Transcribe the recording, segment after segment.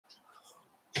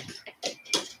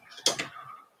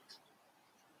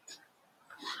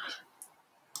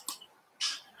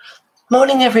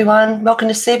Morning, everyone. Welcome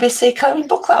to CBC Colouring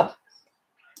Book Club.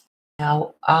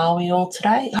 How are we all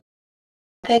today?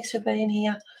 Thanks for being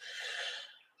here.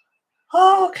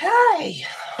 Okay.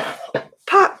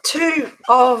 Part 2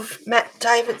 of Matt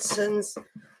Davidson's,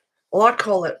 well, I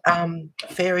call it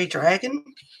Fairy Dragon,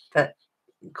 but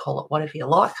you call it whatever you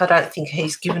like. I don't think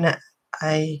he's given it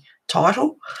a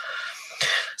title.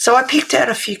 So I picked out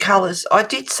a few colours. I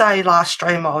did say last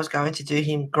stream I was going to do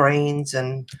him greens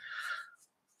and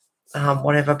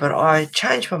whatever, but I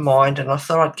changed my mind and I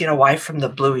thought I'd get away from the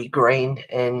bluey green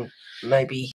and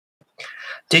maybe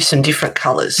do some different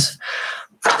colours.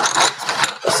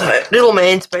 So little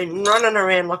man's been running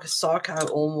around like a psycho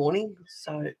all morning,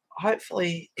 so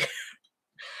hopefully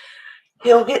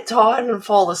he'll get tired and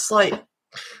fall asleep.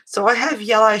 So I have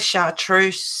yellow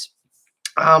chartreuse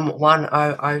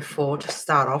 1004 to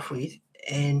start off with,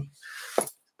 and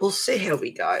we'll see how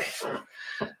we go.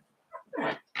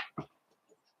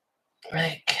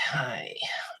 Okay,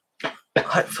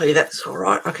 hopefully that's all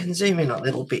right. I can zoom in a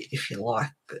little bit if you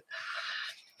like, but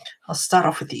I'll start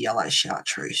off with the yellow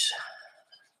chartreuse,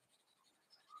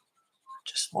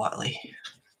 just lightly.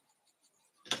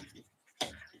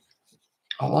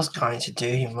 I was going to do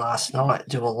him last night,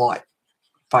 do a light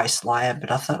base layer,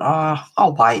 but I thought,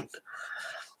 I'll wait.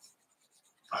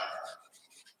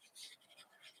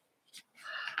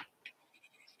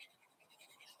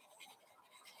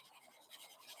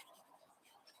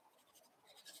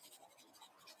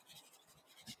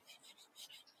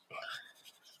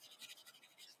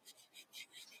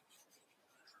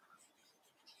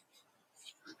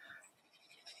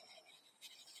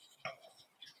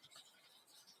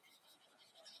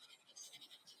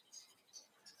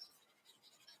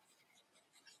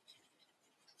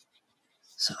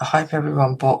 So I hope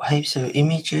everyone bought heaps of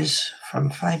images from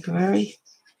February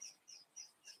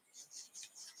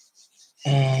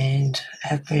and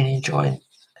have been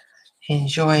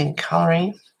enjoying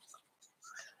colouring.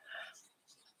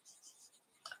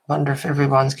 Wonder if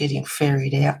everyone's getting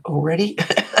ferried out already.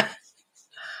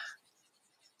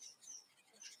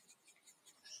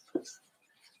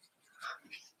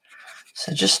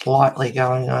 So just lightly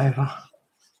going over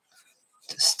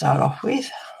to start off with.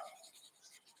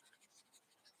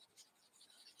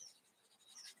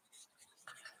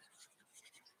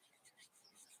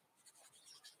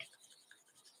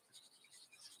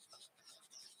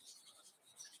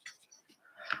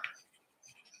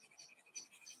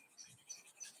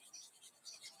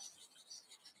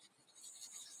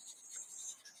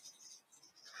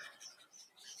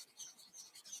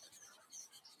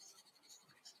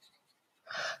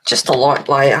 Just a light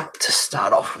layer to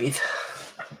start off with.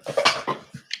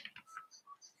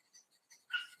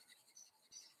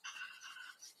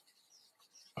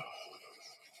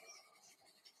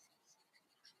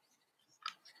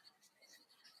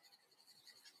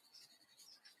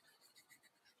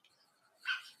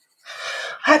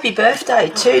 Happy birthday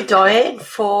to Diane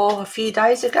for a few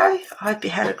days ago. I hope you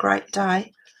had a great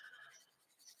day.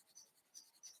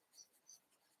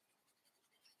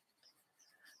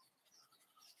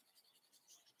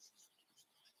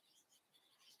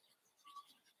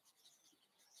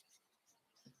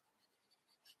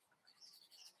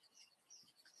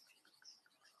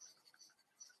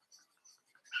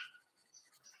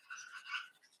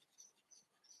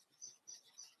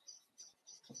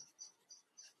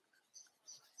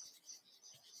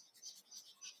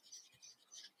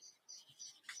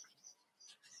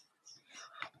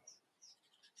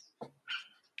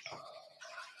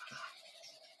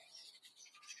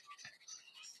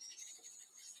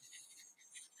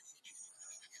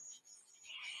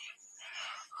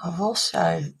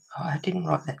 I didn't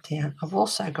write that down. I've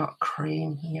also got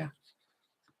cream here,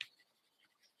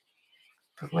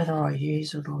 but whether I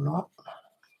use it or not.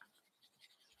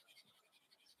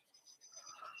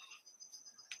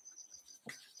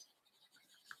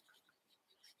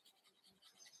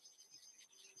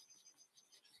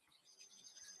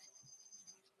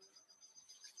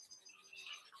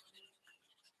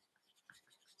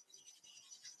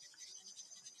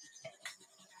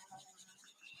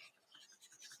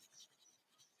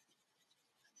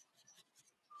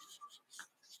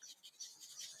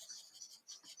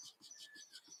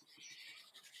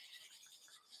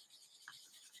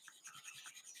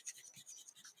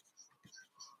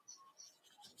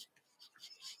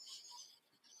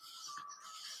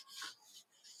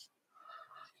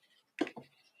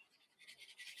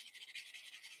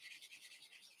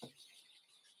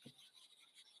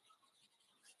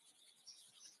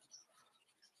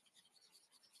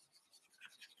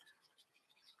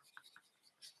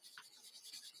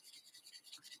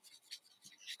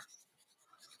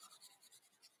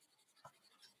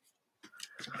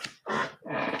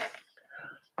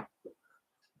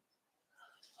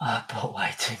 I bought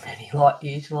way too many. Like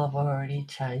usual, I've already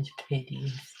changed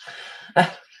PDFs.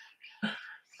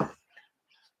 So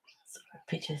a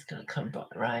picture's going to come by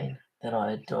rain that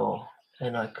I adore,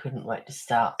 and I couldn't wait to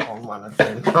start on one of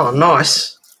them. Oh,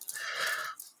 nice.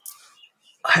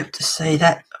 I hope to see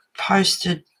that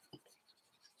posted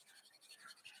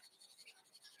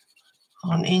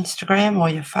on Instagram or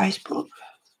your Facebook.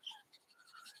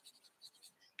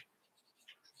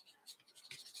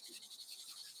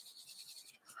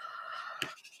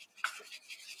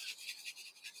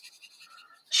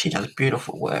 She does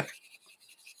beautiful work.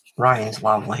 Rain's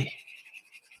lovely.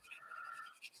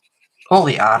 All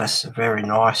the artists are very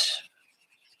nice,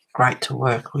 great to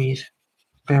work with,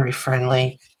 very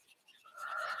friendly.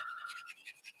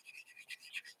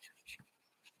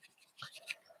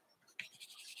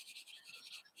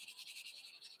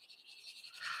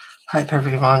 Hope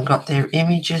everyone got their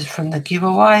images from the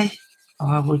giveaway.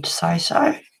 I would say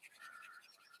so.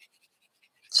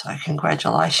 So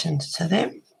congratulations to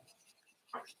them.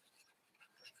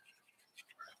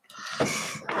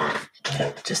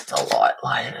 Just a light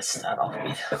layer to start off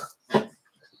with.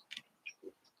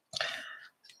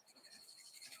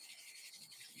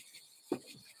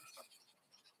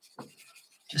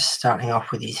 Just starting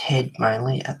off with his head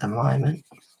mainly at the moment.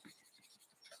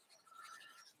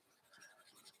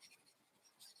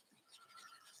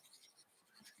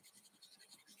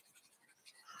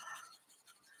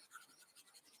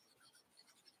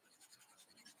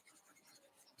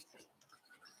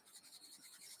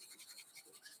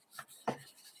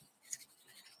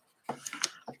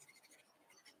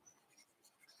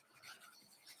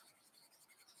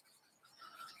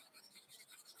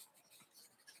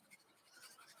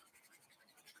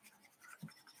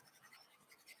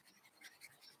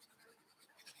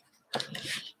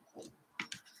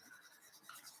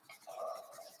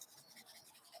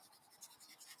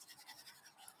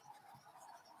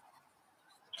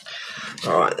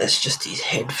 All right, that's just his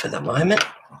head for the moment.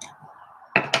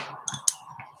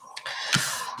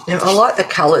 Now, I like the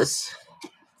colours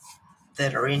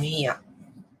that are in here,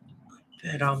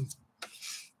 but we'll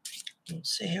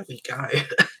see how we go.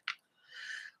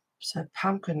 So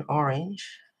pumpkin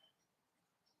orange.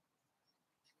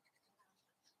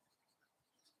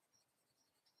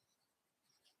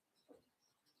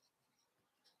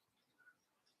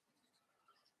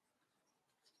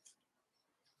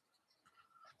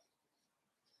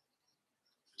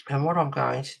 And what I'm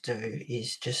going to do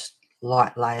is just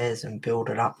light layers and build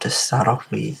it up to start off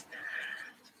with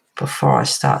before I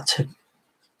start to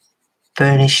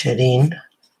burnish it in.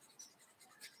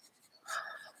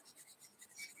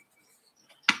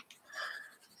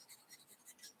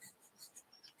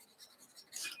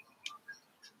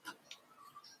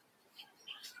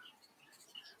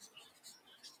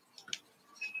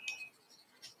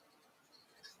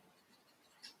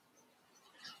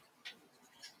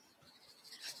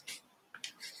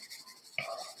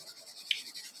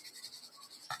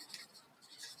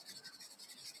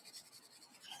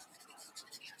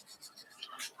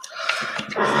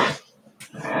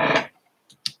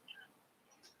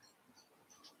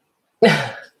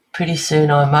 Pretty soon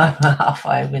I'm over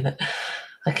halfway with it.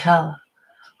 The colour.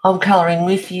 I'm colouring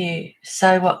with you.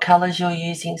 Say what colours you're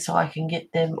using so I can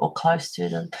get them or close to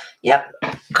them. Yep.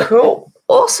 Cool.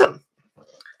 Awesome.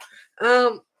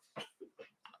 I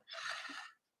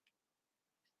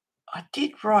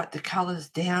did write the colours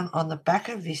down on the back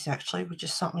of this actually, which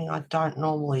is something I don't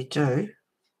normally do.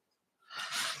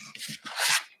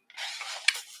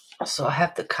 So I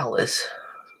have the colours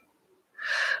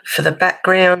for the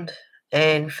background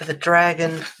and for the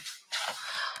dragon.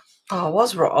 Oh, I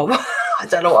was wrong. I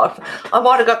don't know what. I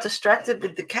might have got distracted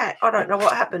with the cat. I don't know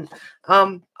what happened.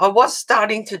 I was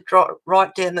starting to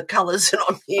write down the colours that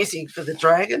I'm using for the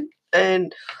dragon,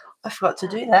 and I forgot to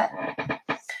do that.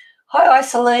 Hi,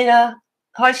 Isolina.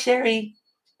 Hi, Sherry.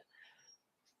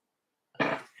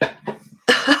 I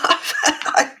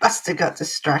must have got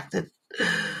distracted.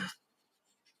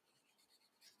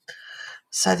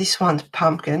 So this one's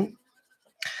pumpkin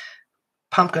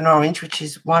orange, which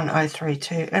is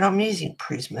 1032, and I'm using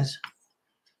Prismas.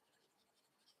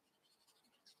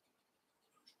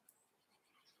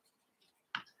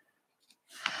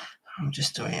 I'm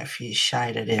just doing a few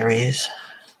shaded areas.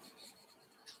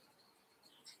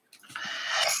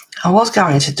 I was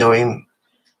going to do him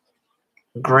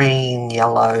green,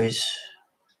 yellows,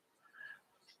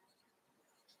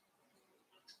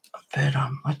 but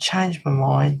I changed my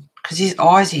mind because his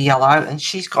eyes are yellow and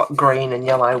she's got green and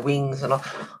yellow wings, and I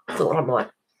thought I might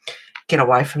get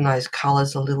away from those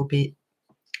colours a little bit,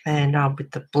 and with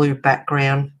the blue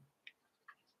background.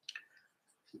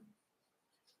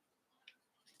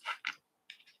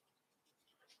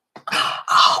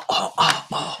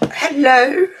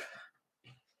 Hello.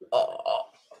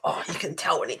 Oh, you can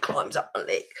tell when he climbs up my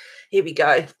leg. Here we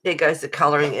go. There goes the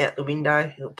colouring out the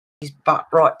window. He'll put his butt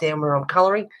right down where I'm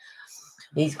colouring.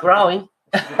 He's growing.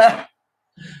 I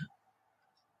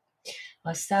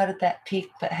started that pic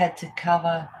but had to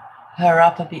cover her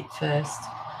up a bit first.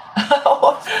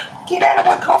 Get out of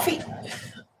my coffee.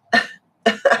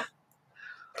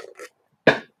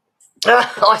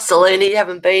 Hi, Selena. You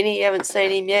haven't been here. You haven't seen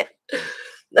him yet.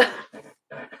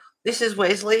 This is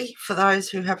Wesley, for those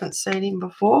who haven't seen him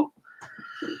before.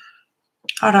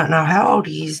 I don't know how old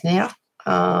he is now.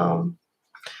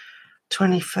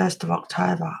 21st of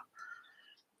October.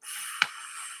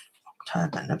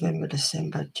 October, November,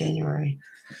 December, January.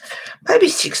 Maybe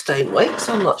 16 weeks.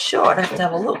 I'm not sure. I'd have to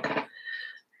have a look.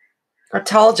 I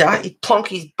told you, he'd plonk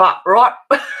his butt right.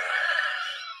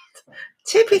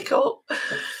 Typical.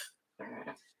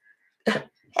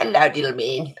 Hello, little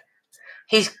man.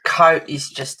 His coat is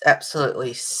just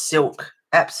absolutely silk.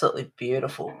 Absolutely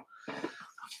beautiful.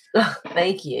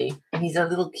 Thank you. He's a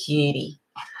little cutie.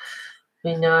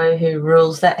 We know who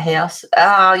rules that house.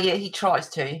 Oh, yeah, he tries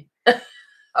to.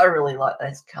 I really like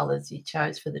those colours he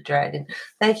chose for the dragon.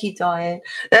 Thank you, Diane.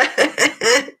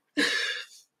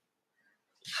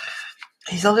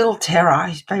 He's a little terror.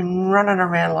 He's been running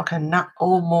around like a nut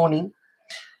all morning.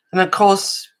 And, of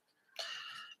course,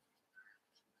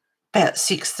 about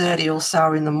 6:30 or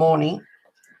so in the morning,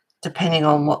 depending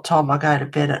on what time I go to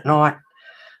bed at night,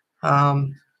 he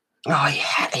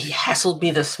hassled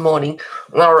me this morning,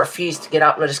 and I refused to get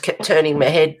up, and I just kept turning my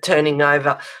head, turning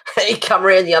over. He come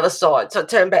around the other side, so I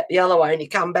turned back the other way, and he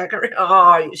come back around.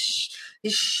 Oh,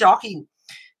 he's shocking.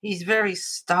 He's very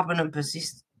stubborn and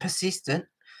persistent,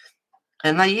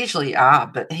 and they usually are,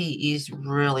 but he is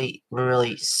really,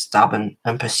 really stubborn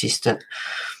and persistent.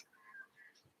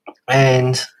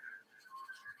 And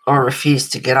I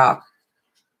refused to get up,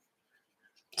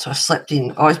 so I slept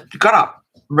in. I got up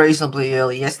reasonably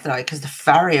early yesterday because the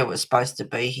farrier was supposed to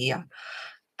be here,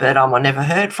 but I never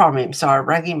heard from him, so I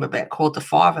rang him about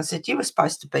 4:45. I said, you were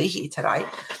supposed to be here today,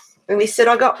 and he said,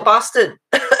 I got busted.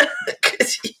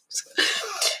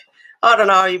 I don't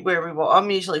know where we were. I'm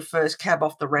usually first cab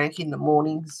off the rank in the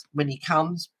mornings when he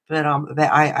comes, but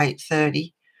about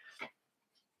 8:30.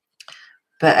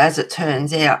 But as it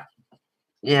turns out,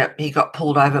 yeah, he got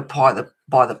pulled over by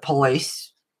the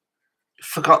police,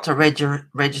 forgot to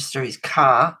register his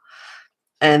car,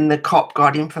 and the cop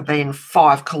got him for being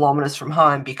 5 kilometres from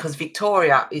home because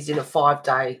Victoria is in a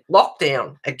 5-day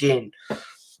lockdown again.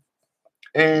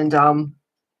 And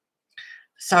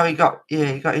so he got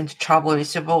into trouble, and he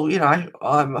said, well,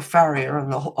 I'm a farrier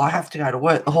and I have to go to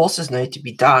work. The horses need to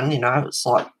be done, It's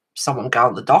like someone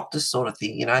going to the doctor sort of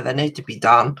thing, they need to be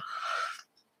done.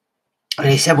 And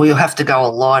he said, well, you'll have to go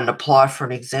online and apply for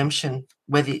an exemption,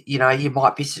 whether, you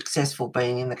might be successful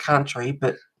being in the country,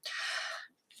 but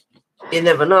you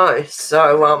never know.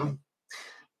 So,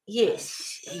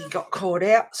 yes, he got caught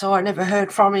out, so I never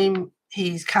heard from him.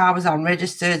 His car was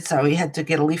unregistered, so he had to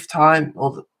get a lift home,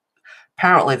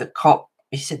 apparently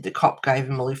he said the cop gave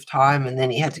him a lift home, and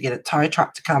then he had to get a tow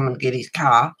truck to come and get his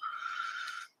car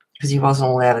because he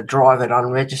wasn't allowed to drive it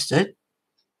unregistered.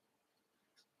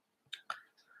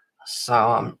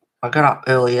 So I got up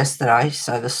early yesterday,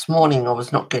 so this morning I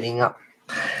was not getting up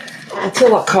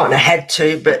until I kind of had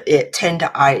to, but at 10 to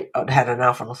 8 I'd had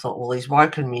enough, and I thought, well, he's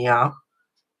woken me up,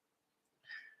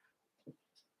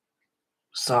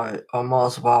 so I might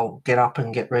as well get up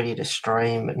and get ready to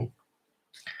stream, and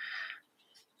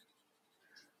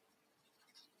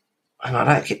I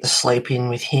don't get to sleep in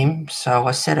with him, so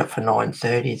I set it for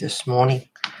 9:30 this morning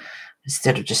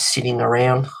instead of just sitting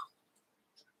around.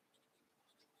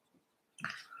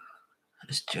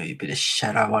 Just do a bit of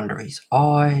shadow under his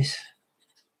eyes.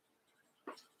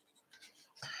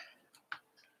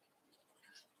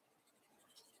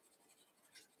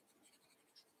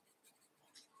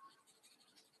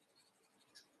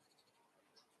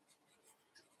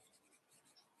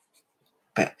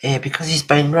 But, yeah, because he's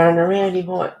been running around, he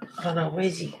might, I don't know,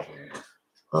 where's he?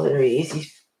 Oh, there he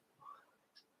is.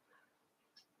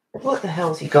 What the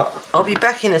hell's he got? I'll be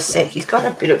back in a sec. He's got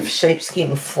a bit of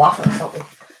sheepskin fluff or something.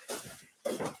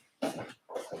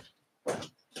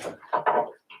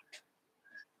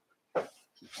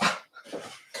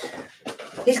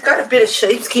 He's got a bit of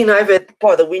sheepskin over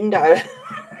by the window,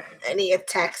 and he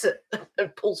attacks it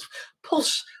and pulls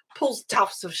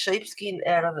tufts of sheepskin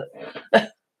out of it.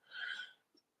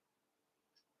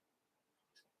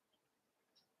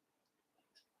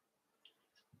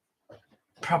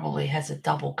 Probably has a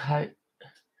double coat.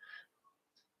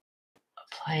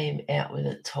 Play him out with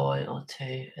a toy or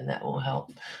two, and that will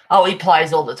help. Oh, he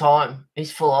plays all the time.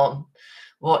 He's full on.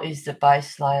 What is the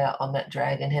base layer on that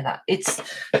dragon, Heather? It's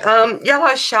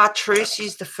yellow chartreuse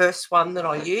is the first one that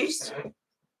I used.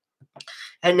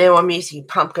 And now I'm using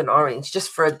pumpkin orange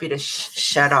just for a bit of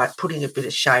shadow, putting a bit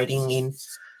of shading in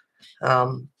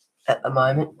at the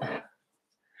moment.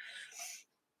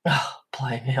 Oh,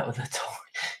 playing out with a toy.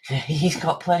 Yeah, he's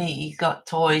got plenty. He's got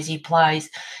toys. He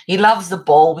plays. He loves the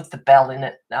ball with the bell in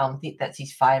it. I think that's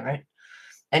his favourite.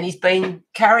 And he's been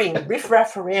carrying Riff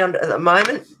Raff around at the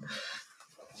moment.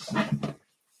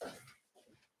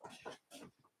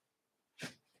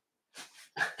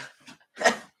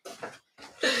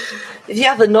 The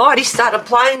other night he started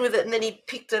playing with it and then he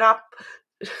picked it up.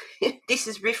 This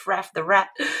is Riff Raff the rat.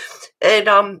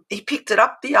 And he picked it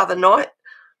up the other night.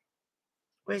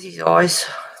 Where's his eyes?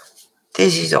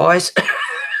 There's his eyes.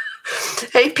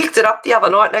 He picked it up the other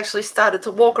night and actually started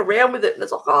to walk around with it. And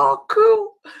it's like, oh,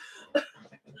 cool.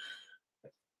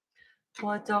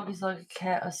 My dog is like a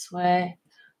cat, I swear.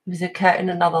 He was a cat in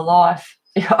another life.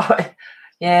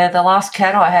 Yeah, the last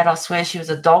cat I had, I swear she was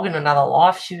a dog in another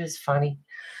life. She was funny.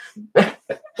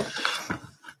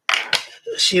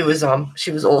 She was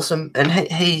awesome. And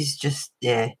he's just,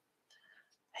 yeah,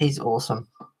 he's awesome.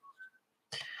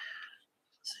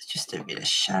 So just a bit of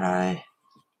shadow.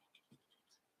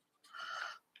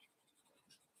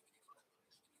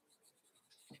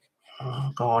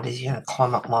 Oh, God, is he going to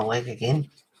climb up my leg again?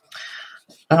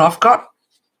 And I've got,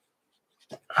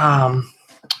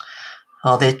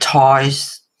 they're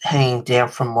ties hanging down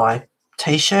from my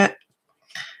T-shirt.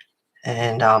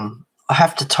 And I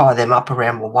have to tie them up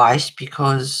around my waist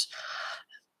because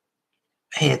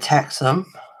he attacks them.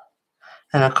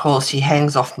 And, of course, he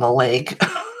hangs off my leg.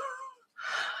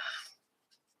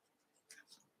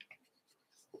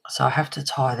 So I have to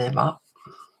tie them up.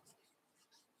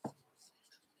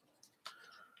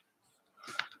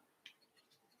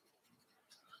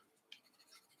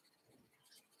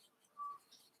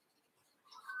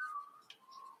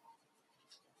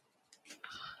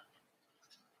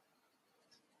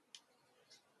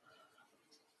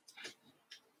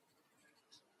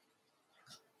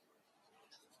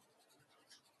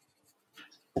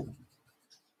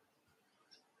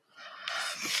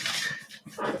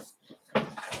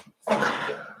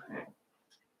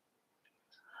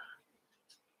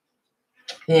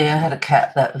 Yeah, I had a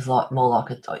cat that was like more like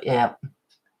a dog. Yeah.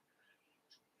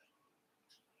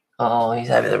 Oh, he's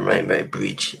over the Rainbow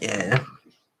Bridge. Yeah.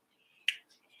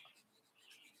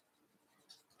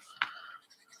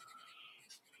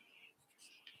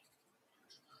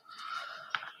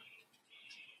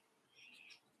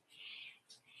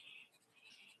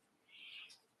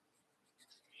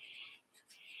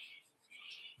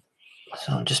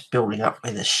 So I'm just building up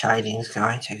where the shading's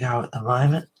going to go at the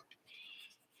moment.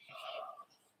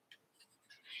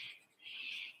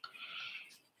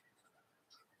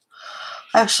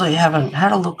 I actually haven't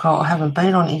had a look. I haven't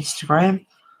been on Instagram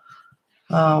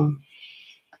and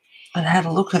had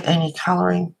a look at any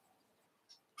colouring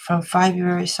from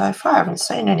February so far. I haven't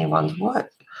seen anyone's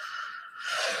work.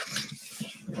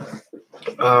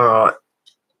 All right.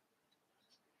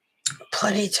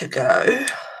 Plenty to go.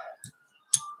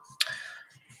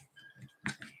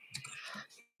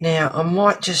 Now, I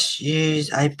might just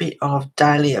use a bit of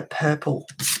Dahlia Purple.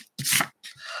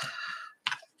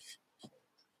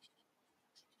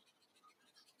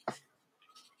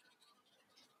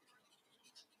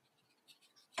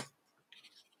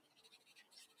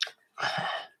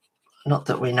 Not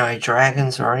that we know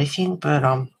dragons or anything,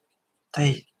 but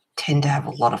they tend to have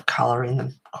a lot of colour in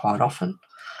them quite often.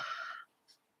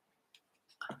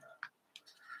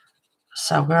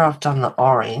 So where I've done the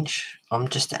orange, I'm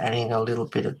just adding a little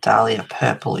bit of Dahlia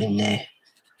Purple in there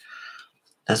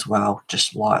as well,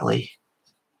 just lightly.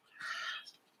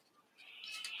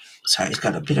 So he's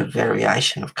got a bit of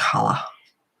variation of colour.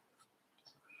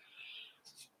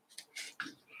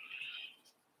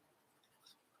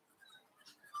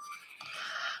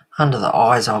 Under the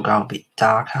eyes, I'll go a bit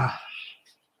darker.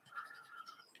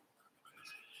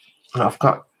 And I've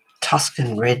got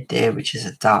Tuscan Red there, which is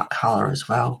a dark colour as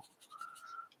well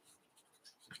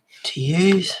to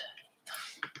use.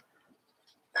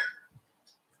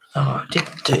 Oh, I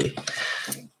didn't do.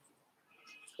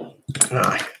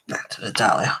 No, back to the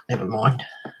Dahlia. Never mind.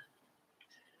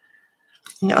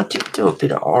 Yeah, I did do a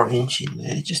bit of orange in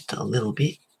there, just a little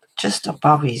bit, just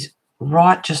above his,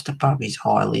 right just above his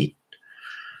eyelid.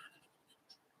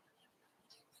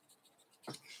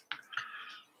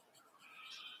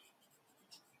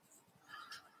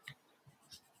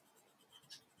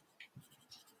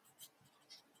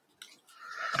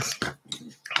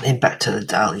 Then back to the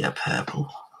Dahlia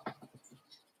Purple.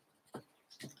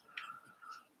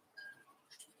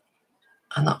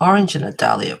 And the orange and the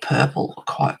dahlia purple are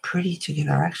quite pretty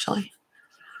together, actually.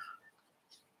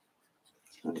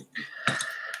 I'm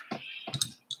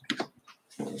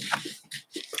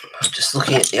just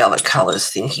looking at the other colours,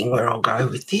 thinking where I'll go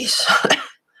with this.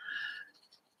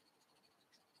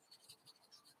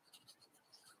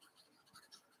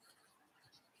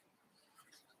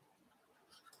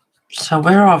 So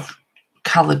where I've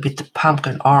coloured with the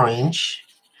pumpkin orange,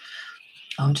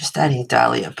 I'm just adding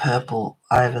dahlia purple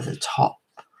over the top.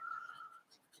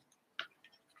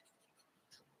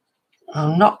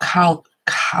 I'm not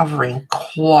covering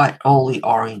quite all the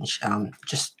orange,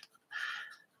 just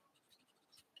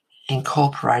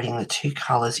incorporating the two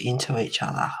colours into each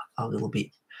other a little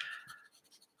bit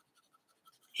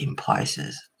in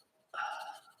places.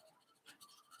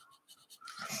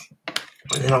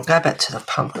 And then I'll go back to the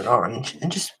pumpkin orange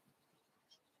and just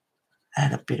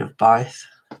add a bit of both.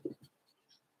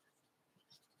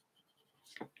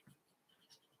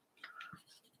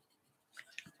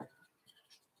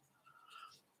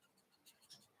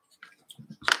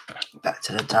 Back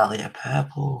to the dahlia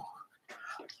purple.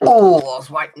 Oh, I was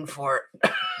waiting for it.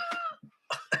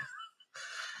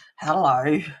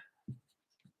 Hello.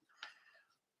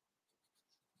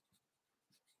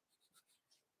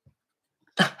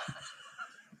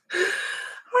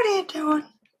 What are you doing?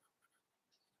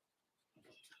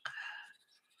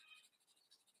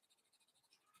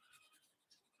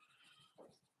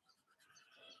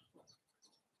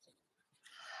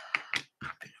 A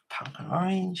bit of pumpkin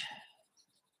orange.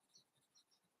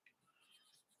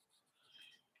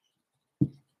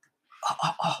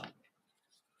 Oh.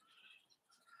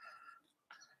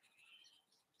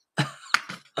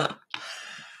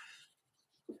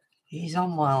 He's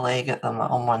on my leg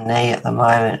on my knee at the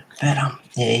moment, but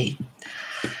yeah,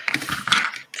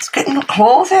 it's getting the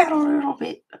claws out a little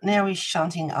bit. Now he's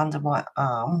shunting under my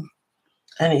arm,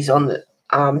 and he's on the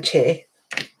armchair.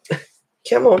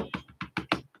 Come on.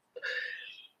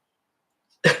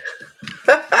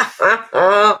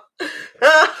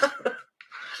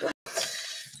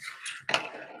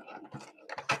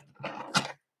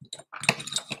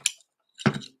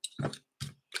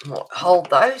 Hold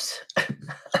those.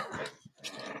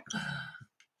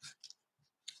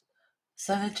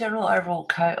 So the general overall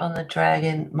coat on the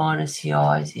dragon minus the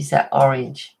eyes is that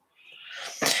orange.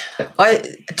 I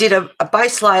did a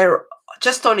base layer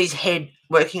just on his head,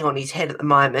 working on his head at the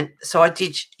moment. So I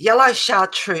did yellow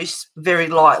chartreuse very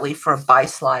lightly for a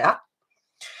base layer.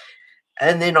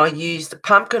 And then I used the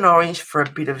pumpkin orange for a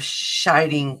bit of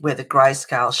shading where the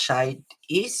grayscale shade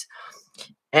is.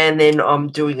 And then I'm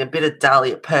doing a bit of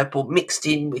dahlia purple mixed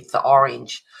in with the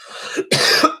orange.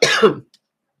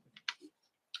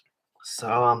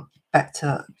 So back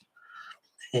to,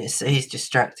 yeah, so he's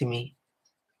distracting me.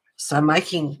 So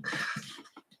making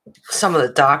some of the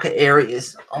darker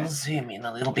areas, I'll zoom in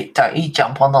a little bit. Don't you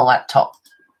jump on the laptop.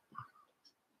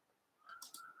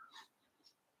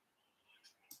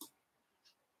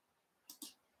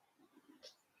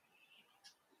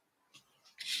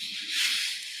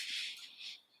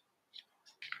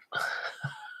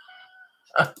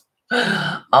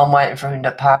 I'm waiting for him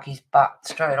to park his butt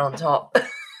straight on top.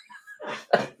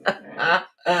 I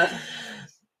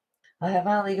have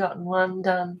only gotten one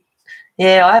done.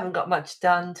 Yeah, I haven't got much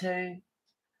done too.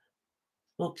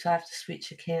 Oops, I have to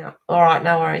switch account. All right,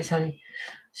 no worries, honey.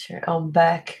 Sure, I'm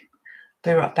back.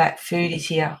 Be right back. Food is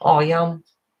here. Oh, yum.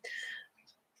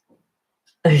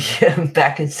 Yeah, I'm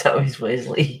back, and so is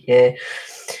Wesley. Yeah.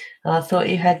 I thought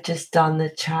you had just done the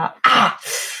chart.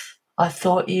 I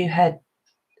thought you had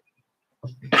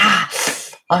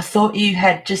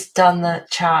just done the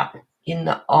chart in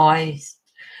the eyes.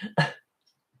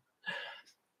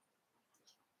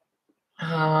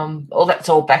 Well, that's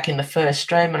all back in the first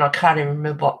stream, and I can't even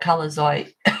remember what colours I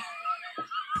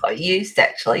used,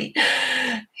 actually.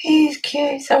 He's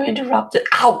cute, so interrupted.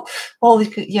 Oh,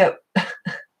 yeah.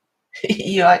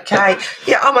 You okay?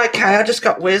 Yeah, I'm okay. I just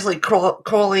got Wesley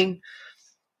crawling.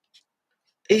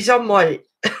 He's on my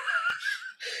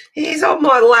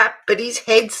lap, but his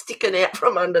head's sticking out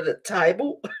from under the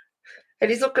table, and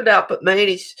he's looking up at me, and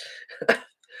he's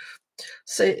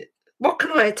so what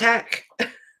can I attack?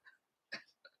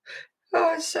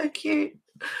 Oh, it's so cute.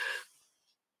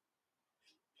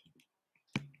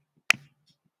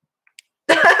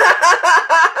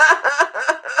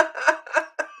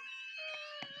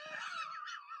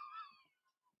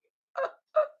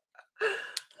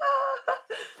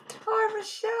 Hi,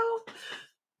 Michelle.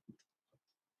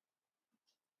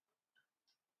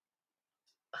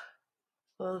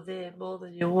 Well, they're more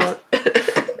than you want.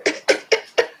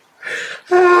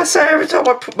 So every time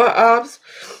I put my arms,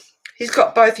 he's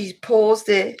got both his paws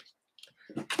there.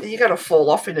 You're going to fall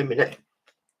off in a minute.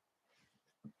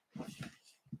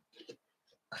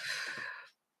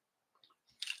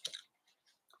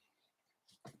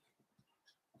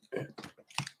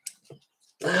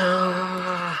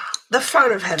 The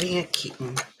fun of having a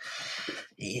kitten.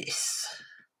 Yes.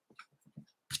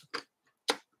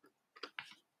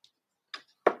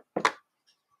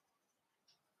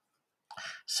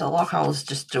 So like I was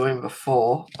just doing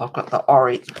before, I've got the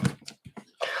orange.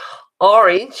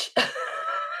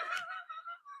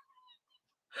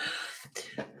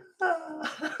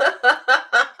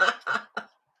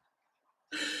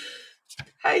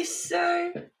 Hey,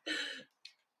 Sue.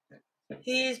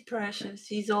 He is precious.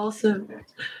 He's awesome.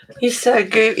 He's so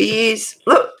good. He is.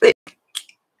 Look,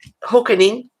 hooking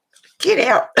in. Get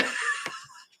out.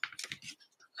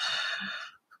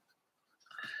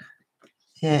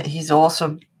 Yeah, he's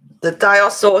awesome. The day I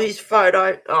saw his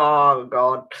photo, oh,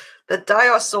 God. The day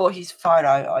I saw his photo,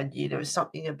 I knew there was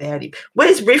something about him.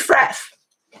 Where's Riff Raff?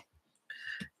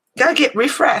 Go get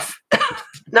Riff Raff.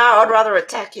 No, I'd rather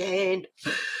attack your hand.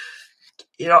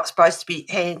 You're not supposed to be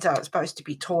hands, aren't supposed to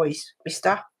be toys,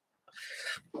 mister.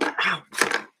 Ow.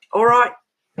 All right.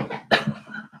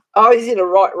 Oh, he's in a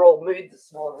right royal mood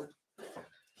this morning.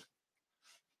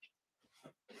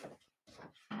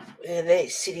 And they're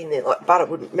sitting there like butter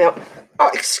wouldn't melt.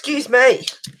 Oh, excuse me.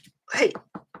 Hey,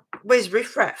 where's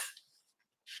Riff Raff?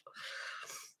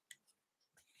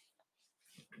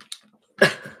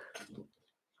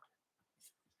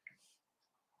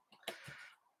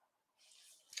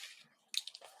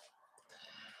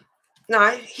 No,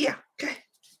 here. Go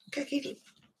get him.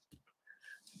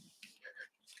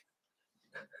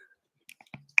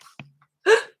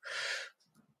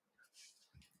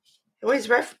 Where's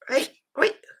Raff? Hey,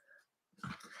 wait.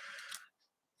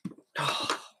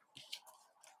 Oh,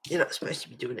 you're not supposed to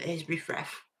be doing it. Here's Riff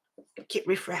Raff. Get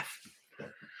Riff Raff.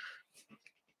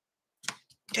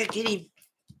 Go get him.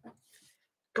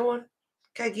 Go on.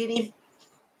 Go get him.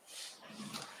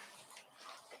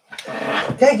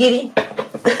 Go get him.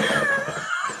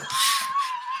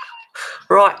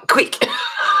 Right, quick.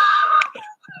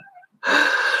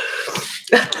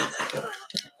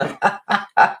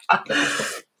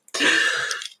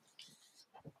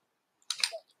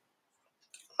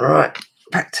 All right,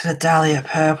 back to the dahlia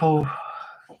purple.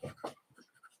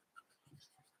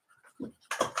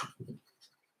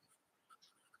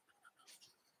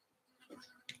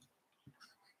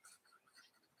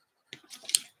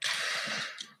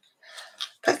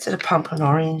 Back to the pumpkin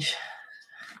orange.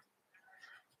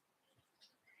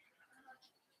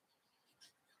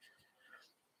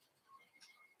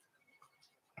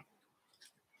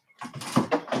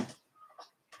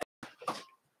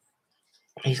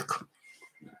 He's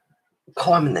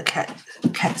climbing the cat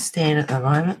stand at the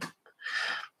moment.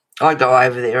 I go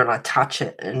over there and I touch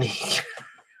it and he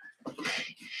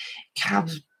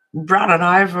comes running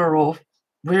over or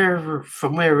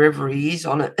wherever he is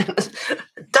on it.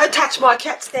 Don't touch my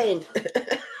cat stand.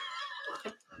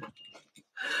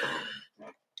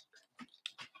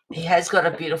 He has got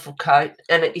a beautiful coat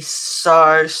and it is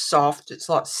so soft. It's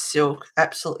like silk.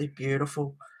 Absolutely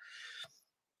beautiful.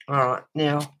 All right,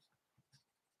 now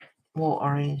more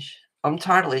orange. I'm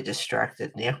totally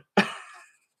distracted now.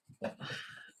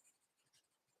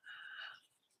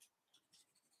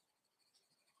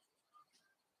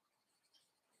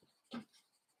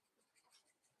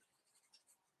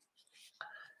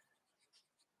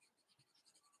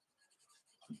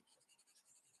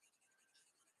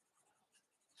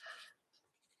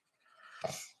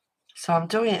 So I'm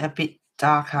doing it a bit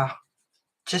darker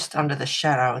just under the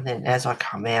shadow, and then as I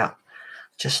come out,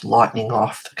 just lightening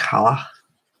off the colour.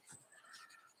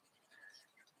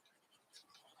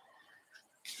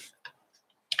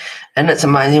 And it's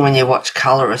amazing when you watch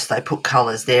colourists, they put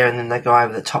colours there and then they go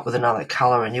over the top with another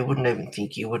colour and you wouldn't even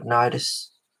think you would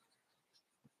notice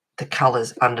the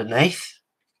colours underneath.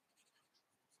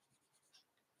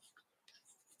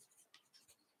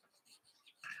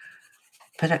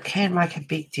 But it can make a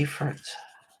big difference.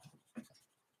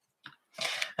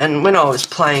 And when I was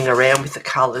playing around with the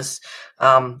colours,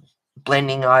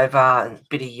 blending over a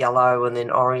bit of yellow and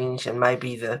then orange and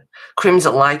maybe the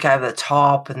crimson lake over the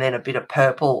top and then a bit of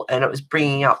purple, and it was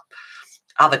bringing up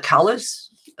other colours.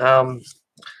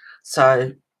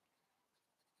 So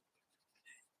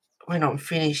when I'm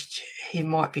finished, he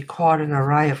might be quite an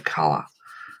array of colour,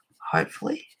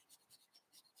 hopefully,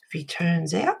 if he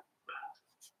turns out.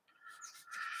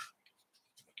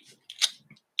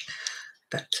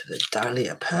 Back to the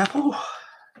dahlia purple.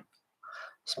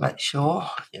 Just make sure,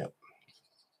 yep.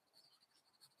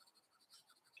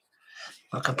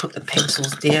 I can put the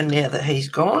pencils down now that he's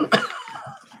gone.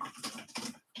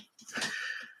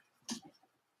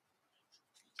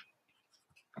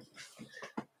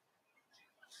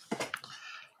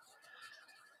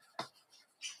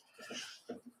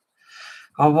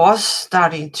 I was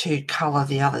starting to colour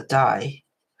the other day.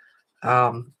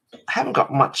 I haven't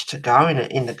got much to go in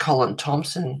it in the Colin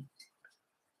Thompson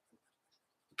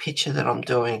picture that I'm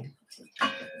doing.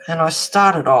 And I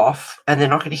started off, and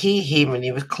then I could hear him, and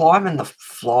he was climbing the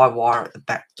fly wire at the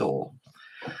back door.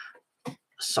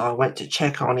 So I went to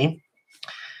check on him,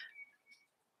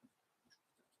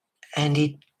 and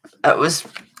it was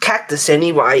cactus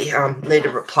anyway,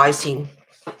 needed replacing.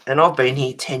 And I've been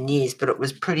here 10 years, but it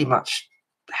was pretty much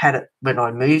had it when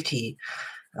I moved here,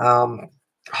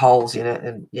 holes in it,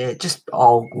 and yeah, just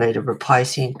old, needed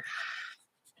replacing.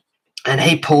 And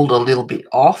he pulled a little bit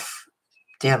off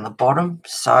down the bottom,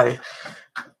 so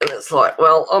it's like,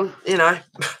 well, I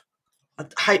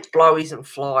hate blowies and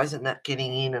flies and that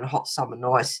getting in, and hot summer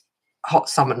nights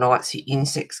the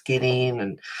insects get in.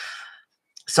 And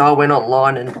so I went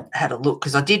online and had a look,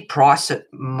 because I did price it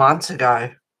months ago,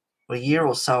 a year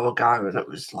or so ago, and it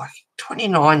was like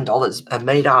 $29 a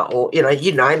metre, or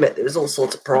you name it, there was all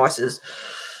sorts of prices.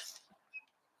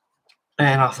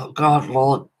 And I thought, God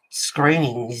Lord,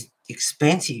 screening is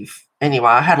expensive. Anyway,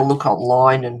 I had a look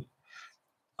online, and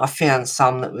I found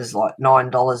some that was like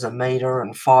 $9 a metre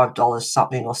and $5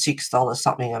 something, or $6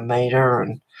 something a metre.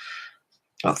 And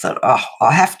I thought, oh,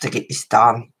 I have to get this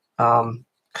done,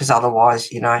 because otherwise,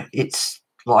 it's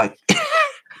like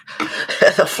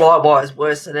the flyby is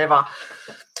worse than ever.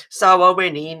 So I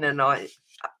went in, and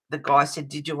the guy said,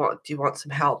 do you want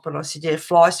some help? And I said, yeah,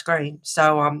 fly screen.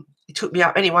 So he took me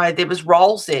up. Anyway, there was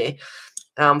rolls there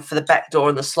for the back door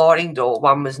and the sliding door.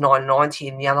 One was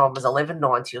 $9.90 and the other one was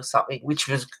 $11.90 or something, which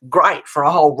was great for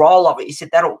a whole roll of it. He said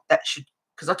that should,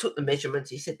 because I took the measurements,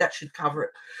 he said that should cover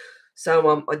it.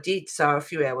 So I did. So a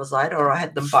few hours later, I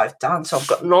had them both done. So I've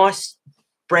got nice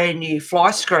brand new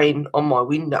fly screen on my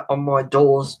window, on my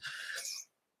doors,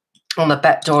 on the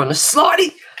back door and the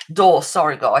sliding door.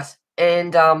 Sorry, guys.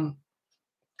 And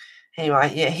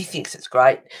anyway, yeah, he thinks it's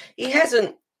great. He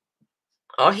hasn't.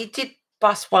 Oh, he did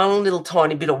bust one little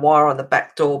tiny bit of wire on the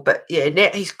back door, but yeah, now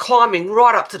he's climbing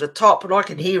right up to the top, and I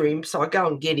can hear him, so I go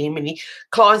and get him, and he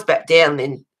climbs back down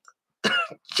and then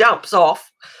jumps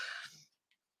off.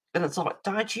 And it's like,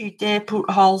 don't you dare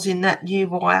put holes in that new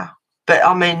wire. But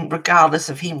I mean, regardless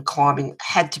of him climbing, it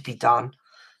had to be done.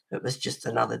 It was just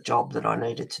another job that I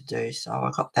needed to do, so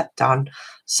I got that done.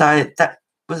 So that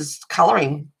was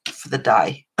colouring for the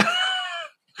day.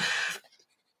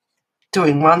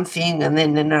 Doing one thing, and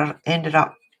then ended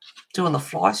up doing the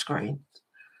fly screen.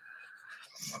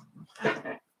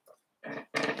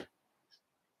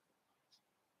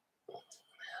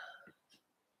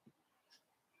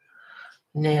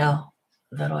 Now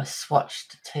that I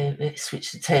switched the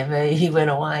TV, he went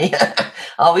away.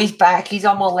 Oh, he's back. He's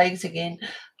on my legs again.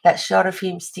 That shot of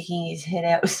him sticking his head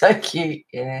out was so cute.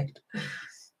 Yeah.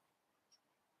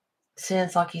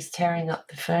 Sounds like he's tearing up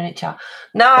the furniture.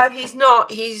 No, he's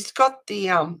not. He's got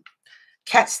the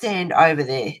cat stand over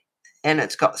there, and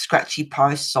it's got scratchy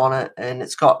posts on it, and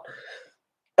it's got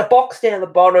a box down the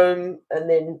bottom, and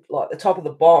then like the top of the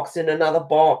box, and another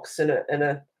box, and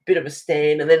a bit of a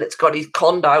stand, and then it's got his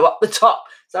condo up the top.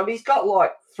 So he's got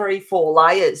like 3-4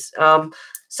 layers.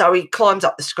 So he climbs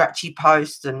up the scratchy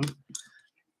post and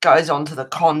goes onto the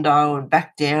condo and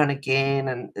back down again,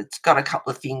 and it's got a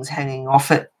couple of things hanging off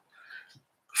it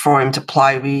for him to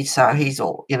play with. So he's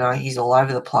all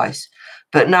over the place.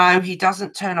 But no, he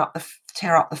doesn't tear up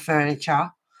the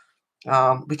furniture,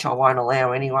 which I won't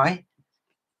allow anyway.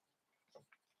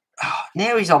 Oh,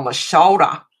 now he's on my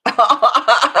shoulder.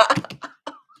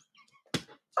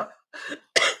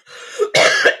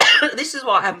 This is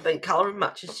why I haven't been colouring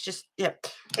much. It's just, yeah,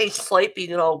 he's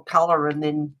sleeping and I'll colour, and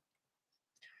then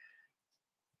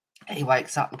he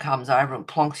wakes up and comes over and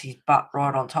plonks his butt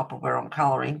right on top of where I'm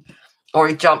colouring. Or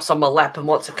he jumps on my lap and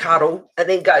wants a cuddle, and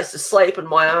then goes to sleep in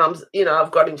my arms.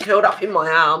 I've got him curled up in my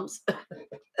arms.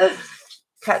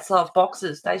 Cats love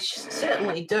boxes. They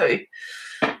certainly do.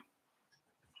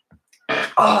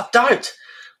 Oh, don't.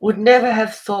 Would never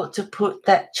have thought to put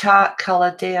that chart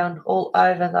colour down all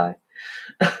over, though.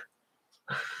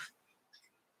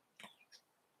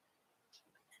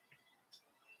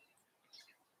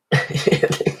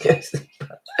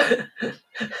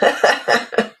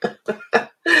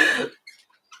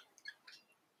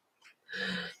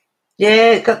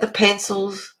 Yeah, got the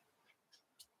pencils.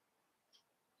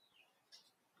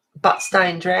 Butt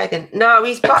stained dragon. No,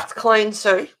 his butt's clean,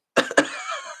 Sue. Do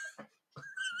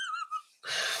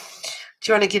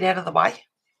you want to get out of the way?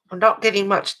 I'm not getting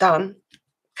much done.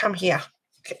 Come here.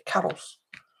 Get cuddles.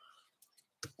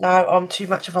 No, I'm too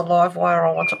much of a live wire.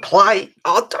 I want to play.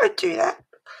 Oh, don't do that.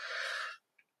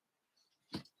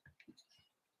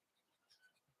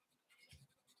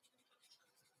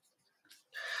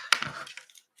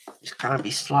 It's going to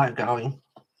be slow going.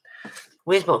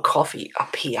 Where's my coffee?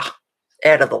 Up here.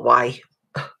 Out of the way.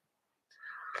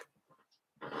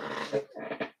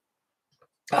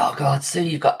 Oh, God, Sue,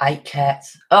 you've got 8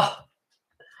 cats. Oh.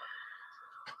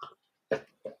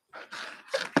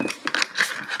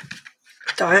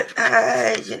 Don't.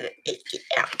 Get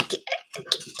out. Get.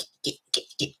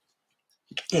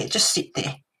 Yeah, just sit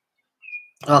there.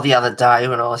 Oh, the other day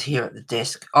when I was here at the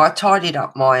desk, I tidied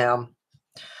up my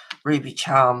Ruby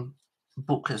Charm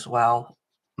book as well,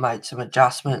 made some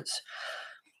adjustments,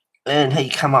 and he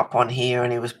come up on here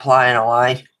and he was playing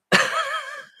away.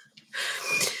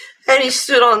 And he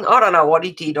stood on, I don't know what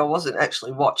he did, I wasn't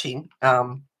actually watching,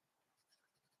 but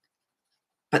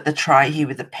the tray here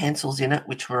with the pencils in it,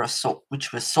 which were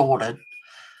sorted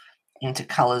into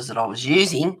colours that I was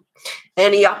using,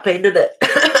 and he upended it.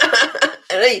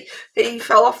 And he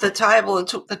fell off the table and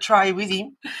took the tray with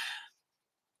him.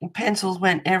 And pencils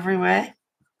went everywhere.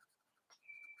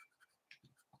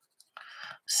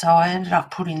 So I ended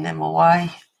up putting them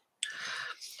away.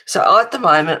 So at the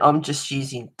moment, I'm just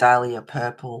using Dahlia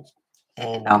Purple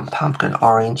and Pumpkin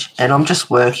Orange. And I'm just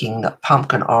working the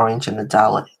Pumpkin Orange and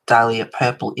the Dahlia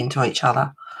Purple into each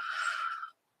other.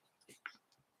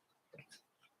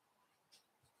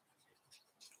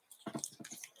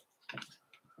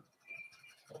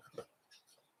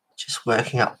 Just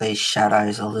working up these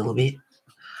shadows a little bit.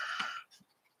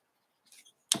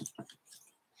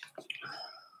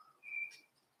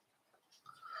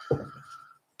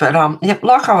 But yeah,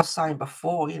 like I was saying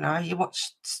before, you know, you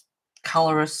watch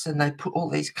colorists and they put all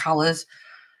these colours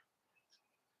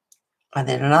and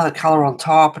then another colour on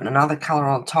top and another colour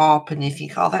on top, and you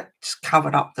think, oh, that's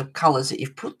covered up the colours that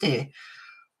you've put there.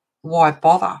 Why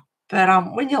bother?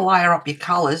 But when you layer up your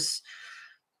colours,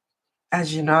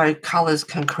 as you know, colours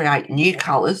can create new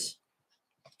colours.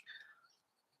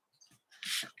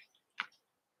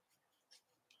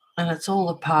 And it's all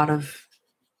a part of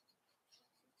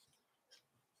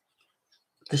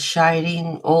the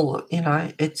shading, all, you know,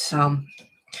 it's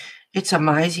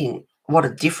amazing what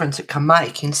a difference it can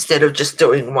make instead of just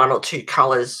doing 1 or 2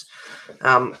 colours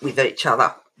with each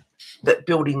other, but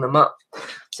building them up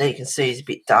so you can see it's a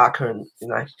bit darker, and you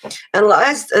know, and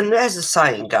as the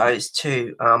saying goes,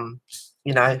 to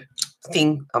you know,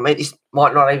 I mean, this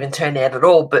might not even turn out at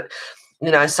all, but you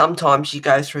know, sometimes you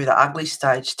go through the ugly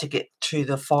stage to get to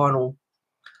the final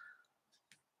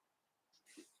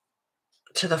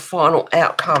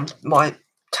outcome. My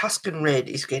Tuscan Red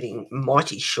is getting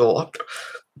mighty short.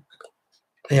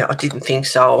 Yeah, I didn't think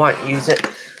so. I won't use it.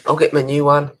 I'll get my new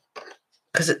one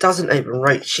because it doesn't even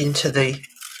reach into the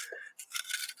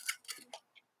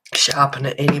sharpen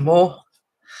it anymore.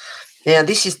 Now,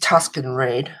 this is Tuscan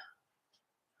Red.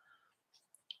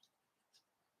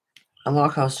 And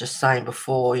like I was just saying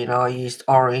before, you know, I used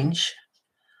orange.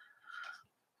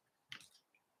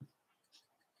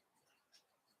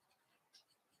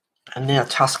 And now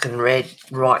Tuscan Red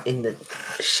right in the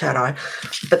shadow.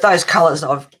 But those colours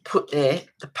I've put there,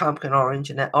 the pumpkin orange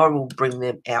and that, I will bring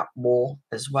them out more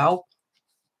as well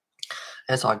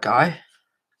as I go.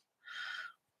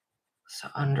 So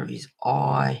under his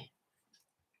eye.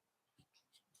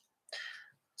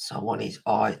 So I want his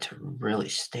eye to really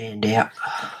stand out.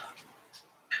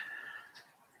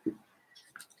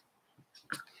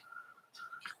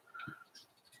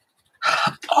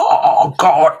 Oh,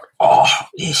 God. Oh,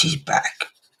 yes, he's back.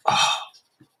 Oh.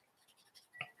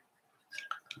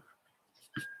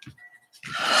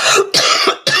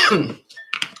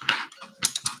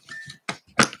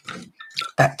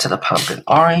 Back to the pumpkin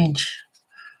orange.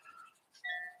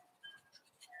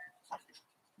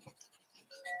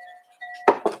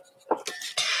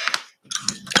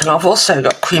 And I've also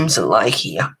got Crimson Lake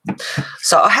here.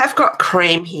 So I have got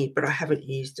cream here, but I haven't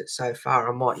used it so far.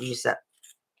 I might use that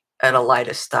at a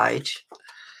later stage.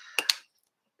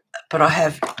 But I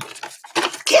have...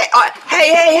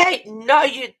 Hey. No,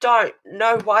 you don't.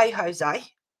 No way, Jose.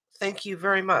 Thank you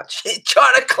very much. He's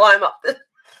trying to climb up the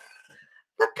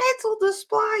pencil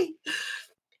display.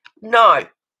 No,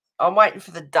 I'm waiting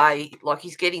for the day. Like,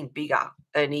 he's getting bigger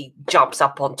and he jumps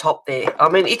up on top there. I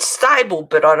mean, it's stable,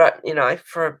 but I don't, you know,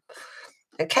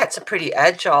 and cats are pretty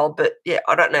agile, but yeah,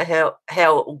 I don't know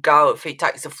how it will go if he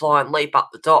takes a flying leap up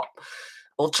the top.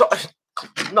 Or try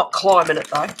not climbing it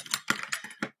though.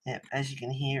 Yeah, as you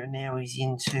can hear, now he's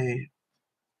into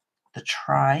the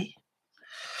tray.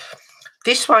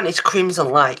 This one is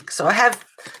Crimson Lake. So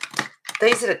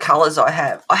these are the colours I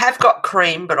have. I have got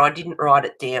cream, but I didn't write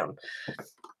it down.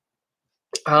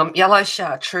 Yellow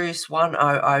Chartreuse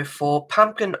 1004,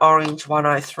 Pumpkin Orange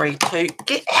 1032.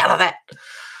 Get out of that.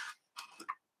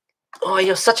 Oh,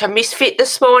 you're such a misfit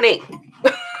this morning.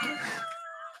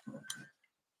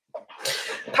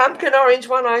 Pumpkin Orange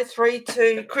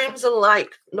 1032, Crimson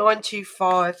Lake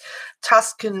 925,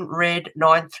 Tuscan Red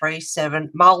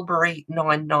 937, Mulberry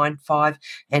 995,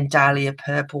 and Dahlia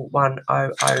Purple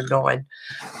 1009.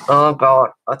 Oh God,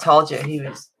 I told you he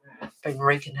was been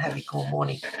wreaking havoc all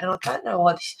morning, and I don't know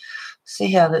why.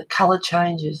 See how the colour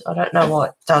changes? I don't know why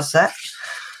it does that.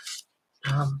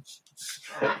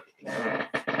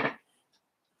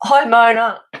 Hi,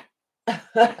 Mona.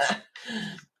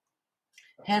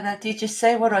 Heather, did you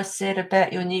see what I said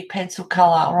about your new pencil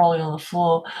colour rolling on the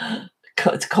floor?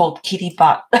 It's called Kitty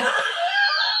Butt.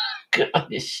 Good on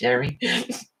you, Sherry.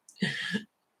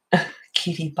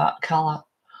 Kitty Butt colour.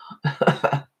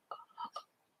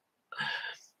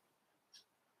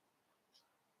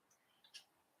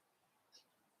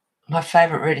 My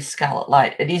favourite red is Scarlet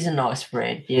Lake. It is a nice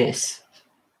red, yes.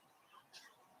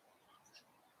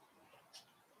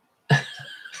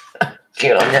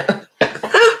 Good on you.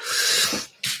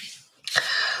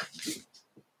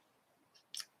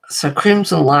 So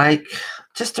Crimson Lake,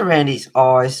 just around his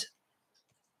eyes.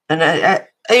 And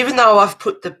even though I've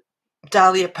put the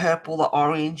Dahlia Purple, the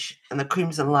orange, and the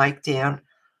Crimson Lake down,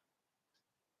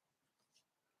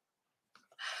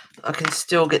 I can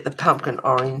still get the pumpkin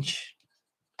orange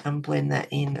and blend that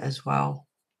in as well.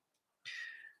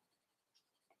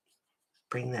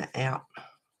 Bring that out.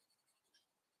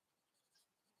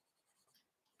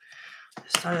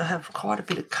 So I have quite a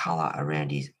bit of colour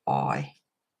around his eye.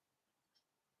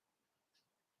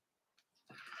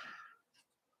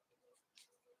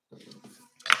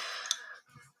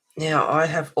 Now I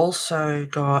have also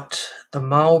got the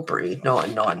Mulberry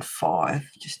 995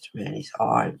 just around his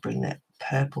eye. Bring that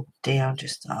purple down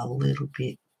just a little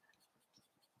bit.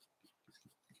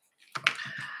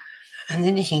 And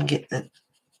then you can get the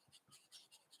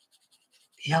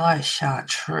yellow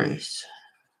chartreuse.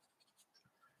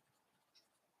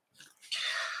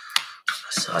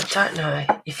 So I don't know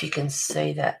if you can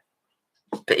see that,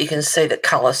 but you can see the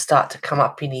colour start to come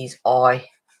up in his eye.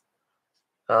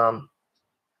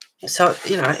 So,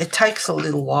 you know, it takes a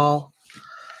little while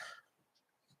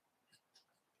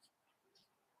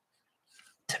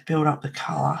to build up the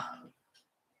colour.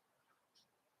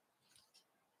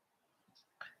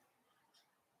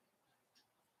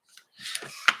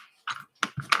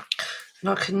 And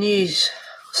I can use,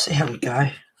 see how we go.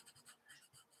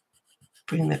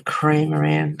 Bring the cream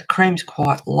around. The cream's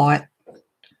quite light.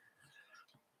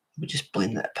 We'll just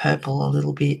blend that purple a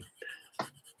little bit.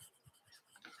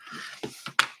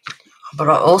 But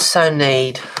I also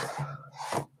need,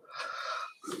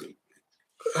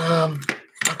 I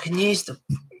can use the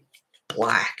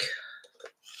black.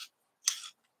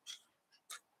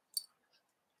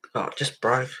 Oh, it just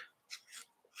broke.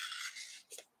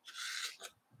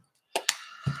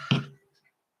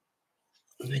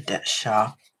 With that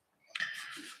sharp.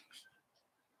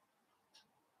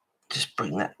 Just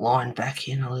bring that line back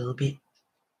in a little bit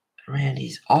around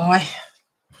his eye.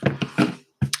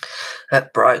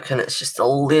 That broke and it's just a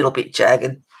little bit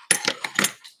jagged.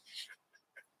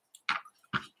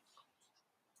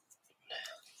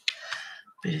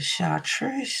 Bit of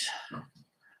chartreuse.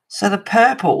 So the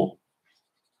purple,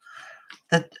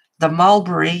 the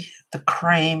mulberry, the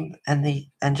cream, and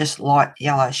just light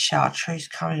yellow chartreuse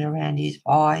coming around his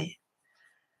eye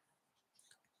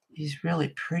is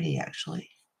really pretty, actually.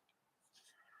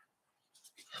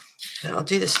 And I'll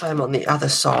do the same on the other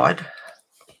side.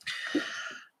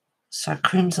 So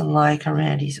Crimson Lake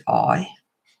around his eye.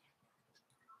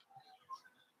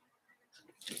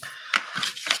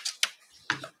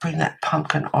 Bring that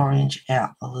pumpkin orange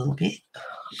out a little bit.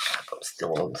 I'm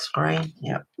still on the screen.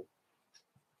 Yep.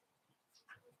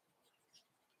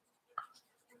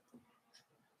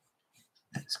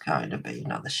 That's going to be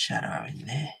another shadow in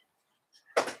there.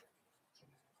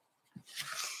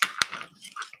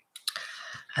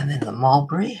 And then the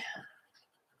mulberry.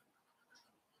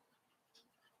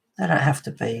 They don't have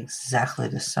to be exactly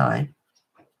the same.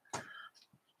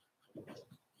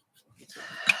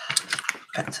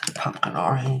 Back to the pumpkin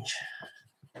orange.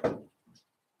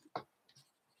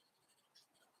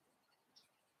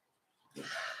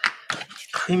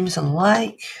 Crimson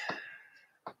Lake.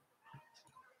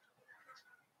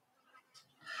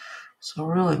 So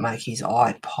really make his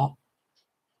eye pop.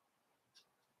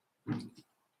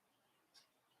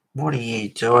 What are you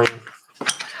doing?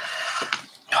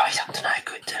 Oh, he's up to no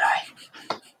good today.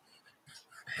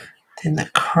 Then the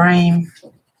cream.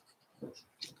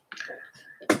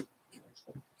 I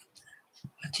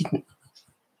didn't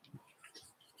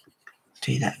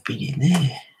do that bit in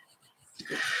there.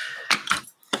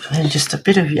 And then just a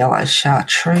bit of yellow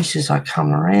chartreuse as I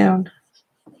come around.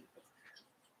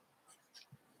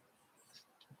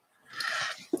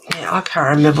 Yeah, I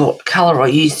can't remember what colour I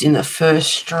used in the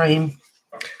first stream.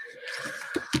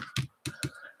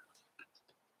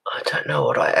 I don't know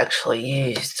what I actually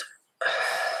used.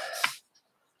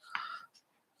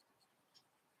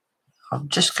 I'm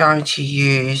just going to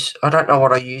use, I don't know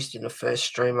what I used in the first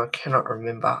stream, I cannot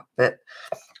remember, but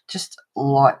just a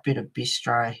light bit of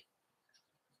Bistro.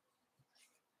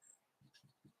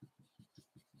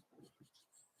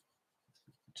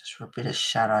 Just for a bit of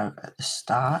shadow at the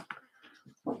start.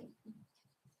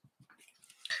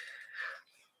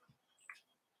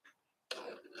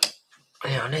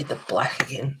 Yeah, I need the black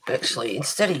again. Actually,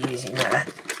 instead of using that,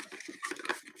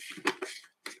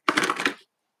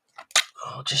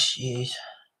 I'll just use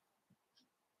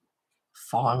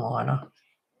fine liner.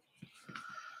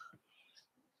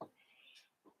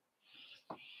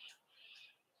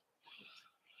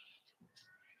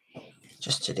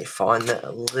 Just to define that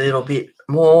a little bit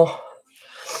more.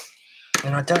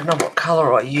 And I don't know what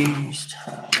colour I used.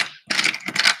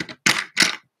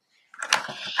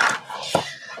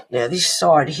 Now this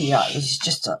side here is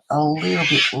just a little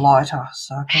bit lighter,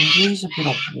 so I can use a bit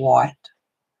of white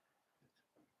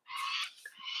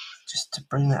just to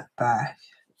bring that back.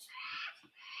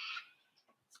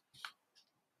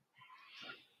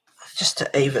 Just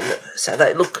to even it, so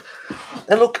they look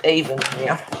even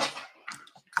now.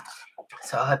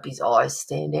 So I hope his eyes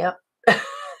stand out.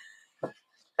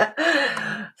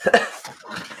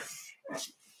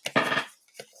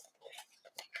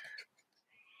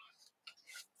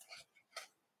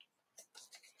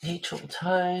 Neutral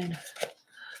tone.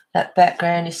 That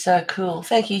background is so cool.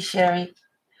 Thank you, Sherry.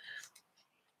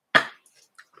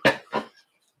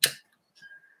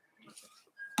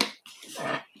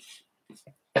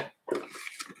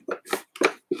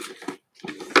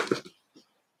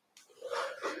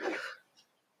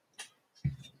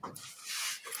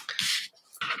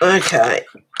 Okay.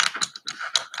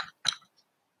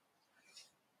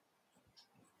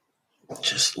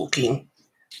 Just looking.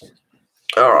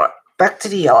 All right. Back to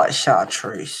the yellow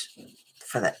chartreuse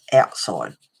for the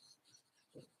outside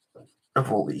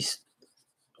of all these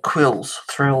quills,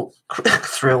 quills.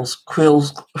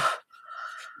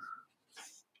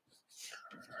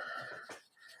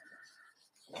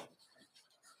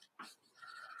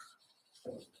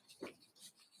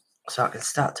 So I can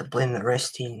start to blend the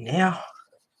rest in now.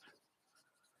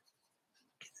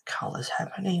 Get the colours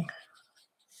happening.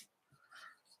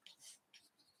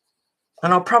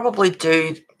 And I'll probably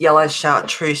do yellow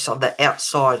chartreuse on the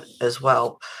outside as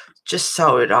well, just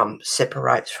so it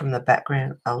separates from the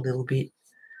background a little bit.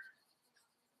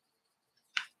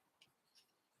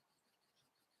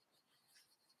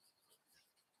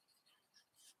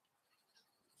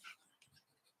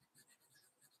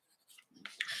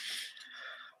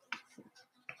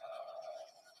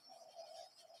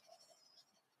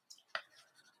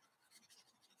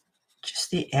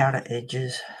 Just the outer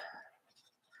edges.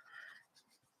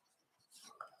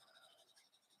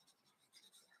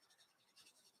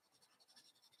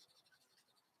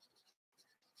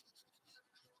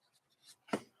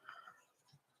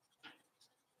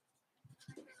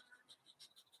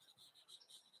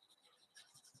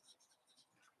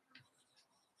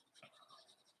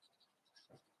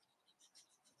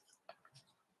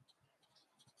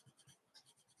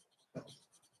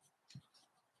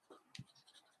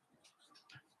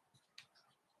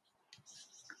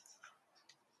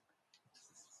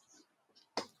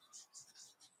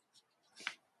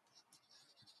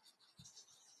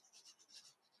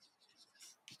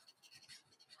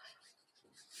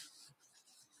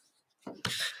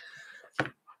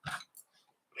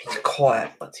 It's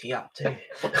quiet. What's he up to?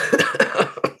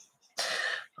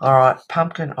 All right,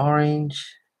 pumpkin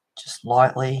orange, just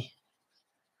lightly.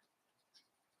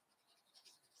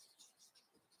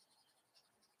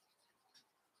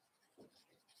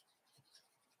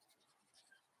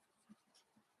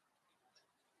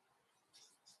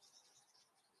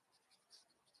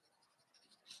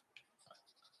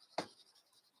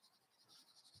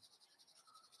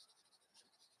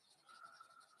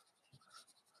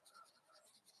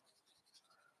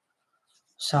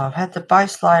 So I've had the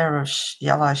base layer of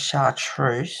yellow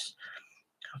chartreuse.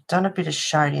 I've done a bit of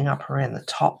shading up around the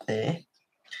top there.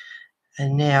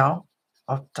 And now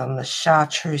I've done the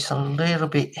chartreuse a little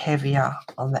bit heavier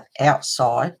on the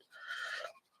outside.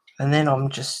 And then I'm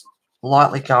just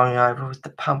lightly going over with the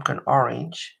pumpkin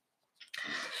orange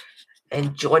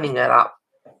and joining it up.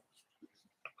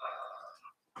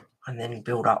 And then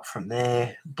build up from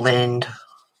there. Blend,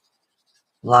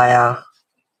 layer.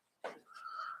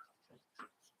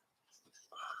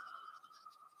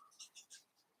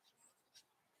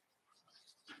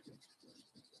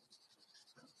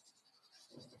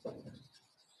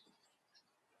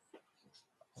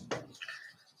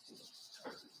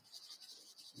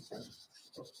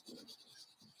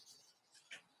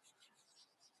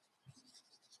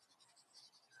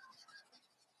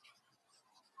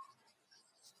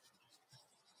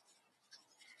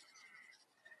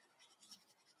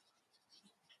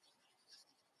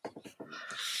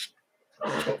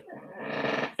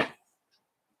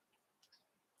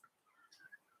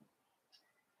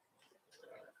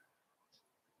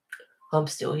 I'm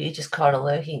still here, just kind of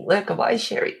lurking. Lurk away,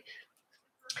 Sherry.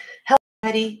 Hello,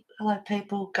 Patty. Hello,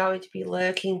 people. Going to be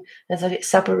lurking as I get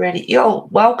supper ready. Yo,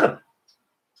 welcome.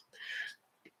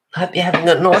 Hope you're having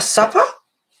a nice supper.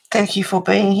 Thank you for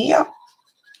being here.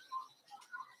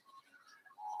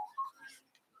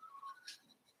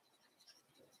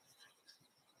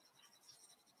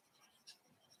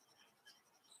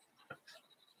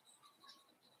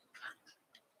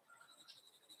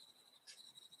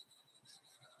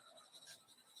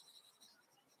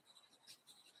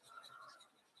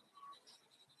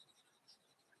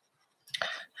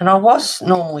 And I was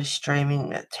normally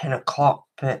streaming at 10 o'clock,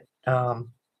 but I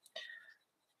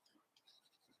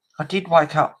did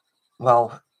wake up.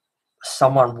 Well,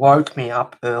 someone woke me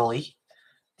up early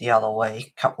the other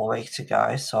week, a couple of weeks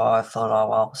ago. So I thought, oh,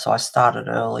 well, so I started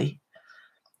early.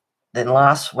 Then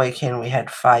last weekend we had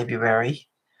Faebruary,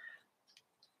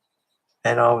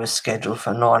 and I was scheduled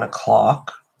for 9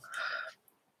 o'clock.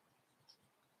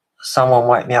 Someone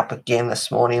woke me up again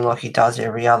this morning like he does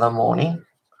every other morning.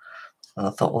 And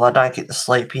I thought, well, I don't get to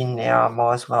sleep in now. I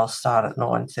might as well start at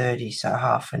 9:30, so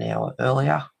half an hour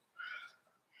earlier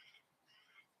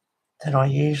than I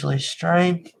usually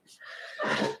stream.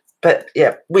 But,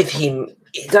 yeah, with him,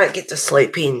 you don't get to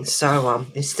sleep in. So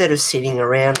instead of sitting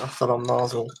around, I thought I might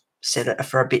as well set it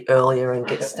for a bit earlier and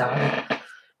get started.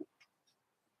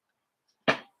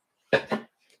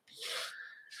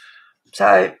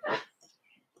 So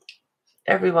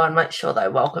everyone, make sure they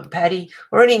welcome Patty,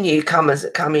 or any newcomers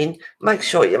that come in. Make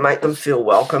sure you make them feel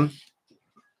welcome.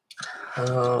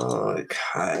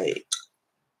 Okay.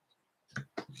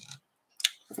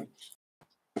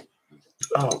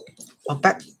 Oh, I'll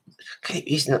keep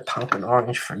using the pumpkin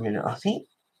orange for a minute, I think.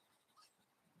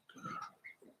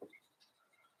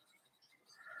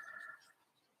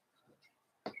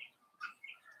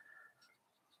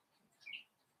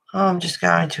 I'm just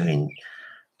going to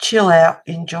chill out,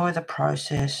 enjoy the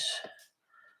process.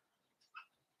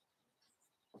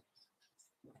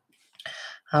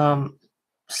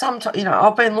 Sometimes,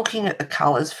 I've been looking at the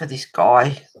colours for this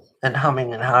guy and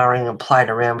humming and hawing and played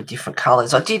around with different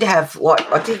colours. I did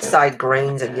say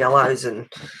greens and yellows, and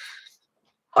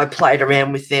I played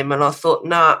around with them, and I thought,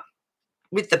 nah,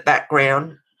 with the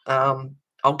background,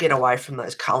 I'll get away from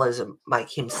those colours and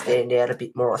make him stand out a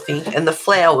bit more, I think. And the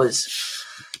flowers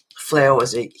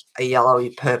are yellowy,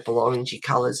 purple, orangey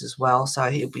colours as well, so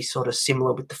he'll be sort of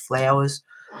similar with the flowers.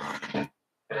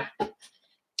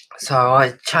 So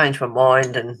I changed my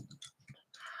mind, and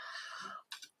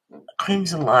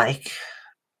Crimson Lake,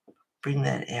 bring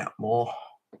that out more.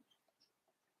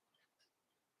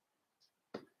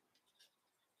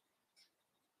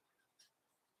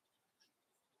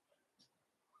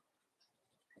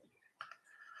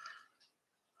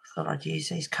 Thought I'd use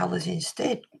these colours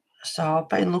instead. So I've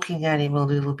been looking at him a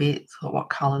little bit, thought, what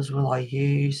colours will I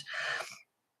use?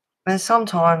 And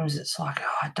sometimes it's like,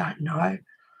 I don't know.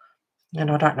 And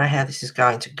I don't know how this is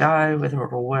going to go, whether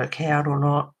it'll work out or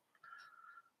not.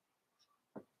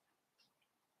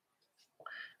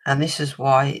 And this is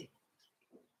why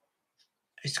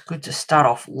it's good to start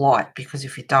off light, because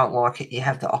if you don't like it, you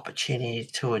have the opportunity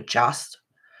to adjust.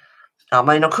 I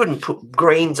mean, I couldn't put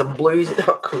greens and blues.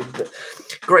 I could, but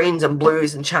greens and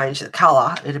blues and change the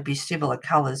colour. It'd be similar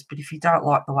colours, but if you don't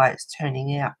like the way it's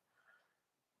turning out,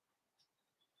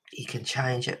 you can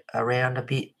change it around a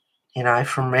bit,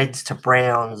 from reds to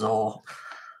browns or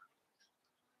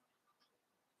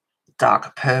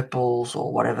darker purples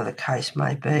or whatever the case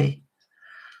may be.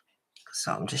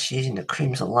 So I'm just using the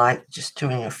Crimson Lake, just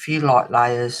doing a few light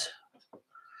layers.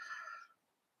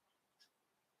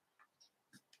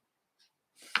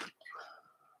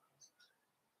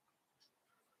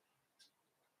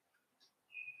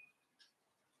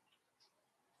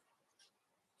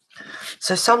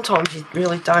 So sometimes you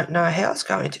really don't know how it's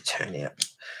going to turn out.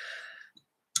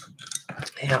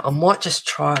 Now, I might just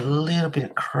try a little bit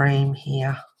of cream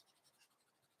here.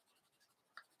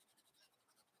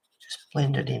 Just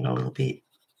blend it in a little bit,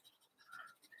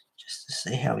 just to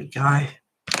see how we go.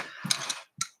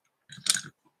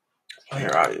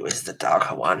 Where are we? Where's the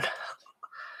darker one?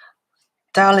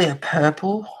 Dahlia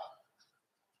Purple.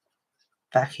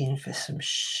 Back in for some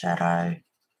shadow.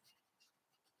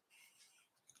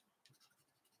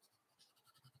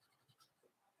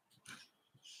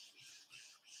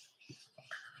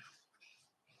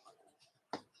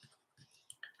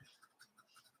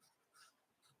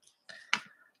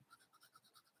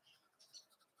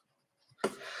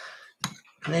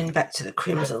 And then back to the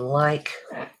Crimson Lake.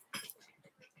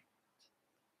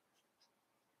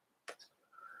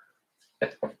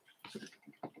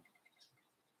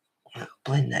 I'll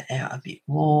blend that out a bit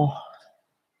more.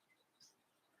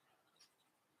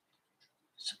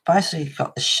 So basically you've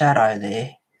got the shadow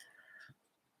there.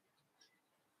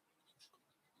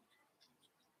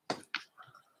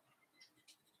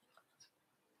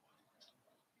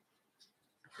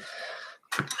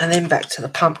 And then back to the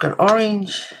pumpkin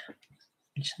orange,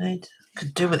 which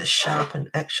could do with a sharpen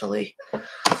actually.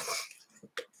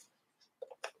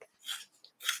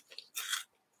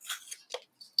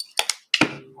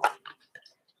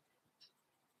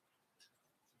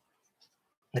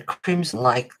 The Crimson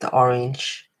Lake, the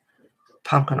orange,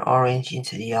 pumpkin orange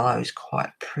into the yellow is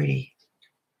quite pretty.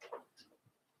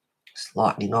 It's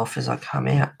lightening off as I come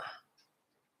out.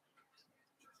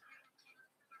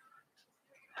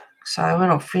 So when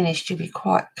I'm finished, you'll be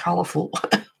quite colourful.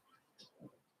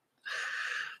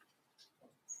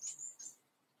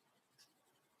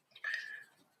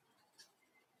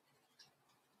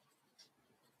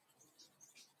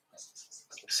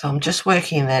 So I'm just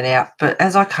working that out. But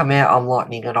as I come out, I'm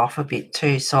lightening it off a bit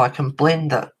too, so I can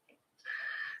blend the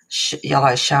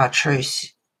yellow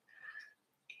chartreuse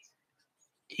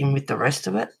in with the rest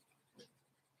of it.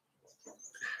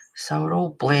 So it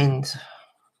all blends.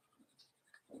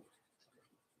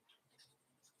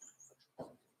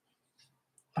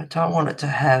 I don't want it to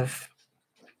have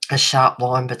a sharp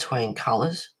line between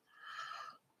colours.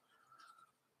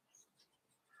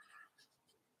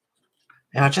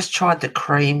 And I just tried the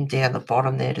cream down the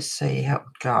bottom there to see how it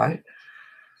would go.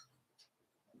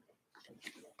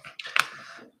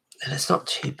 And it's not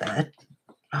too bad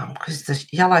because the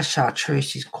yellow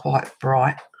chartreuse is quite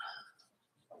bright.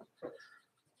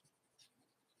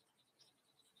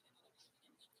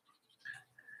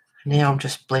 Now I'm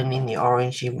just blending the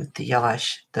orange in with the yellow,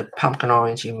 the pumpkin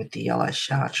orange in with the yellow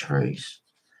chartreuse.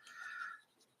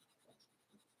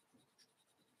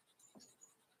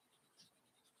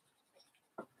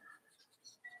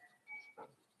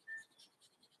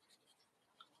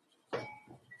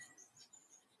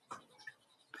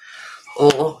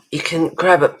 Or you can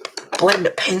grab a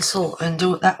blender pencil and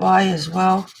do it that way as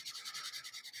well.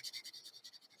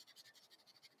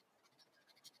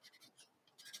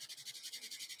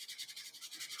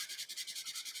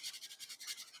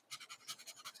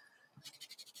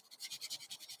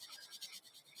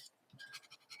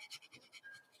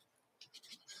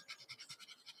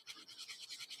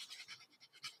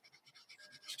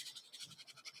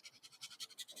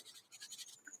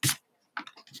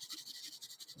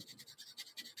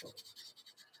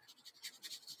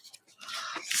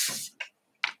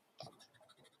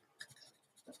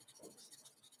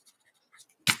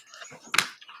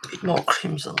 A bit more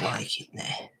Crimson Lake in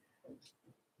there.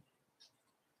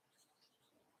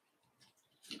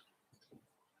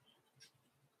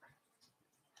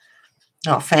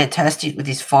 Oh, fantastic with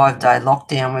this 5-day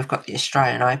lockdown. We've got the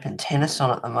Australian Open tennis on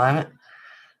at the moment.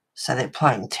 So they're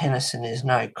playing tennis and there's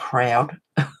no crowd.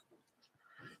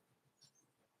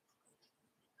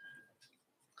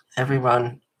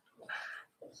 Everyone,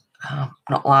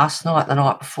 not last night, the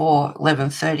night before,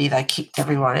 11:30, they kicked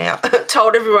everyone out.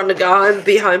 Told everyone to go home and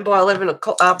be home by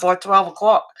 12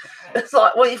 o'clock. It's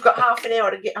like, well, you've got half an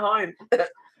hour to get home.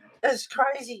 That's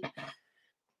crazy.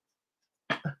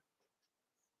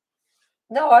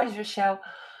 No worries, Rochelle.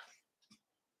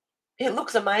 It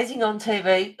looks amazing on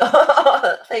TV.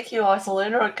 Thank you,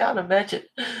 Isolina. I can't imagine.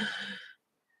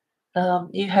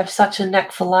 You have such a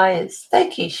knack for layers.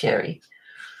 Thank you, Sherry.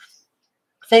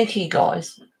 Thank you,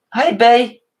 guys. Hey,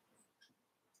 B.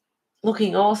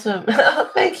 Looking awesome.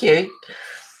 Thank you.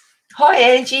 Hi,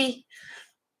 Angie.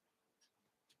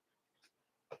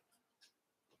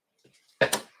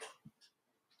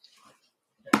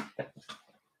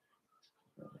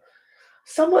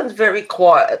 Someone's very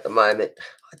quiet at the moment.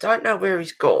 I don't know where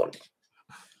he's gone.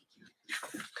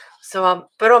 So,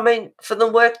 but I mean, for the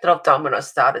work that I've done when I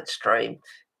started stream,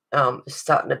 it's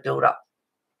starting to build up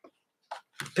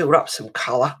some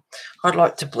colour. I'd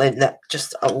like to blend that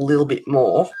just a little bit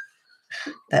more,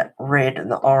 that red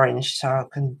and the orange, so I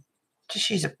can just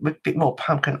use a bit more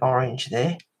pumpkin orange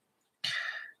there,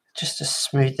 just to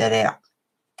smooth that out.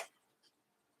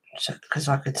 So, because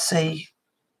I could see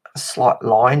a slight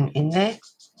line in there.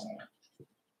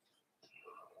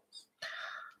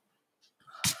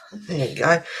 There you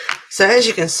go. So as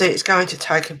you can see, it's going to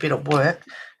take a bit of work.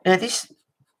 Now this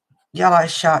yellow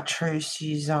chartreuse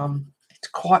is it's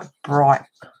quite bright.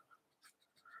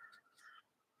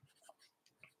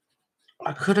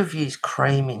 I could have used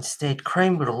cream instead.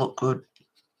 Cream would have looked good.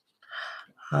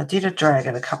 I did a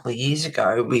dragon a couple of years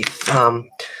ago with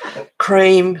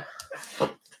cream,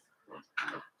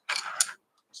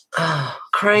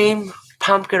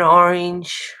 pumpkin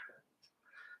orange.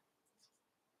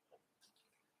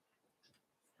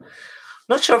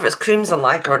 Not sure if it's Crimson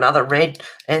Lake or another red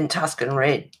and Tuscan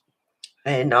red.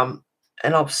 And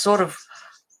I've sort of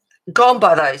gone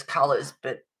by those colours,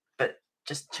 but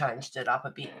just changed it up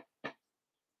a bit.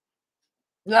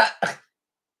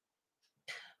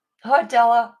 Hi,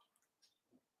 Della.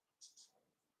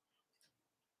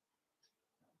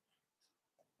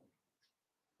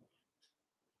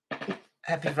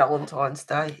 Happy Valentine's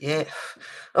Day. Yeah.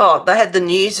 Oh, they had the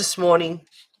news this morning.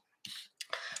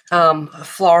 A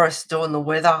florist doing the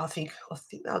weather. I think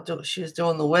she was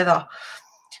doing the weather,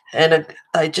 and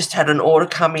they just had an order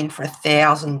come in for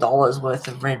 $1,000 worth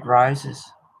of red roses.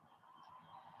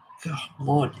 God,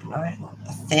 Lord, you know,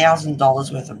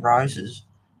 $1,000 worth of roses.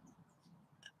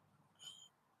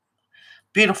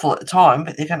 Beautiful at the time,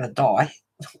 but they're going to die.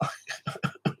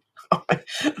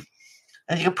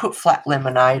 And you can put flat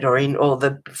lemonade or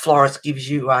the florist gives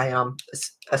you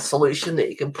a solution that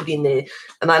you can put in there,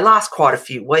 and they last quite a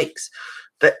few weeks.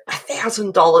 But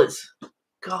 $1,000,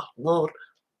 God, Lord.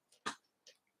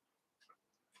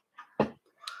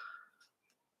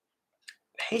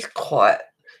 He's quiet.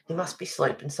 He must be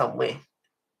sleeping somewhere.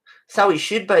 So he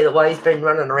should be, the way he's been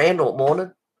running around all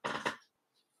morning.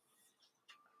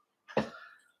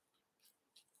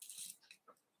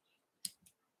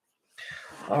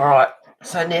 All right.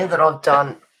 So now that I've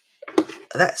done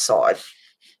that side,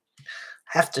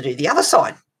 I have to do the other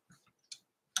side.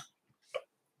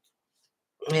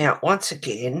 Now, once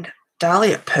again,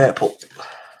 Dahlia Purple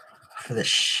for the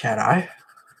shadow.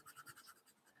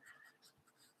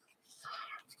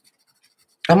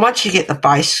 And once you get the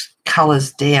base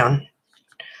colours down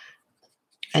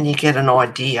and you get an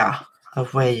idea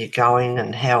of where you're going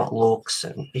and how it looks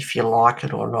and if you like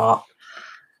it or not,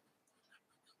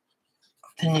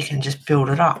 then you can just build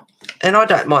it up. And I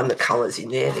don't mind the colours in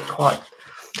there. They're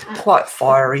quite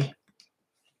fiery.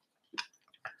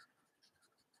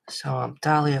 So I'm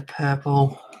Dahlia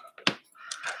Purple.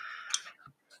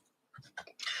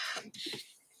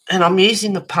 And I'm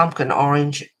using the pumpkin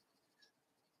orange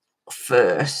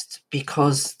first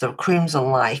because the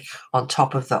Crimson Lake on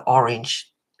top of the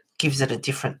orange gives it a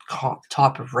different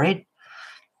type of red.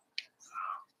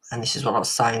 And this is what I was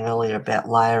saying earlier about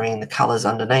layering the colours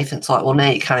underneath. It's like, well, now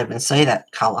you can't even see that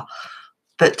colour.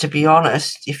 But to be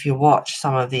honest, if you watch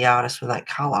some of the artists with that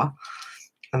colour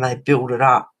and they build it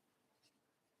up,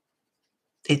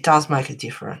 it does make a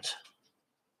difference.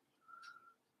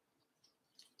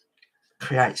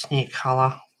 Creates new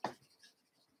colour.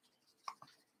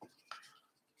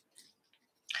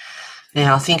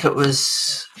 Now, I think it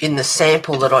was in the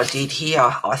sample that I did here,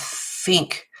 I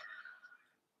think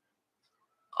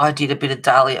I did a bit of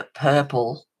Dahlia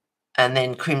Purple and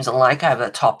then Crimson Lake over the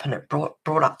top, and it brought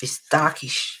up this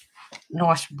darkish,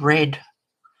 nice red.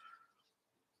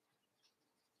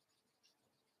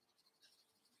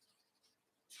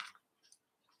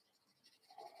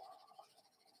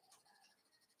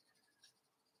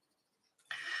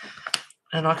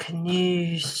 And I can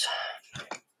use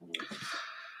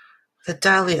the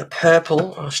Dahlia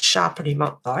Purple. I'll sharpen him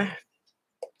up though.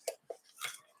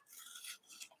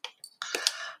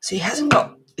 So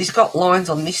he's got lines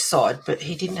on this side, but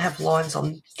he didn't have lines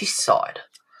on this side.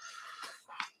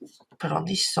 But on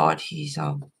this side, he's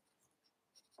got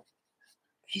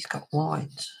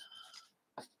lines.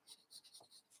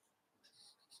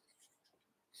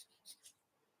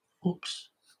 Oops.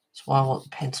 That's why I want the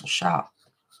pencil sharp.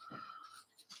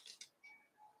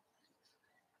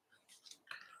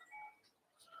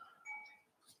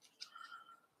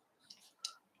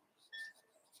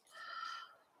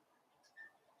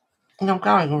 And I'm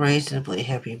going reasonably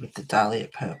heavy with the Dahlia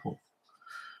Purple.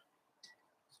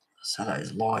 So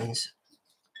those lines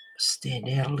stand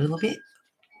out a little bit.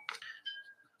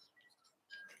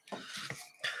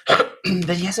 But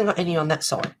he hasn't got any on that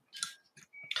side.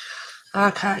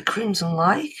 Okay, Crimson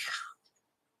Lake.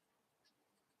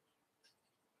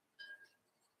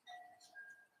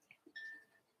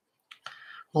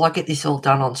 Will I get this all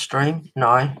done on stream?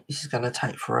 No, this is going to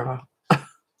take forever.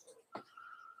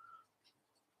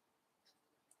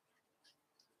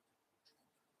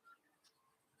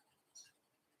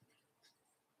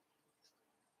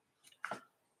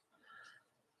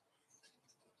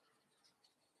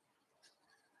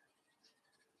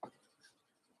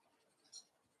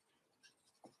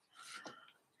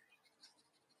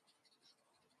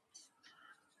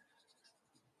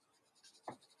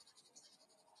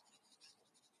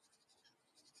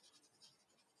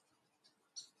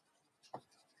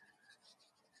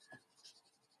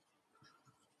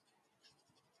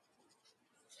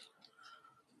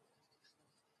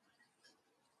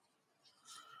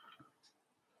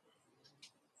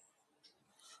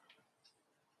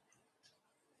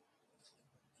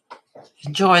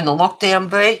 Enjoying the lockdown,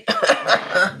 B?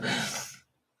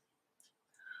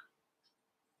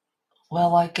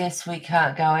 Well, I guess we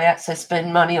can't go out, so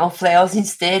spend money on flowers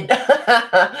instead.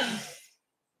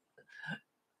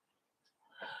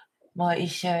 My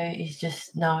issue is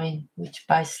just knowing which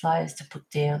base layers to put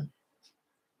down.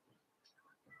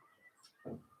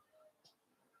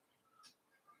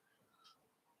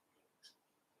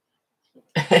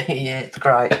 Yeah, it's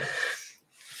great.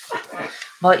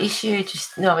 My issue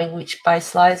just knowing which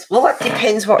base layers. Well, it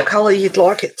depends what colour you'd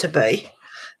like it to be.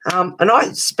 And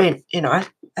I spent,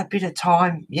 a bit of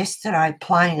time yesterday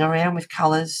playing around with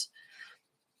colours.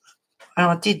 And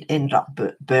I did end up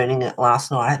burning it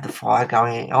last night. I had the fire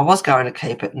going. I was going to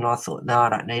keep it, and I thought, no, I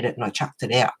don't need it, and I chucked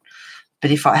it out.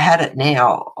 But if I had it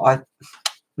now, I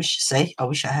wish I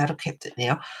had kept it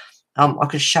now. I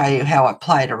could show you how I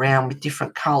played around with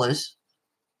different colours.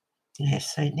 Yeah,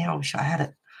 see, now I wish I had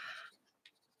it.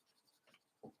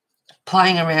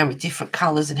 Playing around with different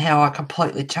colours and how I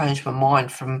completely changed my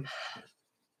mind from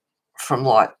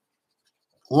like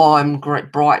lime green,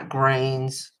 bright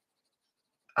greens,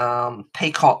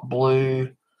 peacock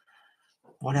blue.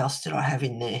 What else did I have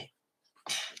in there?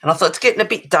 And I thought it's getting a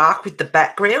bit dark with the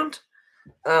background.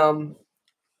 Although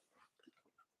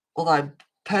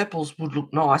purples would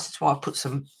look nice, that's why I put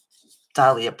some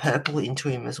dahlia purple into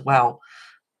him as well,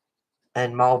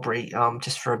 and mulberry,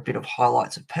 just for a bit of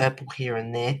highlights of purple here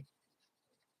and there.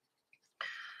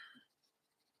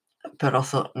 But I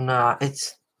thought, no,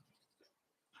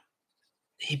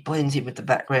 he blends in with the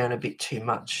background a bit too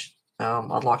much.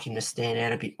 I'd like him to stand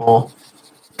out a bit more.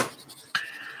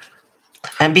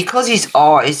 And because his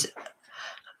eyes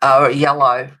are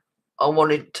yellow, I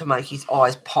wanted to make his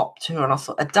eyes pop too. And I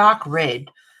thought a dark red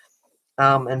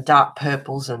and dark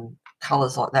purples and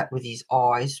colours like that with his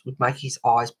eyes would make his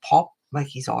eyes pop, make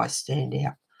his eyes stand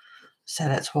out. So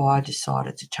that's why I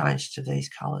decided to change to these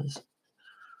colours.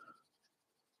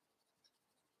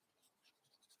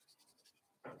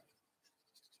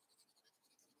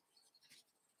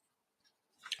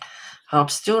 I'm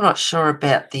still not sure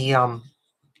about the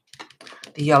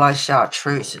yellow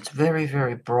chartreuse. It's very,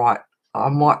 very bright. I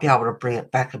might be able to bring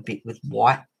it back a bit with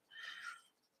white.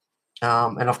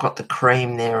 And I've got the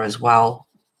cream there as well.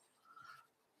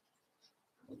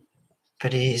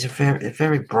 But it is very,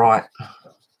 very bright.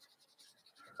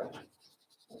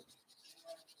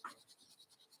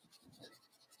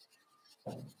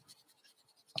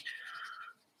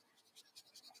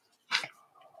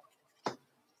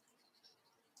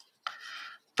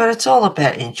 But it's all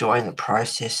about enjoying the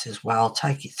process as well.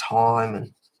 Take your time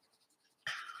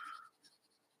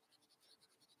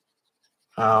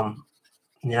and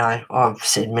I've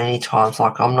said many times,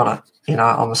 like I'm not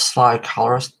I'm a slow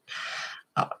colorist.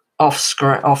 Off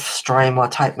stream, I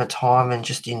take my time and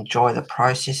just enjoy the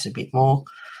process a bit more.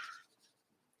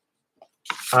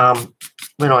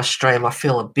 When I stream, I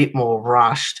feel a bit more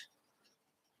rushed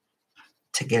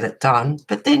to get it done.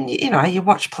 But then, you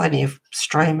watch plenty of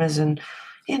streamers and,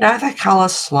 they colour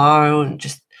slow and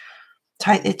just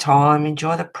take their time,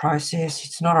 enjoy the process.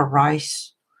 It's not a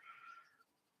race.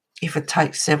 If it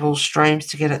takes several streams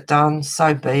to get it done,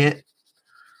 so be it.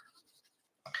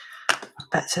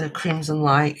 Back to the Crimson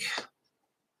Lake.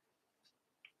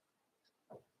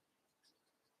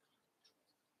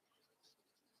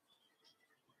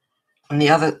 And the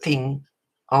other thing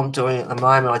I'm doing at the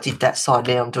moment, I did that side,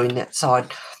 now I'm doing that side.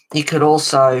 You could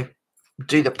also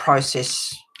do the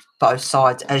process both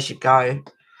sides as you go,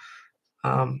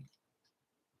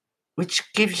 which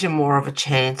gives you more of a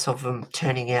chance of them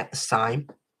turning out the same.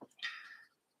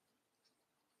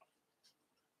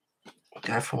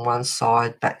 Go from one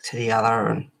side back to the other,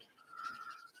 and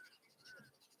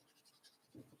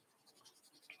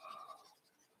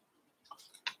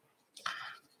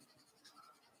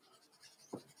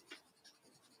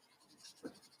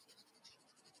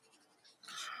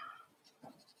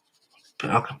but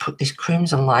I can put this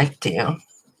Crimson Lake down.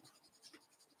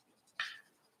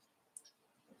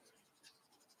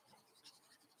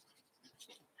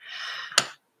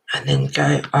 And then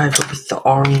go over with the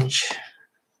orange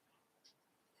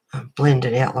and blend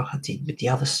it out like I did with the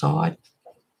other side.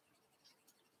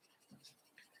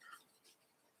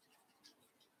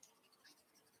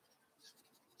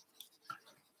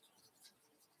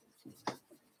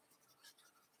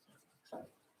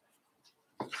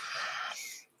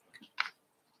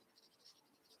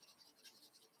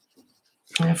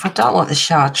 And if I don't like the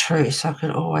chartreuse, I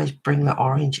could always bring the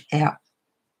orange out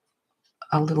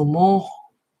a little more.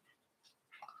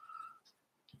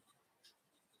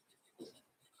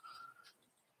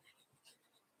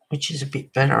 Which is a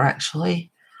bit better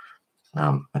actually.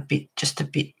 Just a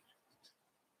bit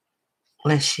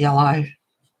less yellow,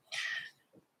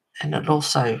 and it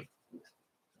also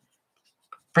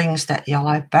brings that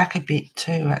yellow back a bit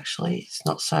too, actually. It's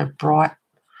not so bright.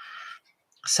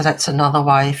 So that's another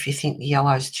way. If you think the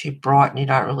yellow is too bright and you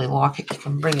don't really like it, you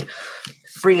can bring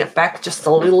it back just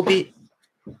a little bit.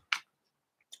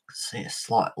 See a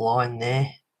slight line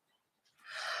there.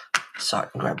 So I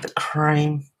can grab the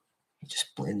cream,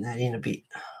 just blend that in a bit.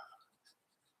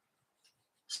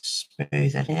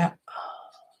 Smooth that out.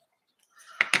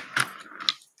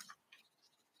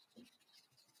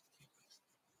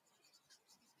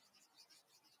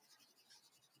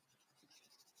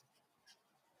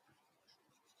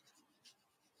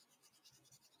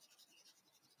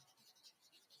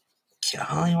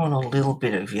 I only want a little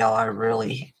bit of yellow,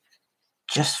 really,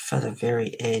 just for the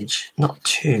very edge, not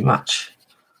too much.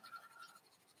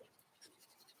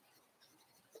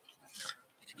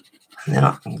 And then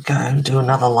I can go and do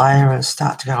another layer and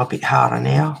start to go a bit harder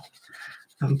now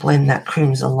and blend that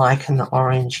crimson lake and the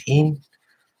orange in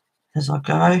as I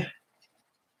go.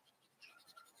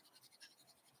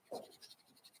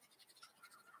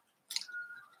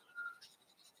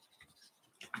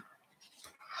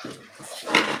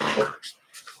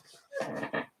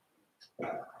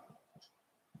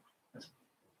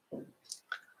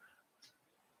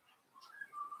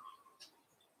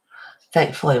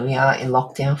 Thankfully, we are in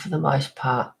lockdown for the most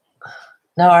part.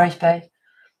 No worries, babe.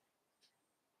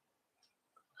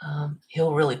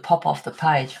 He'll really pop off the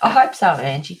page. I hope so,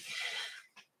 Angie.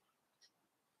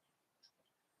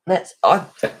 That's why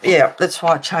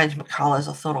I changed my colours.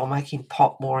 I thought I'll make him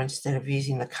pop more instead of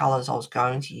using the colours I was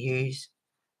going to use.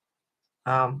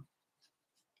 And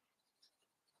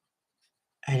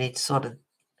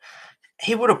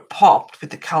he would have popped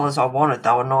with the colours I wanted.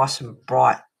 They were nice and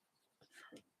bright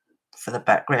for the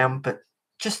background, but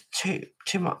just too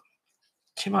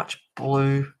much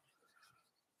blue.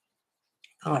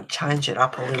 I'll change it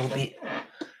up a little bit.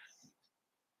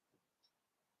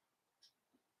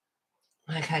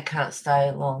 Okay, can't stay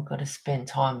long. Got to spend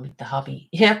time with the hubby.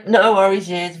 Yep, no worries.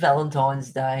 Yeah, it's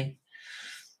Valentine's Day.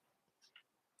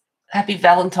 Happy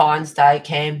Valentine's Day,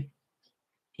 Cam.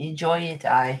 Enjoy your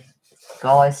day,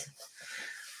 guys.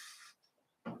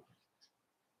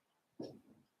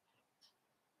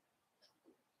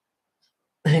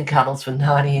 And cuddles for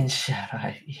Narnie and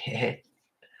Shadow. Yeah.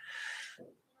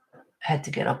 Had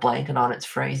to get a blanket on. It's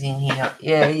freezing here.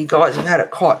 Yeah, you guys have had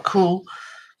it quite cool.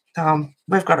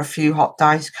 We've got a few hot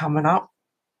days coming up.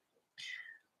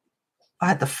 I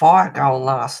had the fire going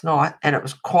last night and it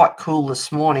was quite cool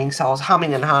this morning, so I was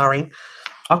humming and hawing.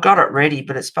 I've got it ready,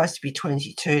 but it's supposed to be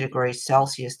 22 degrees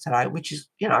Celsius today, which is,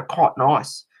 quite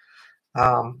nice.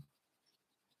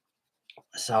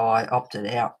 So I opted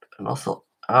out and I thought,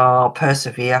 I'll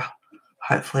persevere.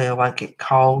 Hopefully I won't get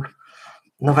cold.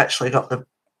 And I've actually got the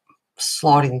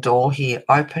sliding door here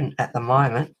open at the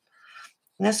moment.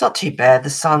 And it's not too bad. The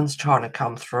sun's trying to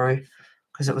come through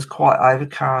because it was quite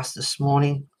overcast this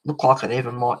morning. Looked like it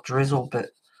even might drizzle, but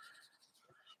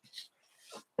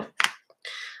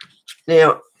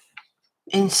now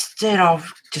instead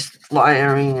of just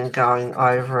layering and going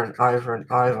over and over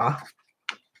and over,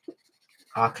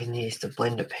 I can use the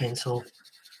blender pencil.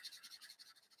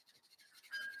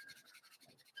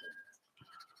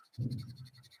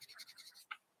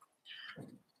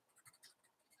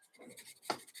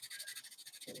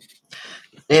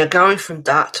 Now, going from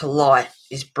dark to light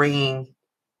is bringing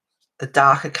the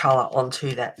darker colour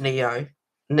onto that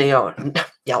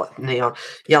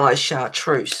yellow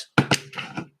chartreuse.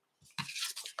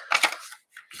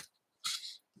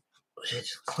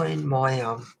 Just clean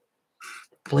my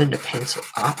blender pencil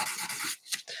up.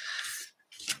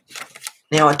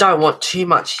 Now, I don't want too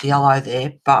much yellow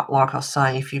there, but like I was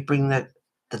saying, if you bring the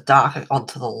darker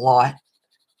onto the light,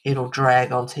 it'll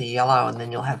drag onto the yellow and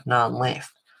then you'll have none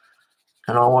left.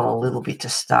 And I want a little bit to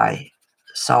stay.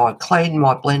 So I cleaned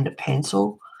my blender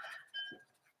pencil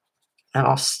and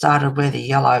I've started where the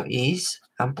yellow is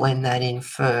and blend that in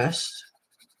first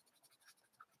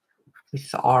with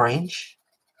the orange.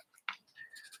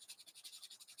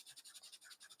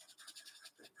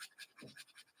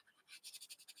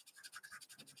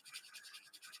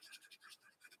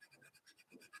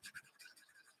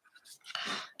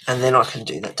 And then I can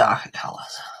do the darker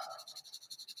colours.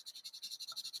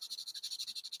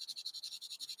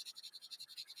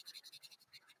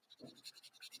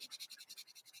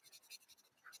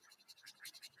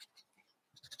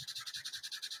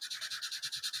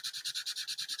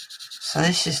 So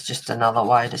this is just another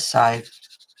way to save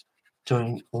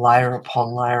doing layer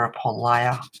upon layer upon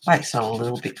layer. Makes it a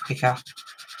little bit quicker.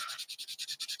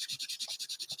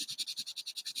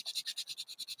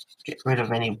 Get rid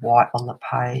of any white on the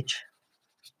page.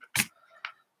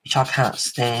 which I can't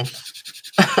stand.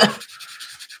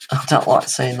 I don't like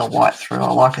seeing the white through. I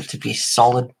like it to be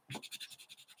solid.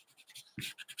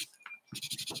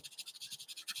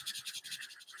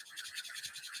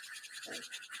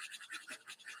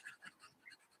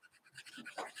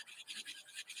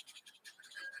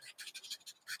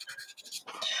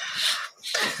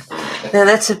 Now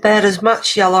that's about as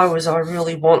much yellow as I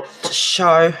really want to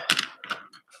show.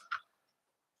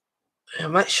 Now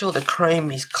make sure the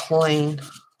cream is clean.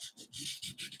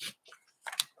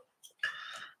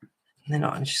 And then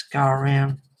I can just go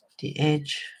around the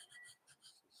edge.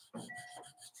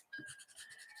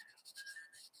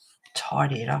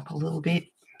 Tidy it up a little bit.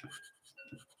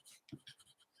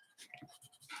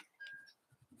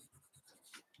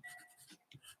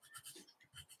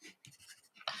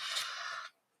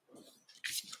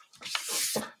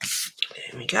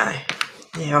 There we go.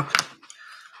 Now,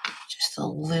 just a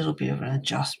little bit of an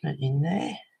adjustment in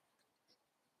there.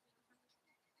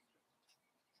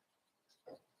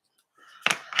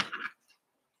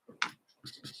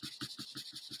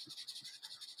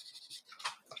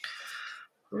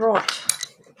 Right.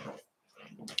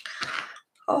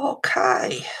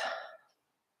 Okay.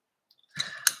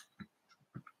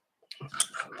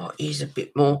 I might use a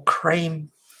bit more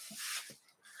cream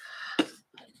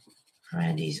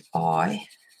around his eye.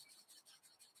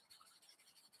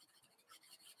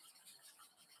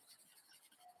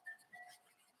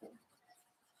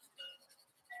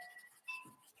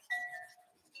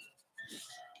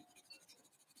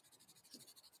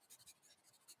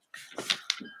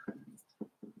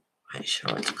 Make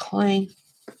sure it's clean.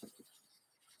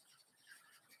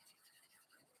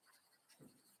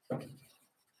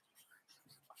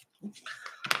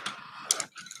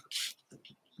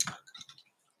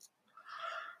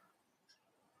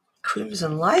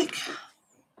 Crimson Lake.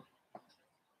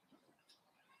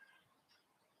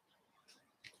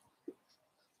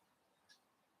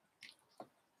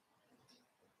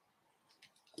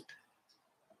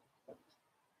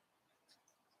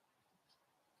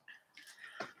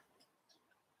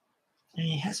 And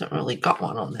he hasn't really got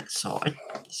one on that side.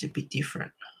 It's a bit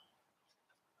different.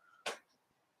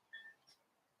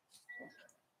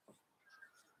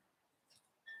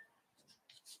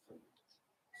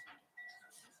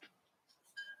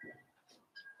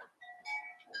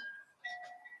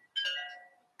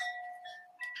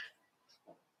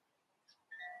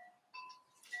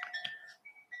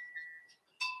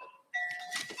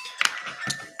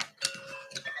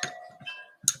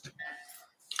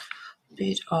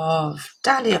 Bit of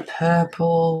Dahlia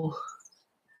Purple.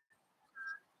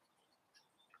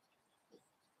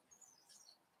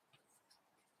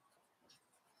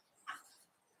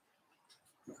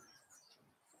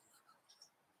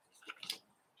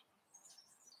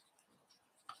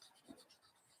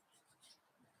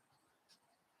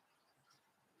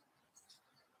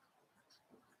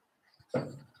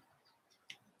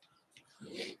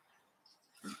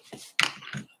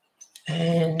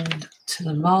 And to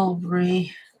the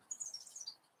mulberry.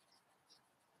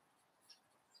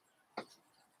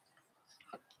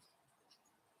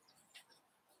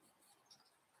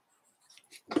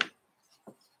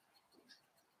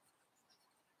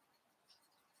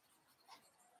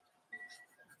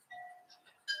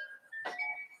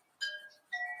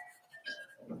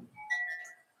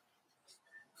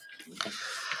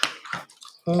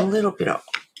 A little bit of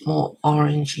more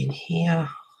orange in here.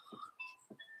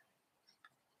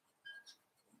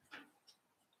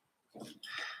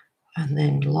 And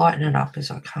then lighten it up as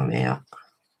I come out.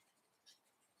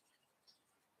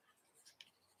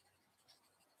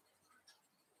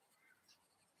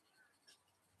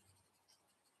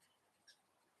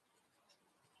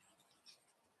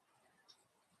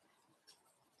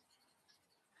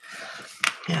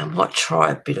 Now I might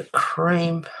try a bit of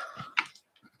cream.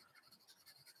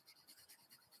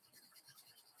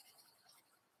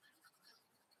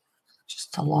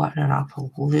 Just to lighten it up a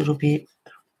little bit.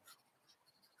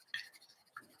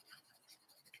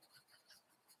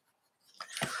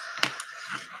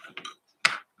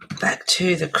 Back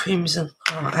to the crimson,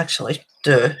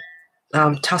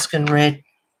 Tuscan red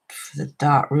for the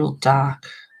dark, real dark.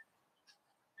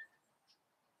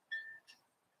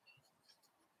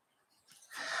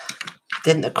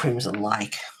 Then the Crimson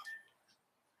Lake.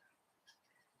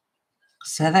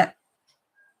 So that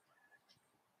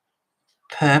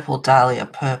purple, Dahlia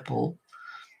Purple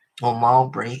or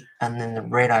mulberry, and then the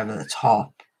red over the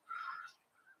top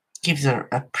gives it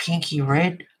a pinky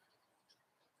red.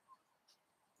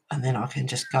 And then I can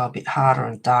just go a bit harder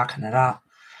and darken it up.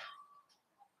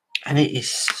 And it is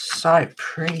so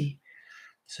pretty.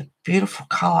 It's a beautiful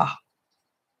colour.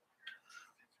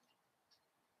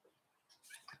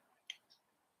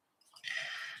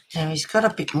 Now he's got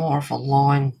a bit more of a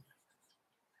line.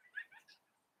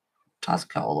 Does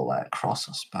go all the way across,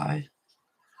 I suppose.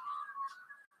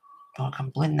 But I can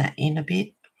blend that in a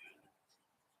bit.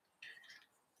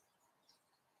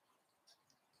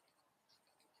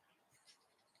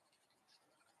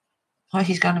 Oh,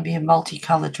 he's going to be a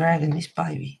multicoloured dragon, this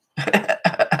baby.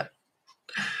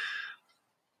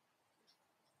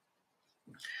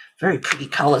 Very pretty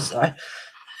colours, though.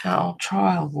 I'll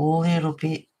try a little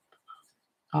bit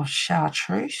of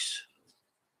chartreuse.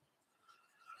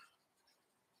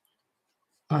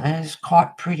 It is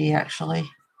quite pretty, actually.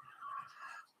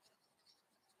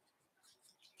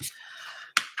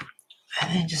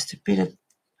 And then just a bit of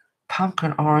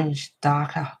pumpkin orange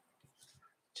darker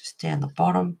just down the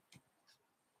bottom.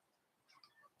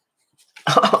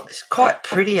 Oh, it's quite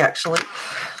pretty, actually.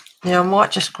 Now I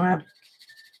might just grab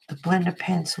the blender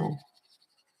pencil.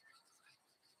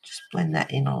 Just blend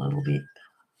that in a little bit.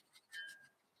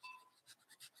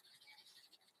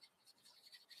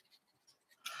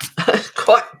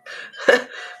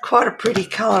 quite a pretty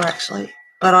colour, actually.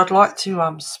 But I'd like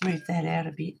to smooth that out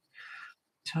a bit.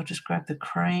 So I'll just grab the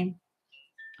cream.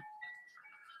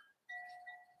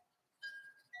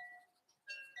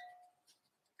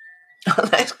 Oh,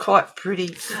 that's quite pretty.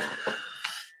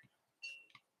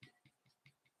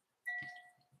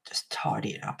 Just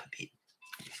tidy it up a bit.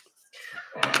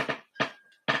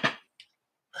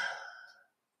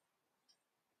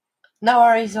 No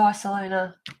worries,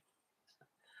 Isolina.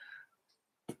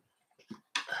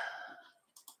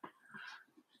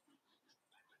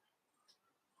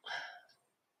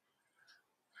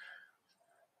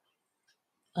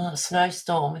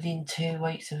 Snowstorm within 2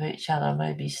 weeks of each other.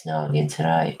 Maybe snow again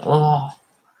today. Oh,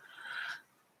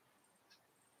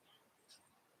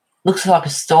 looks like a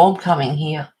storm coming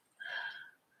here.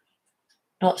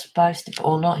 Not supposed to,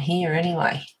 or not here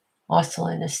anyway.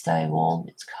 Isolina, stay warm.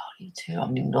 It's cold here too.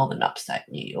 I'm in northern upstate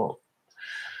New York.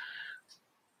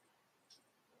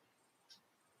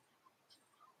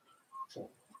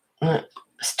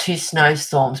 It's 2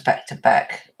 snowstorms back to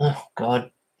back. Oh, God.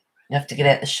 You have to get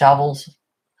out the shovels.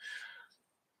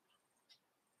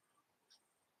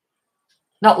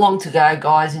 Not long to go,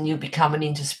 guys, and you'll be coming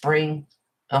into spring,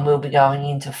 and we'll be going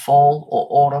into fall or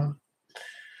autumn,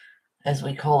 as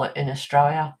we call it in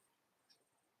Australia.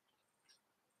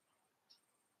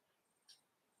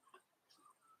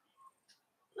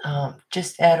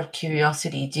 Just out of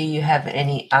curiosity, do you have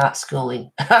any art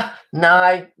schooling?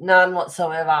 No, none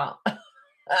whatsoever.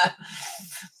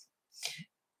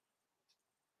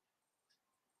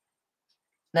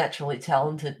 Naturally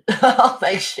talented. Oh,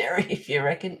 thanks, Sherry, if you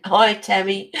reckon. Hi,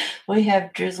 Tammy. We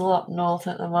have drizzle up north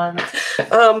at the moment.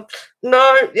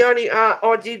 No, the only art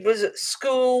I did was at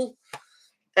school,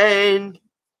 and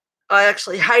I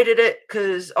actually hated it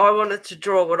because I wanted to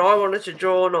draw what I wanted to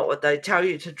draw, not what they tell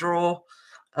you to draw.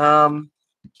 You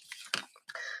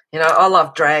know, I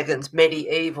love dragons,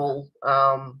 medieval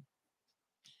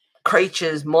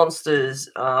creatures, monsters,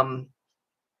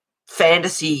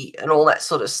 fantasy, and all that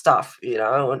sort of stuff, you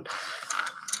know. And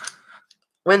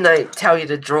when they tell you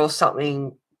to draw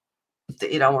something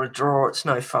that you don't want to draw, it's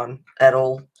no fun at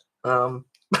all.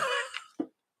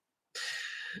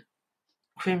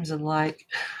 Crimson Lake.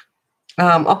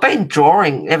 I've been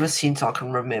drawing ever since I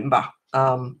can remember.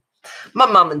 My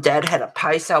mum and dad had a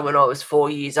pacer when I was 4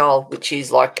 years old, which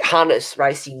is like harness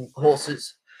racing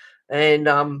horses. And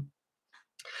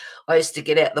I used to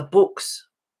get out the books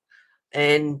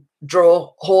and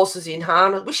draw horses in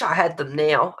harness. Wish I had them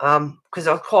now, because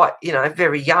I was quite, you know,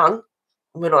 very young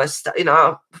when I,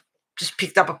 just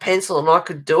picked up a pencil and I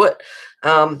could do it.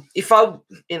 If I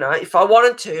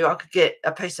wanted to, I could get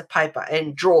a piece of paper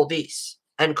and draw this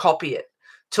and copy it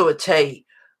to a T.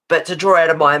 But to draw out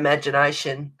of my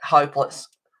imagination, hopeless.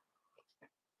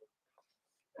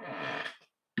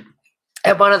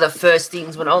 And one of the first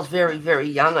things when I was very, very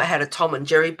young, I had a Tom and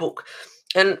Jerry book.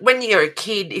 And when you're a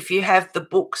kid, if you have the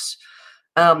books,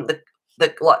 like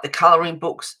the colouring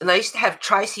books, and they used to have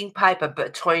tracing paper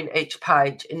between each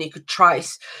page, and you could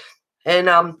trace. And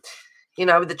you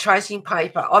know, with the tracing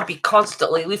paper, I'd be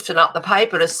constantly lifting up the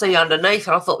paper to see underneath,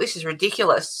 and I thought, this is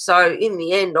ridiculous. So in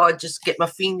the end, I'd just get my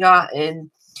finger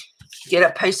and get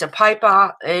a piece of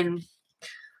paper and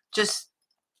just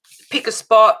pick a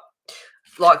spot,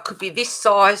 like could be this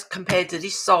size compared to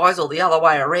this size or the other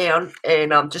way around,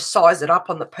 and just size it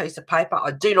up on the piece of paper.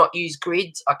 I do not use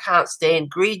grids. I can't stand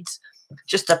grids.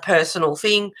 Just a personal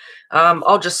thing.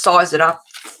 I'll just size it up,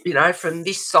 you know, from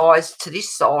this size to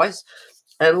this size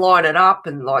and line it up,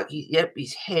 and like, yep,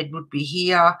 his head would be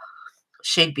here,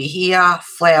 she'd be here,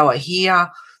 flower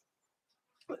here,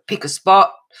 pick a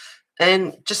spot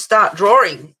and just start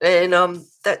drawing. And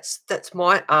that's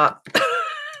my art.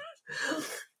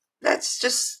 That's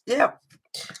just, yeah.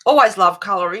 Always loved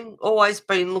colouring. Always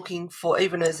been looking for,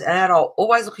 even as an adult,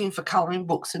 always looking for colouring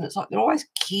books, and it's like they're always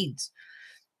kids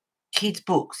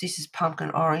books. This is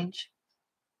pumpkin orange.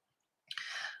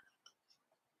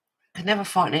 Could never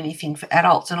find anything for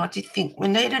adults, and I did think we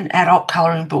need an adult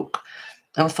colouring book.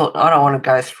 And I thought, I don't want to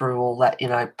go through all that,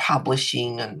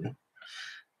 publishing and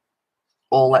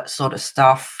all that sort of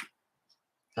stuff,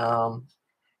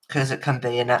 because it can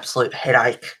be an absolute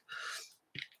headache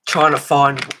trying to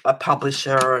find a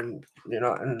publisher, and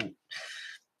and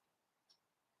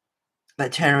they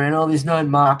turn around, oh, there's no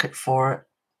market for it,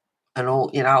 and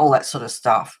all that sort of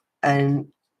stuff. And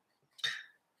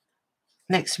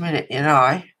next minute,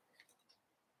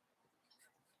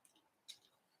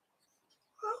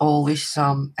 all this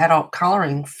adult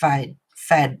colouring fad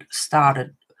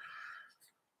started.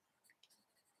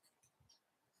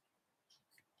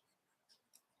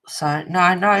 So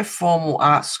no formal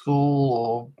art school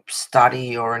or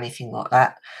study or anything like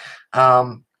that.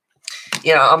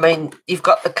 You've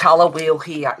got the colour wheel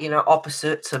here,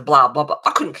 opposites and blah, blah, blah.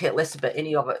 I couldn't care less about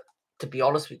any of it, to be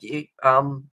honest with you.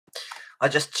 I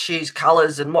just choose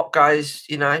colours and what goes,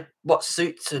 what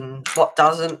suits and what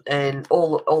doesn't, and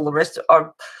all the rest.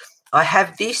 I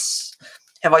have this.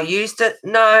 Have I used it?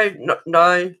 No,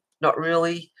 not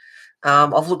really.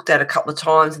 I've looked at it a couple of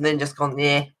times and then just gone,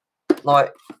 yeah,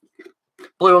 like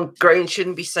blue and green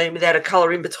shouldn't be seen without a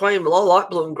colour in between. Well, I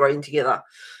like blue and green together.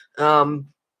 I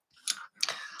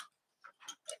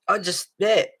just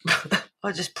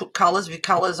put colours with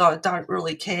colours. I don't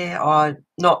really care. I'm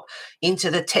not into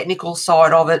the technical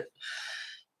side of it.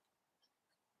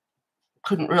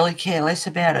 Couldn't really care less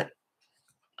about it.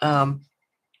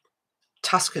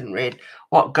 Tuscan red,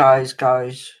 what goes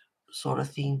sort of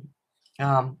thing.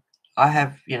 I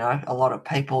have, a lot of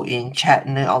people in chat,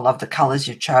 and I love the colours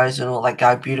you've chosen, or they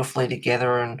go beautifully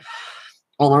together and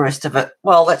all the rest of it.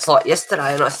 Well, that's like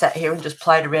yesterday, and I sat here and just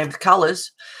played around with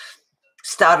colours.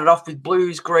 Started off with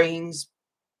blues, greens,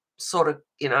 sort of,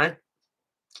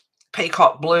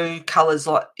 peacock blue colours,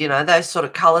 like, those sort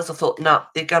of colours. I thought, no,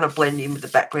 they're going to blend in with the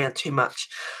background too much.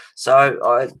 So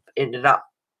I ended up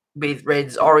with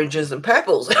reds, oranges and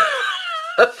purples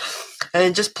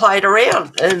and just played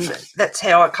around. And that's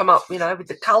how I come up, with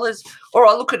the colours. Or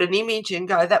I look at an image and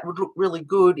go, that would look really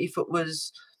good if it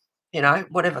was,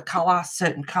 whatever colour,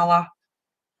 certain colour.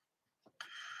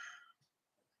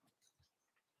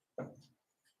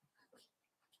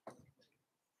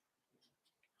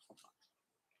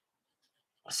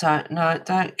 So, no,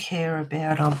 don't care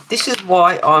about this is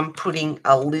why I'm putting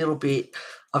a little bit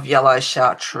of yellow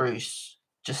chartreuse,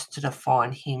 just to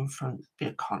define him from a bit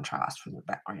of contrast from the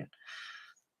background.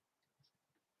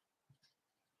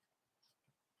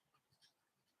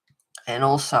 And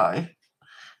also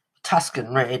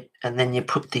Tuscan red, and then you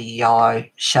put the yellow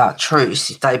chartreuse.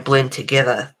 If they blend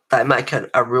together, they make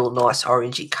a real nice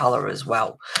orangey colour as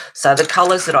well. So the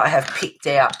colours that I have picked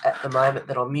out at the moment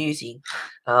that I'm using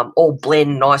all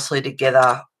blend nicely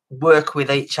together, work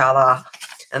with each other,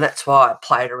 and that's why I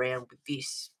played around with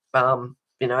this,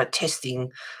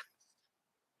 testing,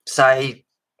 say,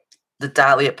 the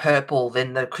dahlia purple,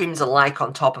 then the crimson lake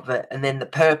on top of it, and then the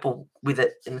purple with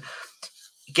it, and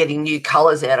getting new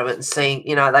colours out of it and seeing,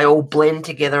 they all blend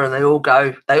together and they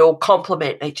all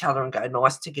complement each other and go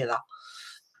nice together.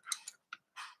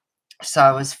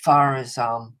 So as far as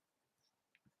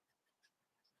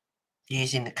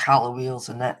using the colour wheels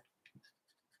and that,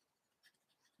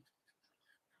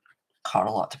 kind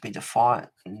of like to be defiant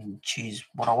and choose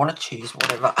what I want to choose,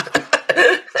 whatever.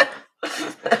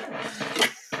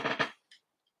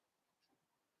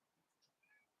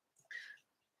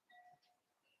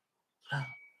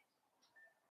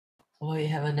 Well, you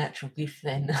have a natural gift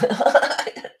then.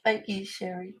 Thank you,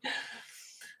 Sherry.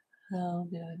 Oh,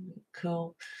 yeah,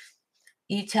 cool.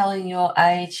 You telling your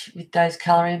age with those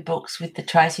colouring books with the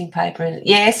tracing paper in it?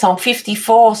 Yes, I'm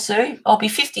 54, Sue. I'll be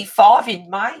 55 in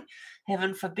May,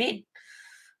 heaven forbid.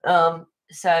 So,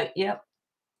 yep.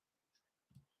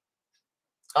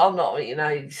 I'm not,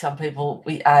 some people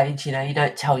with age, you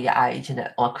don't tell your age, and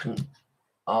I couldn't.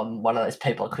 I'm one of those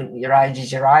people. I couldn't. Your age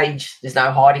is your age. There's no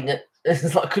hiding it.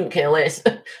 I couldn't care less.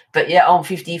 But yeah, I'm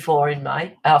 54 in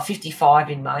May.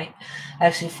 55 in May. I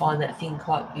actually find that thing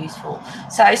quite useful.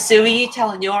 So, Sue, are you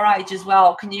telling your age as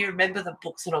well? Can you remember the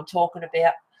books that I'm talking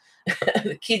about?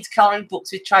 The kids' colouring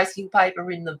books with tracing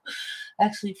paper in them. I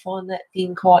actually find that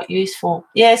thing quite useful.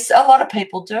 Yes, a lot of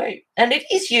people do, and it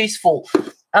is useful.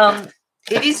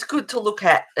 It is good to look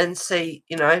at and see,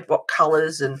 what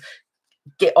colours, and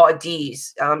get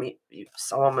ideas.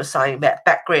 Someone was saying about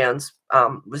backgrounds.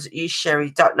 Was it you,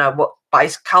 Sherry? Don't know what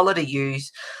base colour to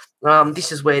use.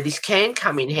 This is where this can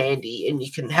come in handy, and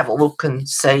you can have a look and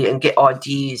see and get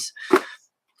ideas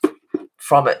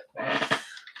from it.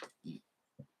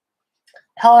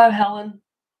 Hello, Helen.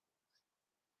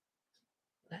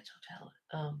 Natural talent.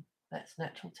 That's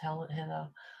natural talent, Heather.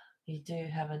 You do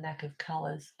have a knack of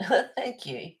colours. Thank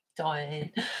you,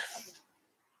 Diane.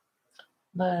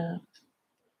 All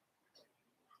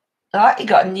right, you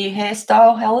got a new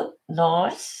hairstyle, Helen.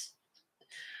 Nice.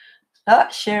 Oh,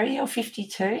 Sherry, you're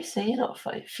 52, so you're not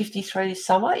 53 this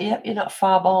summer. Yep, you're not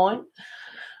far behind.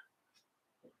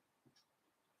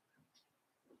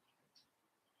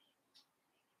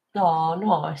 Oh,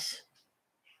 nice.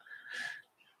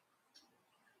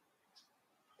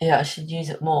 Yeah, I should use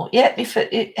it more. Yeah,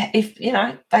 if you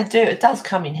know they do, it does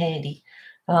come in handy.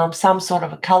 Some sort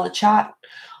of a colour chart.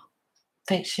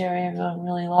 Thanks, Sherry. Everyone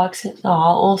really likes it. Oh,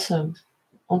 awesome.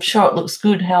 I'm sure it looks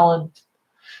good, Helen.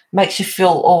 Makes you feel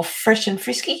all fresh and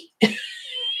frisky.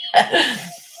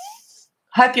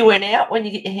 Hope you went out when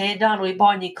you get your hair done or you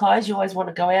buy new clothes. You always want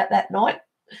to go out that night.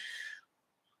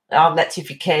 That's if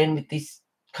you can with this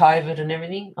COVID and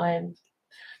everything. I am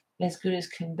as good as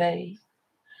can be.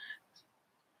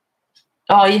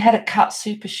 Oh, you had it cut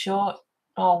super short.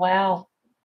 Oh, wow.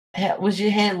 Was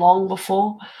your hair long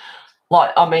before?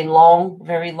 Long,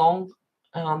 very long.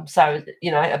 So,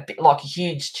 a bit like a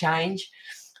huge change.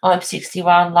 I'm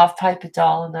 61, love paper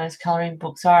doll and those colouring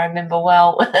books. I remember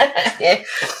well. Yeah.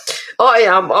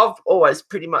 I've always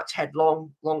pretty much had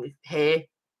long hair.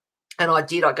 And I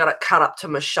got it cut up to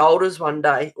my shoulders one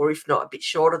day, or if not, a bit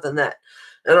shorter than that.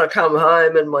 And I come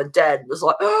home and my dad was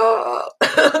like, oh,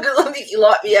 because I think he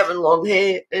liked me having long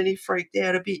hair, and he freaked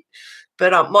out a bit.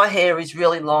 But my hair is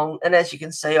really long, and as you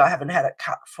can see, I haven't had it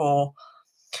cut for,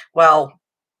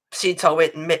 since I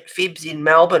went and met Fibs in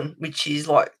Melbourne, which is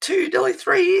like nearly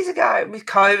 3 years ago. With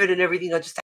COVID and everything, I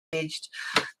just aged.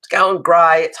 It's going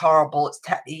grey. It's horrible. It's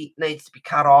tatty. It needs to be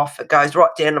cut off. It goes right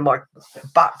down to my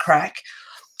butt crack.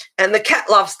 And the cat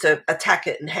loves to attack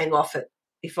it and hang off it.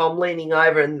 If I'm leaning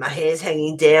over and my hair's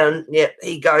hanging down,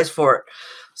 he goes for it.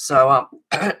 So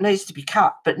it needs to be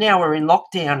cut. But now we're in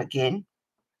lockdown again.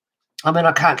 I mean,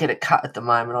 I can't get it cut at the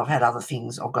moment. I've had other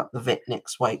things. I've got the vet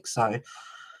next week. So,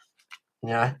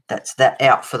 that's that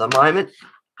out for the moment.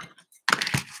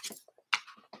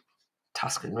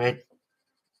 Tuscan red.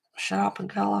 Shut up and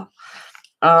colour.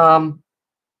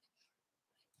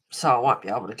 So I won't be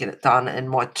able to get it done. And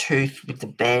my tooth with the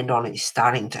band on it is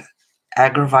starting to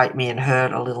aggravate me and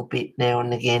hurt a little bit now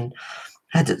and again.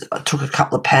 I took a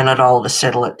couple of Panadol to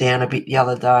settle it down a bit the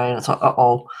other day, and it's like,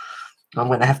 I'm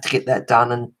going to have to get that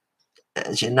done. And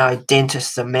as you know,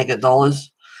 dentists are mega dollars.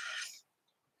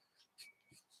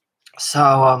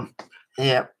 So,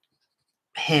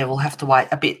 hair will have to wait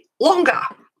a bit longer.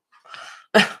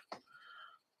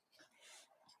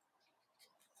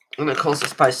 And of course, I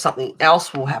suppose something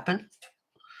else will happen.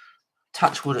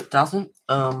 Touch wood, it doesn't.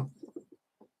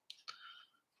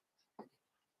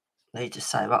 Need to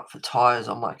save up for tyres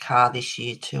on my car this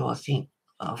year too. I think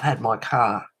I've had my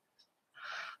car,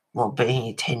 being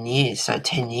here 10 years. So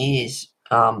 10 years,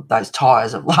 those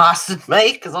tyres have lasted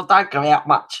me because I don't go out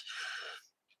much.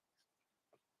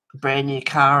 Brand new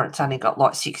car, it's only got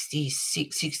like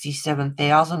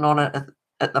 67,000 on it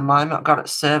at the moment. I got it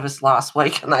serviced last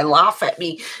week and they laugh at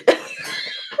me.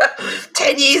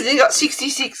 10 years and you got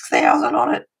 66,000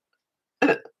 on it.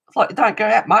 It's like, you don't go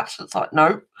out much. It's like,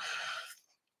 no.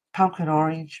 Pumpkin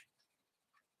orange.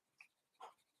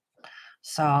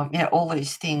 So, all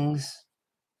these things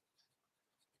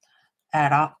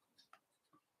add up.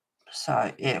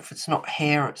 So, if it's not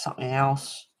hair, it's something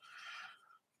else.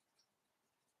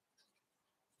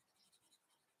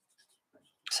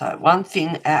 So, one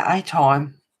thing at a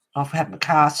time. I've had my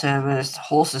car serviced.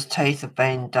 Horse's teeth have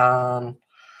been done.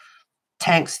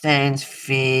 Tank stands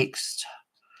fixed.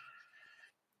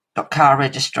 Got car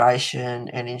registration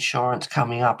and insurance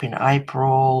coming up in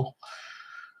April.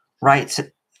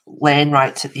 Land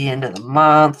rates at the end of the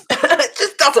month. It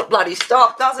just doesn't bloody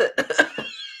stop, does it?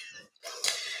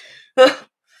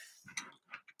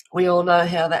 We all know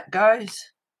how that goes.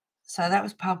 So that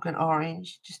was pumpkin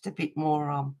orange, just a bit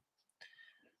more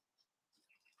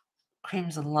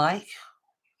Crimson Lake.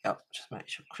 Yep, just make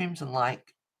sure Crimson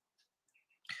Lake.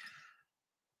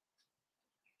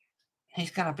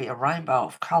 He's going to be a rainbow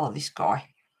of colour, this guy.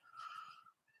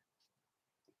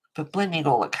 But blending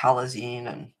all the colours in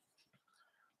and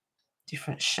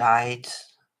different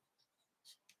shades.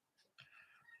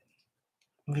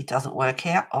 If he doesn't work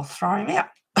out, I'll throw him out.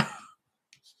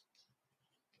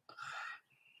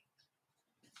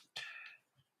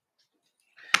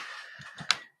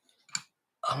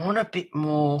 I want a bit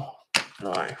more,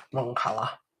 no, wrong colour.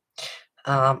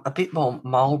 A bit more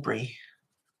mulberry.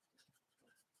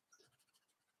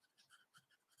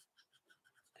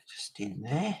 Just in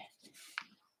there.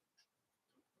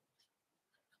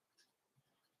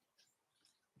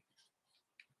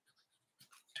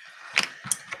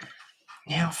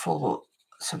 Now for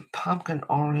some pumpkin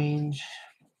orange.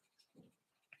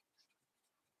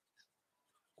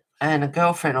 And a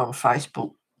girlfriend on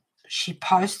Facebook, she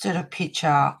posted a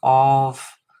picture of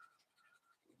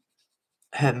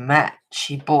her mat.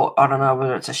 She bought, I don't know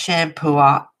whether it's a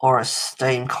shampooer or a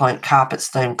carpet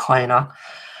steam cleaner,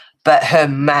 but her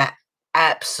mat,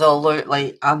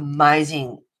 absolutely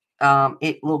amazing.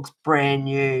 It looks brand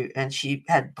new, and she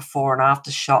had before and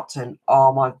after shots, and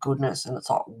oh my goodness, and it's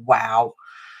like, wow,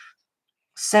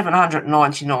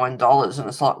 $799, and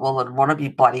it's like, well, I'd want to be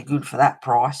bloody good for that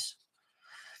price.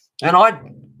 And I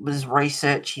was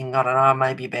researching, I don't know,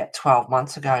 maybe about 12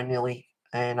 months ago nearly,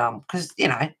 and because, you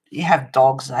know, you have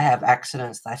dogs, they have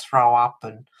accidents, they throw up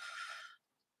and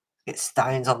get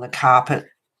stains on the carpet,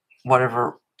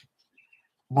 whatever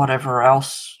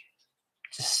else,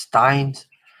 just stains.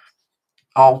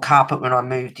 Old carpet when I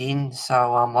moved in,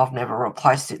 so I've never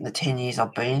replaced it in the 10 years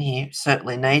I've been here. It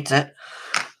certainly needs it.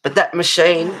 But that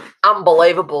machine,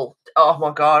 unbelievable. Oh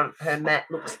my God, her mat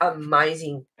looks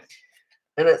amazing.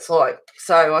 And it's like,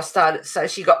 so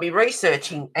she got me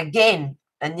researching again,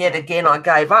 and yet again I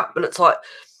gave up. And it's like,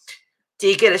 do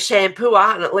you get a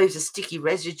shampooer and it leaves a sticky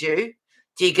residue?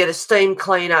 Do you get a steam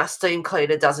cleaner? Steam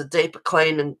cleaner does a deeper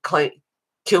clean and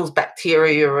kills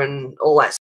bacteria and all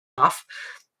that stuff.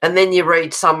 And then you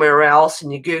read somewhere else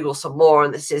and you Google some more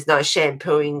and it says, no,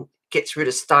 shampooing gets rid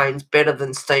of stains better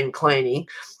than steam cleaning.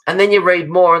 And then you read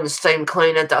more and the steam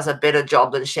cleaner does a better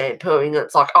job than shampooing. And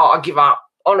it's like, oh, I give up.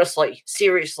 Honestly,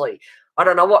 seriously. I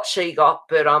don't know what she got,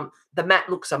 but the mat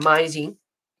looks amazing.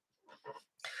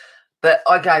 But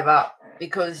I gave up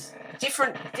because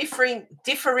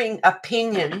differing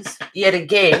opinions, yet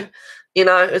again, you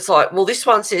know, it's like, well, this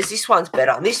one says this one's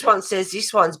better, and this one says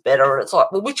this one's better, and it's like,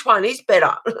 well, which one is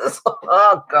better? It's like,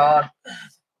 oh, God.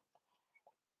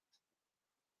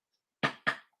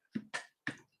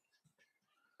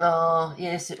 Oh,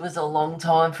 yes, it was a long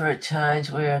time for a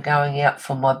change. We are going out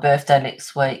for my birthday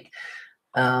next week.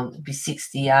 It'll be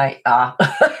 68.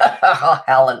 Oh,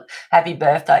 Helen, happy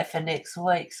birthday for next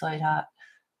week, sweetheart.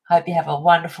 Hope you have a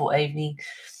wonderful evening.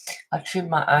 I trim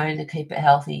my own to keep it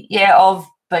healthy. Yeah, I've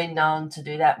been known to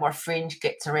do that. My fringe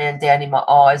gets around down in my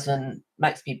eyes and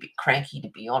makes me a bit cranky, to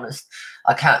be honest.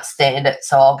 I can't stand it,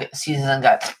 so I'll get the scissors and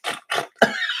go.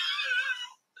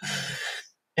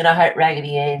 And I hate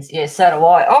raggedy ends. Yeah, so do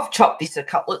I. I've chopped this a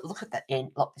couple. Look at that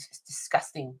end. Look, this is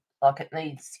disgusting. Like, it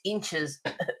needs inches.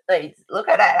 Look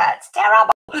at that. That's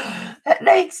terrible. It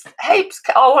needs heaps.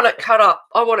 I want it cut up.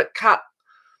 I want it cut.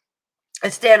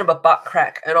 It's down to my butt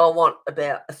crack, and I want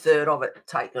about a third of it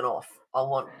taken off. I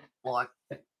want, I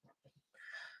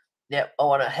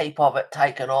want a heap of it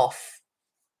taken off,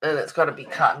 and it's got to be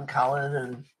cut and coloured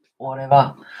and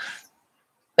whatever.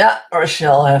 Yeah,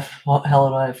 Rochelle,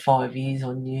 Helen, I have 5 years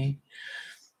on you.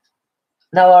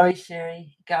 No worries,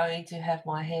 Sherry. Going to have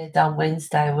my hair done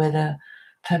Wednesday, weather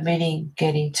permitting,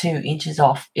 getting 2 inches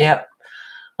off. Yep.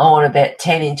 I want about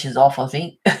 10 inches off, I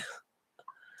think.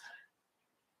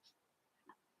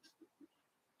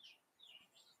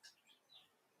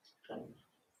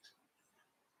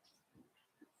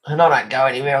 And I don't go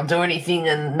anywhere or do anything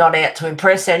and not out to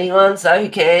impress anyone, so who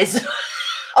cares?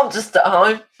 I'm just at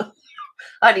home.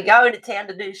 I only go into town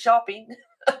to do shopping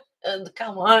and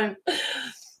come home.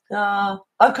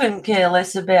 I couldn't care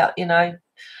less about, you know,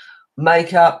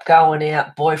 makeup, going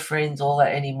out, boyfriends, all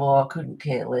that anymore. I couldn't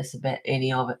care less about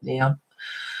any of it now.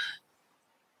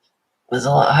 Because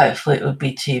hopefully it would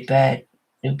be too bad.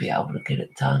 You'll be able to get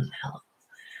it done.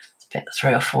 It's about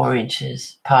 3 or 4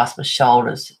 inches past my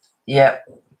shoulders. Yep.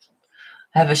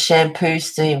 Have a shampoo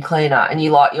steam cleaner, and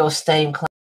you like your shampoo.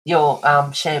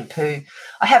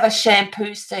 I have a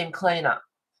shampoo steam cleaner.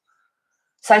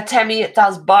 So Tammy, it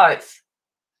does both.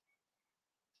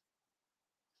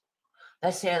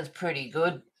 That sounds pretty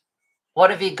good.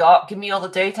 What have you got? Give me all the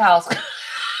details.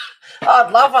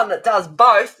 I'd love one that does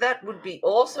both. That would be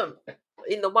awesome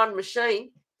in the one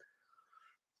machine.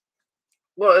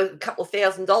 Well, a couple of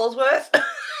 $1,000s worth.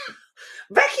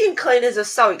 Vacuum cleaners are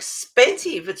so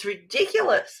expensive. It's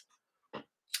ridiculous.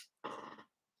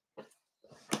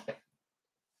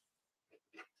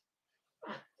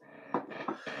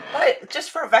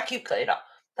 Just for a vacuum cleaner,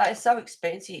 they're so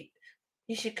expensive.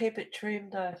 You should keep it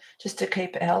trimmed, though, just to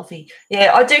keep it healthy.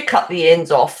 Yeah, I do cut the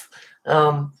ends off.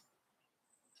 But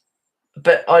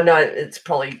I know it's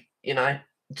probably, you know,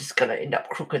 just going to end up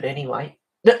crooked anyway.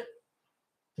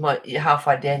 You're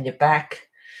halfway down your back.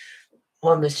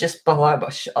 One was just below my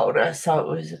shoulder, so it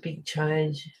was a big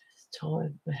change. It's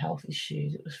time for health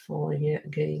issues. It was falling out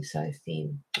and getting so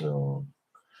thin. Oh.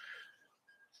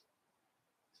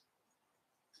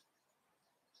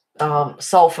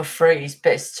 Sulfur-free is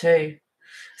best too.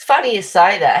 It's funny you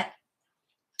say that,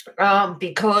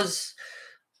 because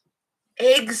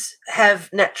eggs have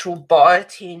natural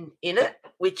biotin in it,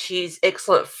 which is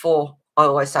excellent for, I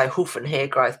always say, hoof and hair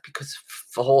growth, because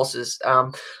for horses,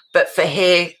 but for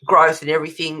hair growth and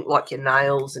everything, like your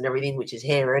nails and everything, which is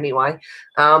hair anyway,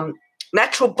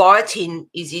 natural biotin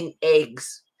is in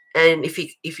eggs. And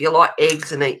if you like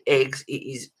eggs and eat eggs, it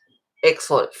is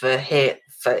excellent for hair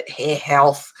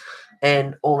health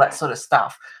and all that sort of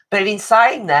stuff. But in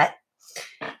saying that,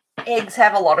 eggs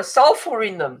have a lot of sulfur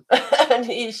in them. And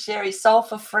here's Sherry,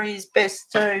 sulfur-free is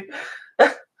best too.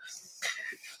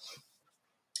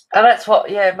 And that's what,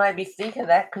 made me think of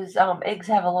that, because eggs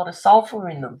have a lot of sulfur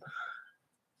in them.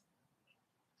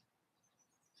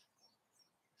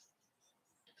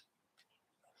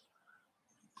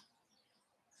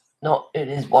 No, it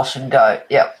is wash and go.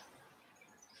 Yep.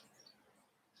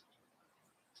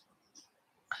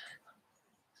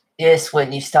 Yes,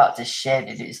 when you start to shed,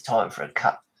 it is time for a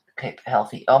cut to keep it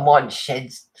healthy. Oh, mine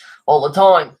sheds all the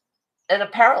time. And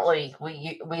apparently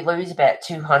we lose about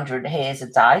 200 hairs a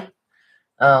day.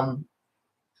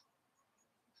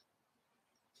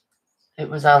 It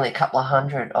was only a couple of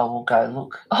hundred. I will go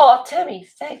look. Oh, Tammy,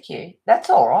 thank you. That's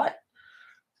all right.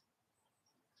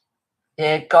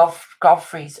 Yeah,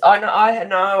 Godfrey's. I know.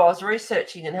 I was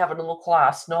researching and having a look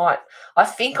last night. I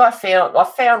think I found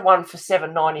one for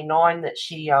 $7.99 that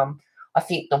she I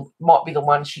think might be the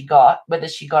one she got. Whether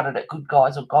she got it at Good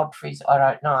Guys or Godfrey's, I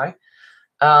don't know.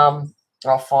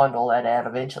 I'll find all that out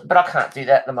eventually. But I can't do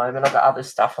that at the moment. I've got other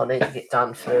stuff I need to get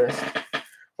done first,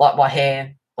 like my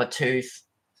hair, my tooth.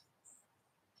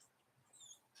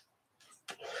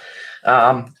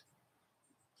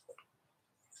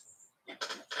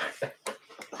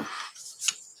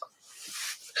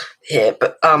 Yeah,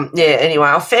 but anyway,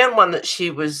 I found one that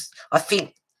I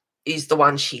think is the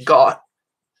one she got.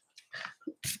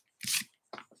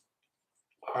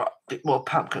 All right, a bit more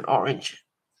pumpkin orange.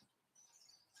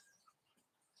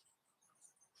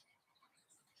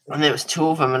 And there was 2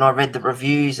 of them, and I read the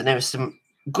reviews, and there was some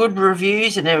good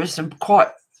reviews, and there was some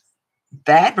quite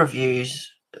bad reviews.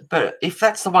 But if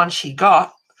that's the one she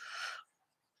got,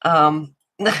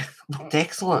 looked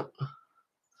excellent.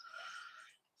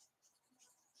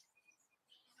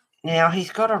 Now, he's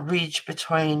got a ridge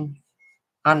between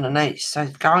underneath, so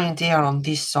going down on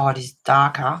this side is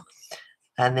darker,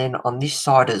 and then on this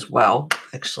side as well.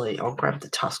 Actually, I'll grab the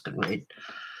Tuscan red.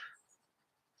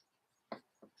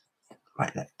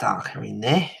 Make that darker in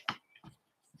there.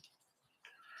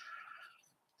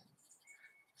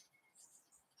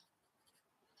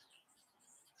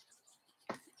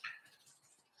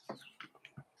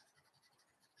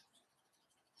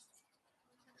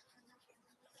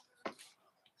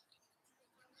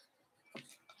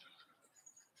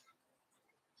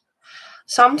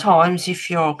 Sometimes if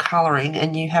you're colouring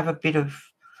and you have a bit of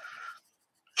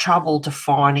trouble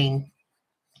defining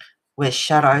where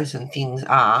shadows and things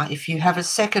are, if you have a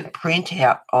second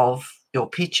printout of your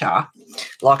picture,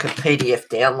 like a PDF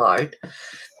download,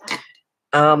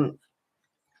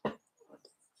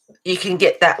 you can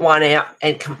get that one out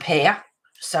and compare,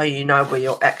 so you know where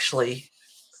you're actually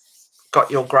got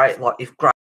your grey, like if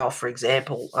grey off, for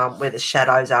example, where the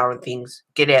shadows are and things.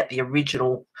 Get out the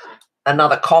original,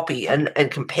 another copy, and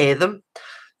compare them.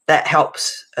 That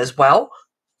helps as well.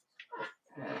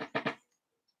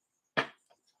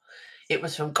 It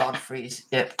was from Godfrey's.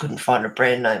 Yep, couldn't find a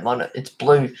brand name on it. It's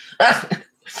blue.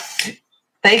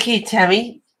 Thank you,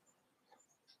 Tammy.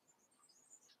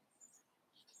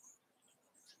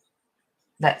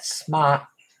 That's smart.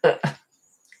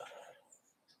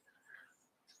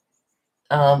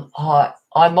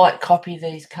 I might copy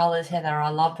these colours, Heather. I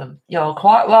love them. You're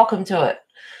quite welcome to it.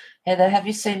 Heather, have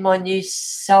you seen my new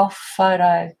self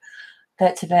photo?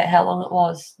 That's about how long it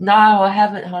was. No, I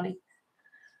haven't, honey.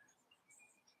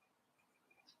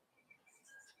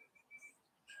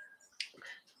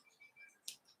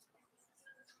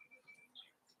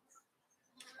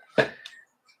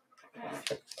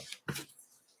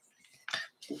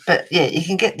 But yeah, you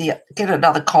can get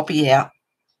another copy out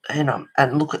and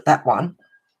look at that one.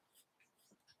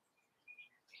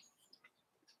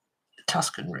 The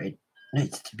Tuscan red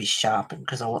needs to be sharpened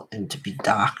because I want them to be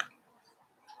dark.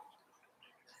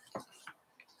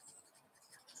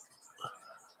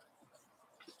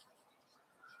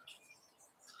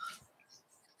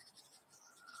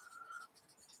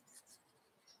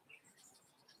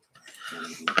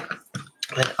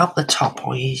 And up the top,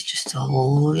 I'll use just a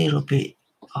little bit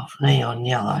of neon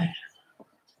yellow.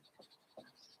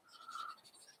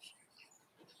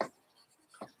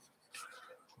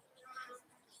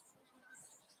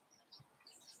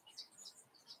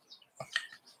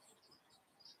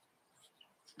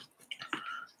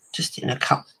 Just in a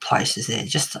couple of places there,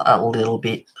 just a little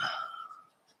bit.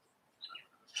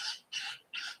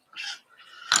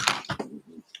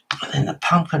 And then the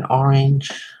pumpkin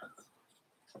orange.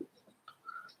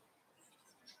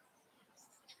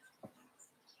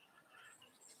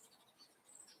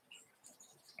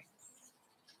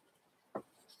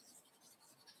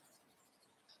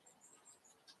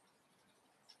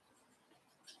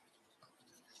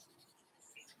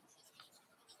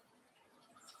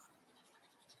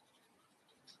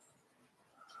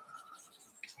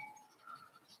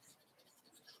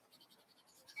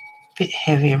 Bit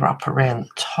heavier up around the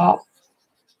top,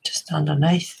 just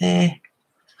underneath there.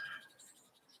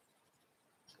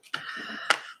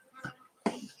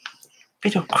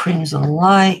 Bit of Crimson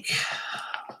Lake.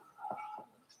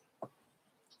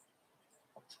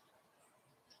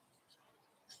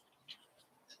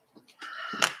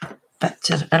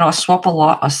 And I swap a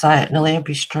lot. I say it nearly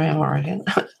every stream, I reckon.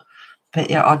 But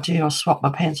yeah, I do. I swap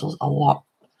my pencils a lot.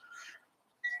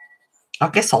 I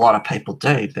guess a lot of people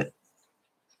do, but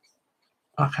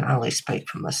I can only speak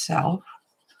for myself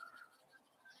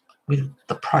with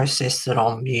the process that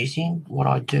I'm using, what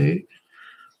I do.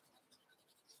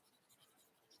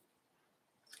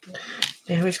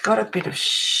 Now we've got a bit of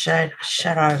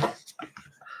shadow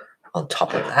on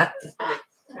top of that.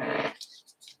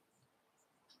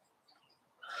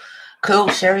 Cool,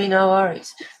 Sherry, no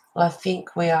worries. I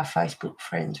think we are Facebook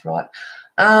friends, right?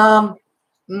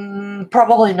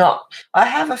 Probably not. I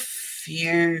have a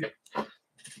few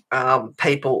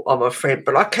people on my friend,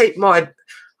 but I keep my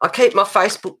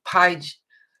Facebook page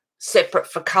separate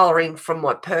for colouring from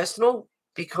my personal,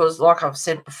 because like I've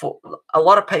said before, a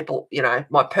lot of people, you know,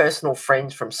 my personal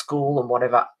friends from school and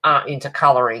whatever aren't into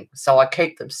colouring, so I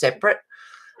keep them separate.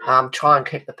 Try and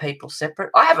keep the people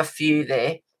separate. I have a few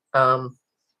there. I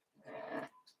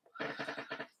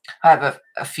have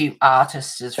a few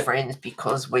artists as friends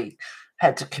because we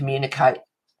had to communicate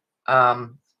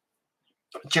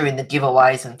during the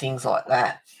giveaways and things like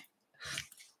that.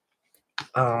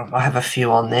 I have a few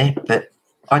on there, but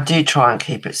I do try and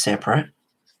keep it separate.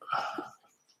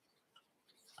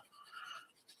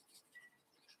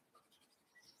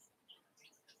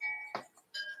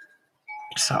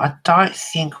 So I don't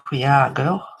think we are,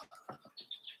 girl.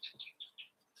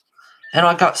 And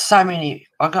I got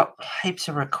heaps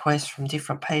of requests from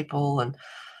different people, and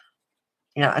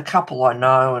you know, a couple I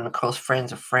know, and of course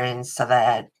friends of friends, so they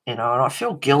had, you know, and I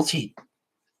feel guilty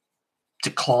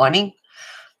declining.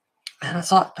 And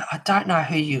it's like, I don't know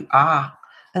who you are.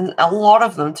 And a lot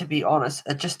of them, to be honest,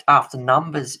 are just after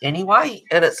numbers anyway.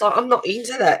 And it's like, I'm not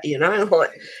into that, you know,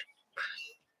 like.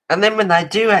 And then when they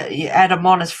do it, you add them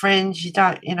on as friends, you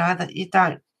don't, you know, that you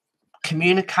don't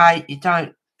communicate, you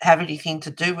don't have anything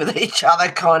to do with each other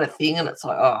kind of thing. And it's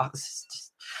like, oh, this is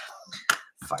just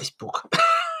Facebook.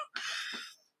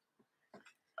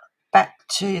 Back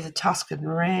to the Tuscan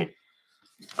Red.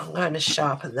 I'm going to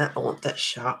sharpen that. I want that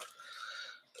sharp.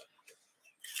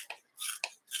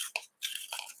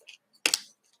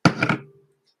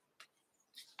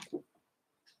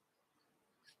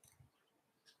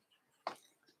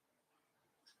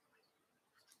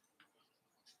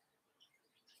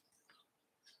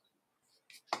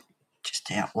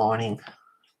 Just outlining.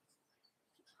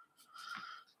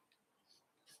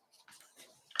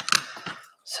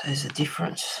 So there's a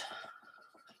difference.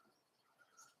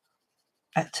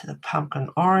 Back to the pumpkin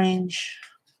orange.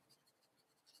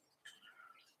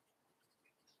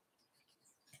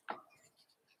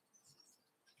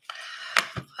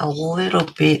 A little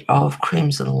bit of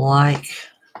Crimson Lake.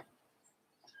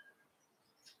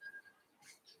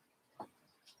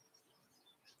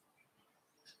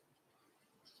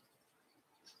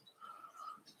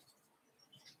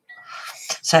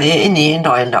 So yeah, in the end,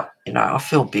 I end up, you know, I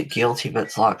feel a bit guilty, but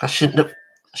it's like I should have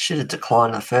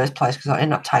declined in the first place, because I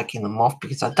end up taking them off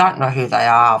because I don't know who they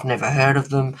are. I've never heard of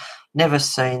them, never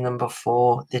seen them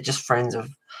before. They're just friends of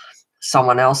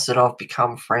someone else that I've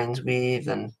become friends with,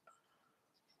 and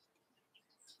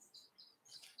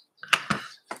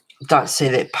don't see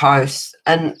their posts.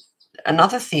 And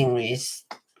another thing is,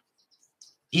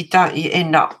 you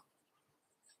end up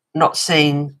not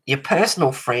seeing your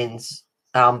personal friends,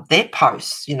 their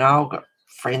posts. You know, I've got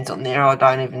friends on there, I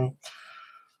don't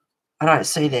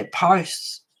see their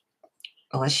posts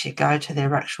unless you go to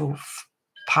their actual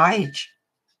page.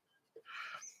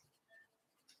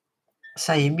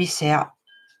 So you miss out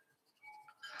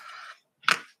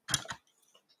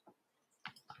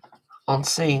on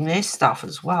seeing their stuff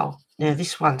as well. Now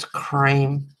this one's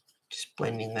cream, just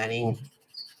blending that in.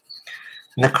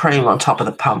 And the cream on top of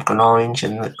the pumpkin orange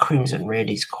and the crimson red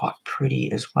is quite pretty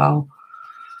as well.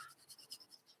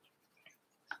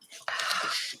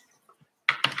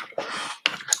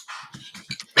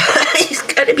 He's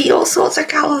going to be all sorts of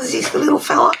colours, this little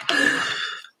fella.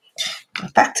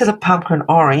 Back to the pumpkin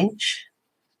orange.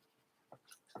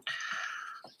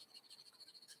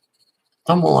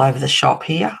 I'm all over the shop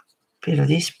here. Bit of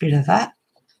this, bit of that.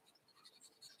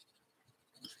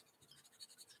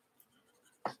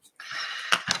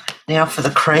 Now for the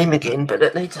cream again, but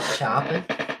it needs a sharpen.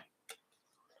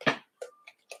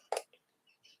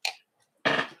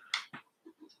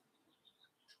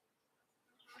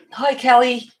 Hi,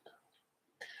 Kelly.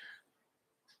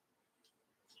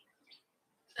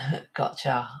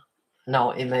 Gotcha. Know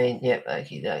what you mean. Yep,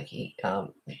 okie dokie.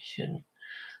 You shouldn't.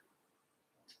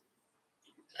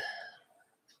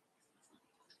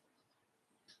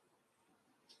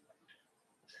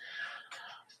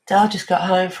 Dale just got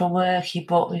home from work. He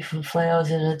bought me from Flowers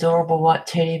an adorable white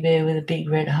teddy bear with a big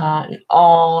red heart.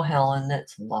 Oh, Helen,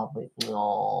 that's lovely.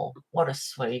 Oh, what a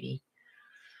sweetie.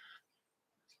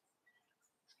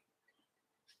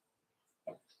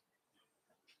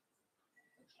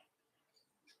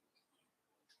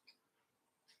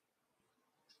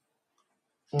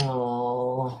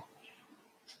 Oh,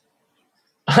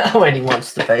 when he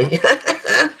wants to be.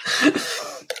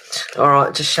 All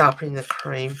right, just sharpening the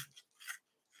cream.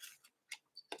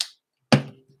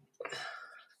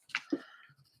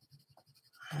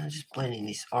 Just blending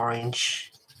this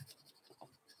orange.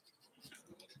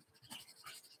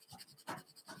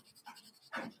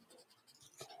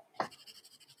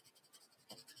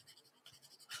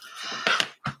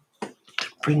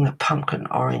 Bring the pumpkin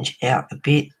orange out a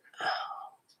bit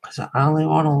because I only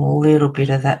want a little bit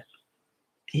of that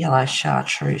yellow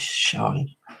chartreuse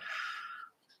showing.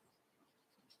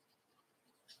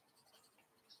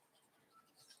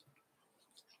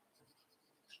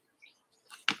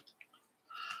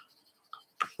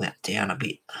 Bring that down a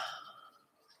bit.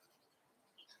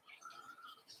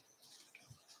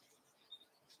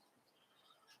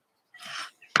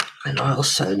 And I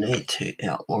also need to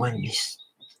outline this.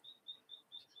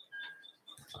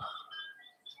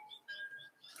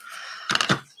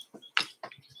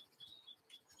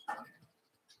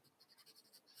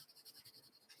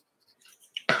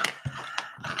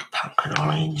 Pumpkin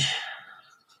orange.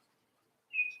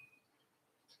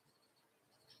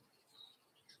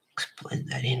 Let's blend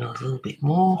that in a little bit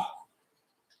more.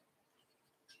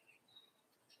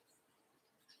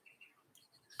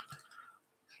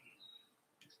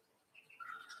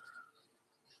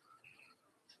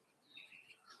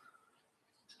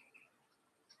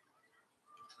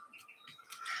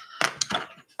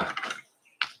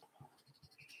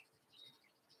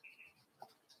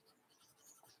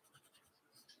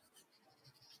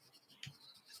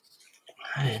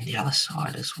 And the other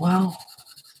side as well.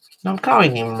 And I'm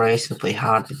going in reasonably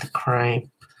hard with the cream.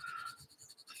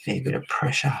 A fair bit of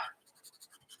pressure.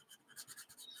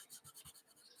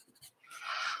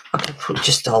 I can put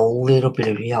just a little bit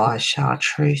of yellow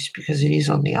chartreuse because it is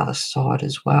on the other side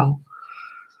as well.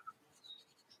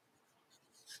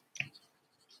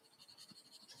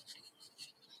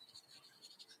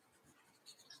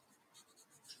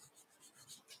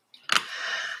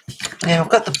 Now I've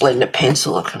got the blender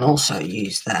pencil, I can also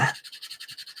use that.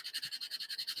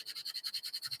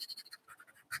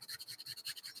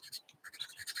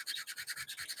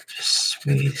 Just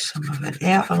smooth some of it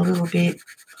out a little bit.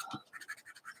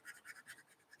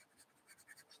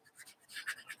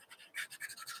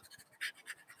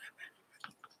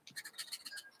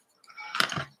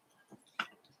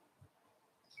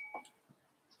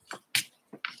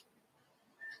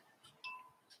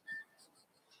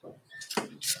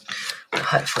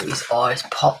 Hopefully his eyes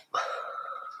pop.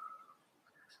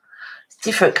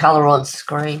 Different colour on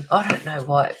screen. I don't know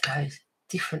why it goes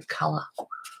different colour.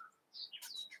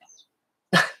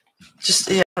 Just,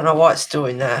 yeah, I don't know why it's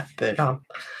doing that, but it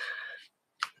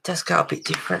does go a bit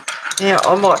different. Now,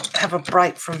 I might have a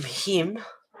break from him.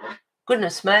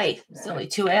 Goodness me, it's only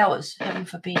 2 hours. Heaven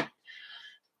forbid.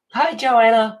 Hi,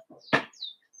 Joanna.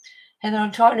 Heather,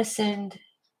 I'm trying to send...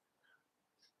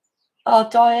 Oh,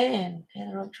 Diane.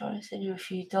 Heather, I'm trying to send you a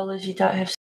few dollars. You don't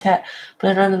have that,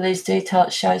 but none of these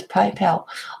details shows PayPal.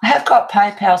 I have got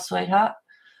PayPal, sweetheart.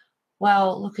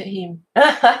 Well, look at him.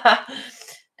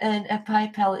 And at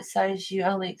PayPal, it says you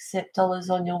only accept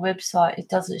dollars on your website. It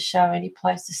doesn't show any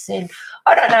place to send.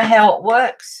 I don't know how it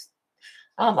works.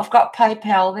 I've got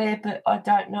PayPal there, but I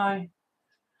don't know.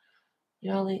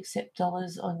 You only accept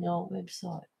dollars on your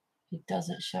website. It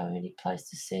doesn't show any place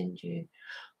to send you.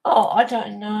 Oh, I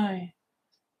don't know.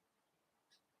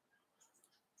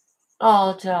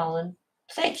 Oh, darling.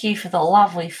 Thank you for the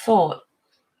lovely thought.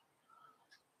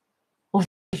 Oh,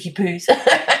 Vicky Poos.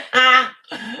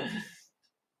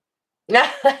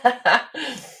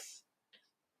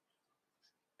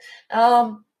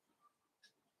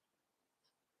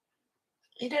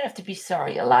 You don't have to be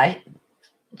sorry you're late,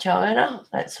 Joanna.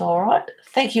 That's all right.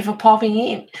 Thank you for popping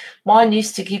in. Mine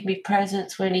used to give me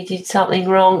presents when he did something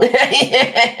wrong.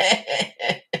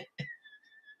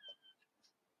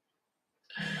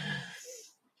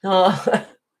 Oh,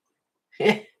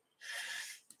 yeah.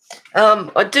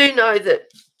 I do know that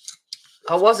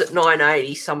I was at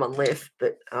 980. Someone left,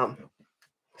 but I'm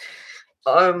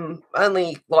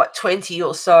only like 20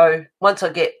 or so. Once I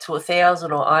get to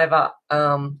 1,000 or over,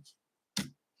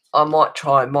 I might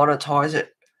try and monetize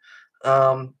it.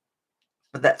 But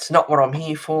that's not what I'm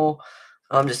here for.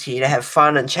 I'm just here to have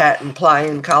fun and chat and play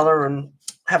and colour and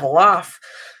have a laugh.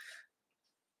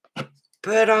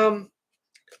 But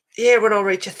yeah, when I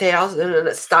reach 1,000 and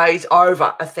it stays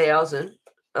over 1,000,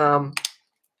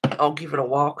 I'll give it a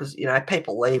while because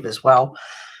people leave as well.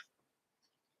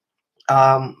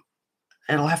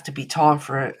 It'll have to be time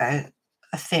for a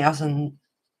 1,000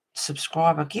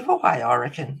 subscriber giveaway, I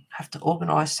reckon. Have to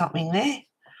organise something there.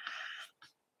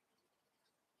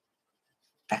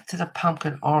 Back to the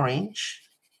pumpkin orange.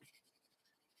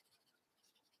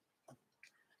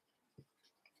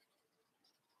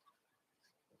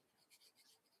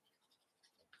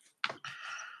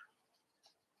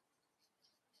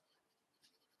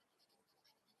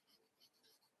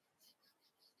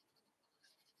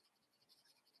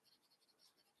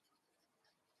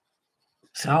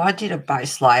 So I did a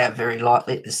base layer very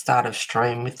lightly at the start of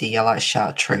stream with the yellow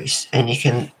chartreuse, and you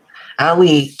can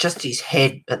only just his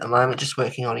head at the moment, just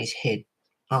working on his head.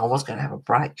 Oh, I was going to have a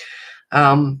break.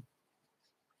 And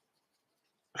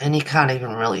you can't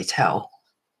even really tell.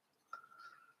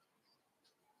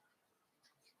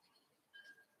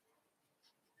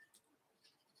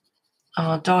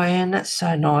 Oh, Diane, that's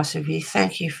so nice of you.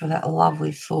 Thank you for that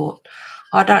lovely thought.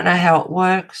 I don't know how it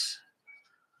works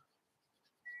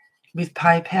with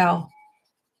PayPal.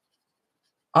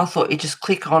 I thought you just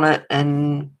click on it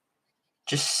and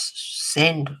just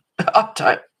send.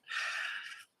 I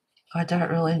don't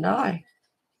really know.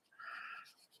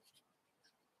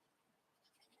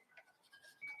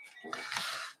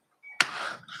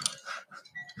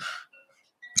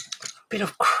 Bit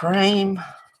of cream.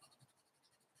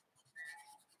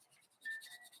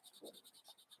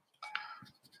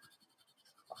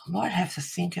 I might have to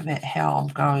think about how I'm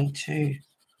going to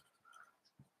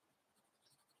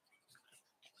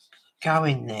go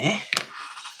in there.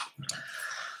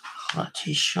 I'm not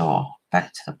too sure.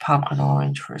 Back to the pumpkin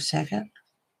orange for a second.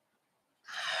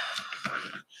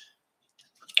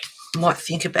 I might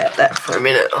think about that for a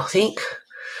minute, I think.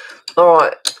 All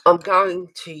right, I'm going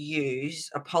to use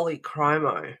a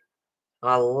polychromo.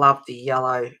 I love the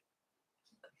yellow. Is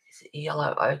it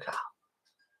yellow ochre?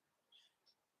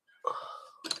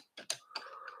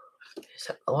 Is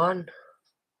that the one?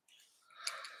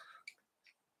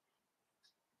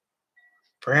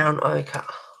 Brown ochre.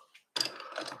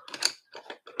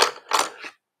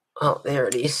 Oh, there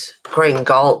it is. Green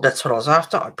gold. That's what I was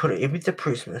after. I put it in with the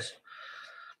Christmas.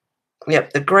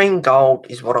 Yep, the green gold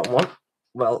is what I want.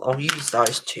 Well, I'll use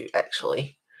those two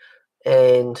actually.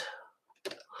 And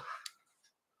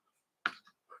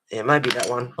yeah, maybe that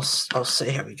one. I'll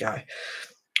see how we go.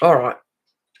 All right.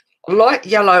 Light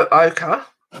yellow ochre.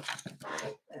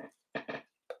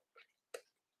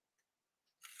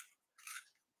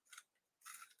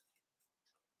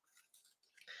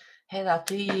 Heather,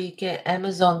 do you get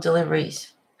Amazon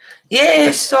deliveries?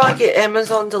 Yes, I get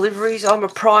Amazon deliveries. I'm a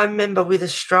Prime member with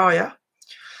Australia.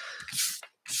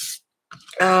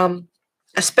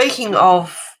 Speaking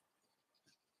of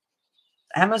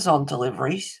Amazon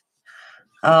deliveries,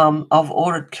 I've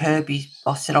ordered Kirby.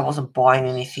 I said I wasn't buying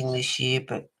anything this year,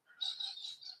 but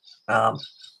the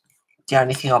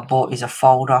only thing I bought is a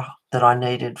folder that I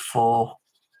needed for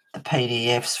the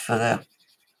PDFs for the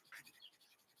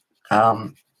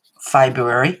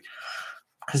Faebruary,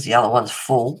 because the other one's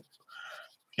full,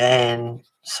 and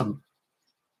some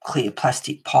clear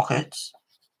plastic pockets.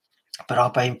 But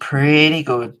I've been pretty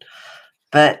good.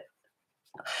 But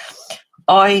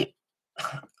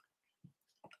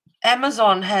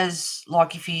Amazon has,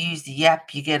 like, if you use the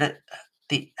app, you get it.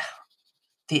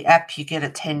 The app, you get a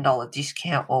 $10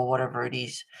 discount or whatever it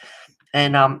is.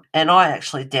 And I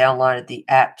actually downloaded the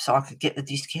app so I could get the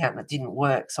discount, and it didn't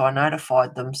work. So I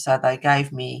notified them, so they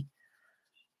gave me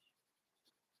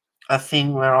a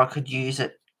thing where I could use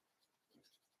it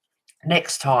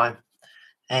next time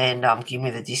and give me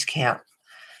the discount.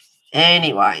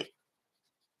 Anyway,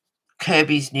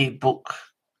 Kirby's new book,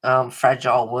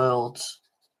 Fragile Worlds,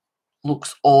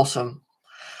 looks awesome.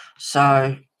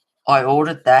 So I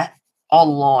ordered that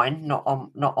online, not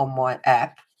on my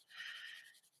app,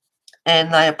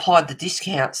 and they applied the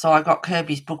discount. So I got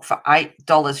Kirby's book for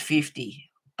 $8.50,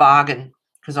 bargain.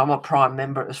 Because I'm a Prime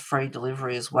member, it was free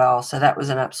delivery as well. So that was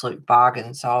an absolute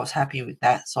bargain. So I was happy with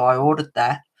that. So I ordered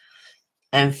that.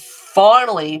 And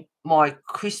finally, my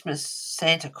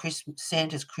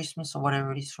Santa's Christmas or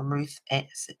whatever it is from Ruth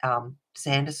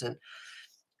Sanderson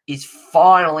is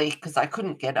finally, because they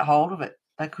couldn't get a hold of it.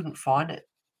 They couldn't find it.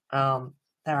 They were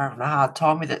having a hard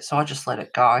time with it. So I just let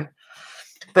it go.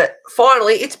 But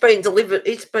finally, it's been delivered.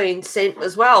 It's been sent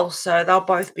as well. So they'll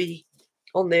both be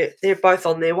they're both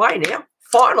on their way now.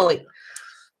 Finally.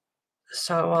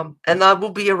 So, and they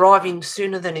will be arriving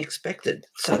sooner than expected.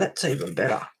 So that's even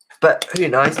better. But who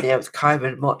knows now with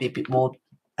COVID, it might be a bit more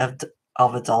of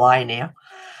a delay now.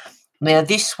 Now,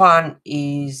 this one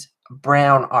is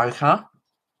brown ochre.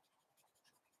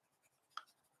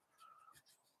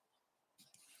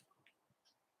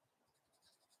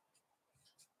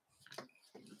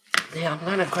 Now, I'm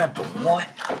going to grab the white.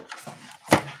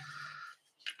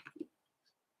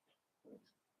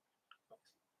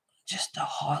 Just to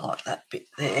highlight that bit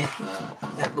there.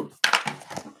 That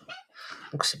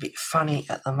looks a bit funny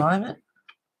at the moment.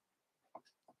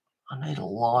 I need a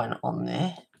line on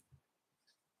there.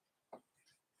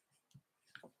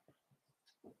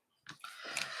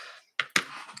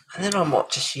 And then I might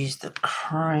just use the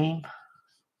cream.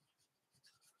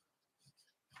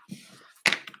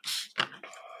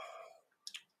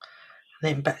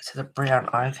 Then back to the brown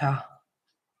ochre.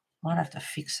 Might have to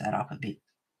fix that up a bit.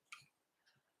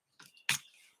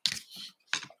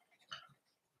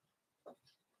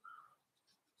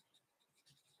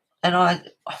 And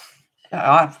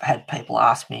I've had people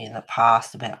ask me in the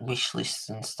past about wish lists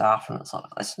and stuff, and it's like,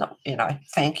 it's not,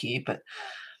 thank you, but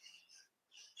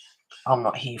I'm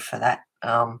not here for that.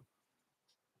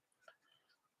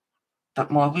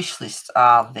 But my wish lists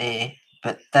are there,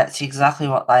 but that's exactly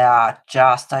what they are,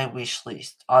 just a wish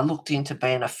list. I looked into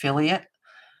being an affiliate.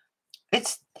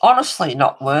 It's honestly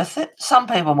not worth it. Some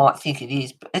people might think it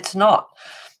is, but it's not.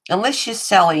 Unless you're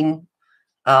selling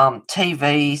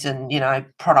TVs and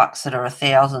products that are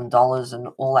 $1,000 and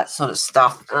all that sort of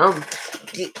stuff.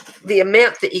 The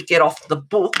amount that you get off the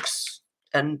books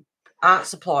and art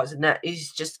supplies and that is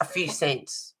just a few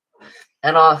cents,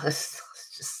 and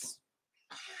just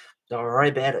don't worry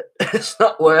about it. It's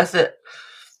not worth it.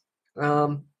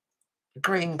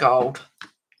 Green gold.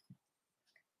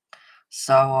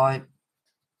 So I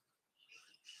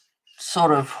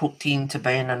sort of hooked into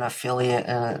being an affiliate,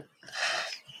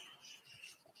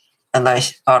 and they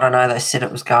said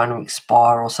it was going to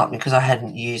expire or something because I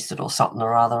hadn't used it or something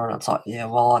or other. And it's like, yeah,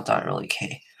 well, I don't really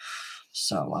care.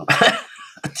 So I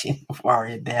didn't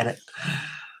worry about it.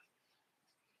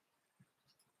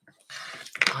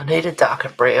 I need a darker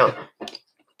brown.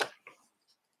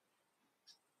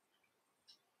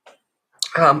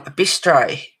 A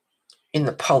bistro in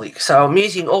the poly. So I'm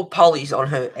using all polys on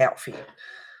her outfit.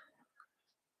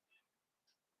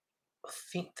 I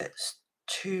think that's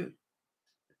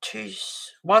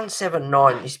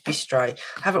 179 is bistro.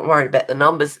 Haven't worried about the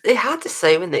numbers. They're hard to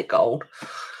see when they're gold.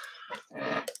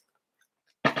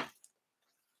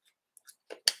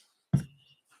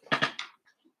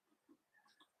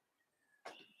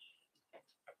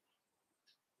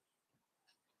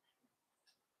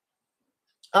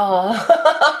 Oh.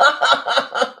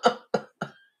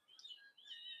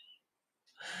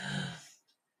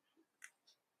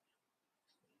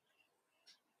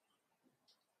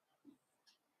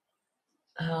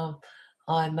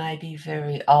 I may be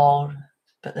very old,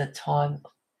 but the time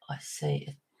I see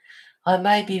it. I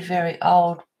may be very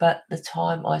old, but the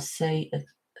time I see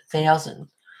 1,000.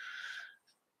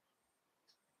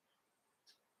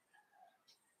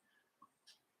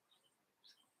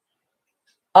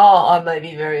 Oh, I may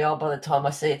be very old by the time I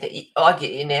see it. I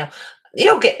get you now.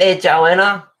 You'll get there,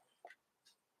 Joanna.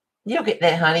 You'll get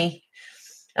there, honey.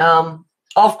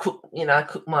 I've cooked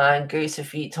my own goose a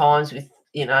few times with,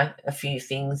 a few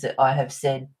things that I have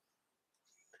said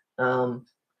in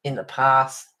the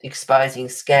past, exposing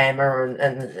scammer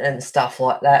and stuff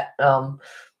like that.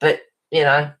 But,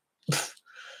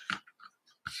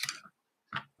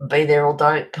 be there or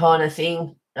don't kind of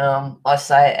thing. I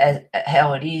say it as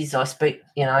how it is. I speak,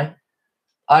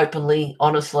 openly,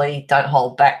 honestly, don't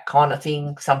hold back kind of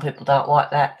thing. Some people don't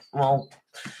like that. Well,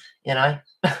 I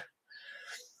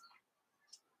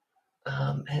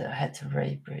had to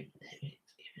reboot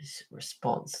his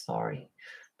response. Sorry,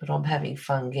 But I'm having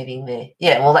fun getting there.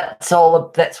 Yeah, well, that's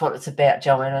what it's about,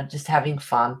 Joanna, just having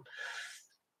fun.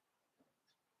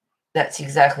 That's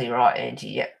exactly right, Angie.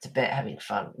 Yep, it's about having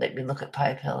fun. Let me look at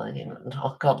PayPal again.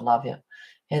 Oh, God love you.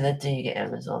 Heather, do you get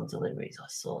Amazon deliveries? I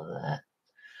saw that.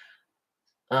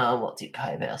 What did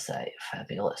PayPal say?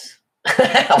 Fabulous.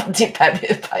 What did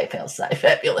PayPal say?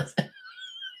 Fabulous.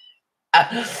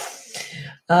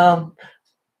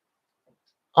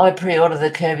 I pre-ordered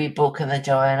the Kirby book and the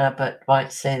Joanna, but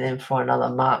won't see them for another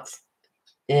month.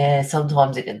 Yeah,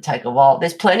 sometimes it can take a while.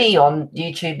 There's plenty on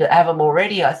YouTube that have them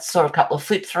already. I saw a couple of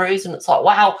flip-throughs, and it's like,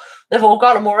 wow, they've all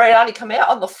got them already. Only come out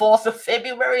on the 4th of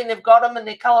February, and they've got them, and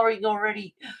they're colouring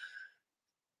already.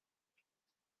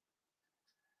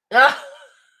 Yeah,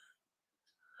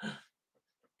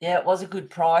 it was a good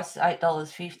price.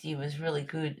 $8.50 was really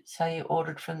good. So you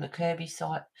ordered from the Kirby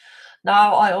site. No,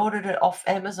 I ordered it off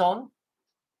Amazon.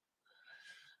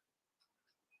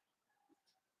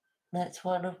 That's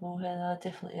wonderful, Heather.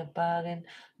 Definitely a bargain.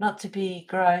 Not to be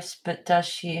gross, but does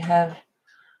she have...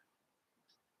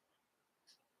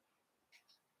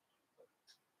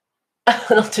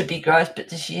 Not to be gross, but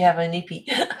does she have a nippy?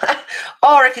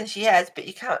 I reckon she has, but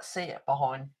you can't see it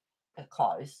behind her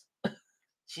clothes.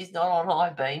 She's not on high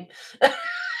beam.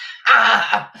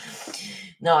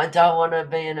 No, I don't want to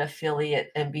be an affiliate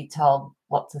and be told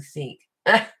what to think.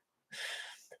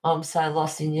 I'm so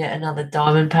lost in yet another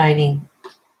diamond painting.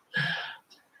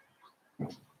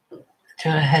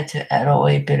 I had to add a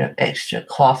wee bit of extra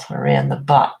cloth around the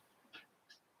butt.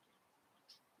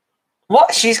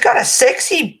 What? She's got a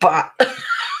sexy butt.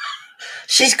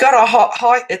 She's got a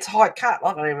high, it's high cut.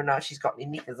 I don't even know if she's got any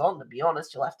knickers on, to be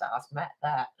honest. You'll have to ask Matt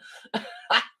that.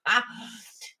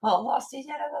 Oh, lost his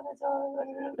head another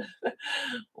time.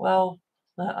 Well,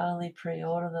 I only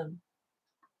pre-order them.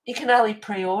 You can only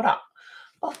pre-order.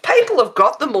 Well, people have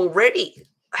got them already.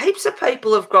 Heaps of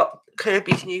people have got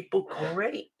Kirby's new book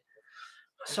already.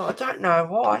 So I don't know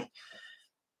why.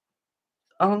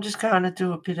 I'm just going to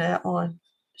do a bit of outline.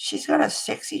 She's got a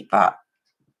sexy butt.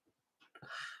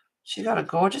 She's got a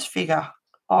gorgeous figure.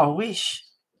 Oh, I wish.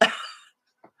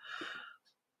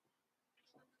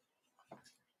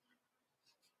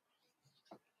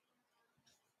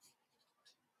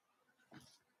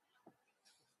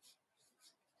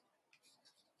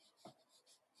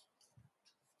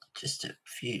 Just a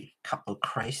couple of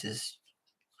creases.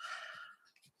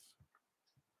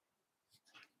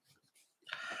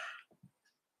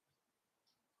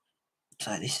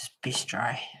 So this is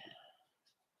Bistro.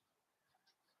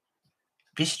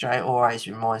 Bistro always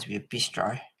reminds me of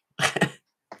Bistro.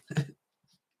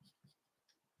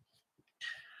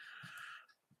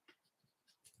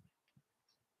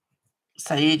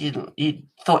 So you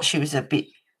thought she was her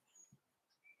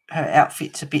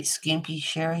outfit's a bit skimpy,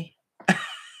 Sherry?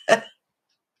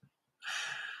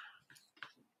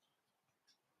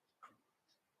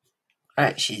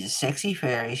 Right, she's a sexy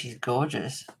fairy. She's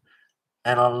gorgeous.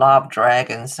 And I love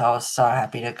dragons, so I was so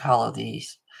happy to colour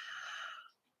these.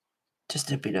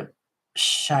 Just a bit of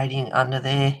shading under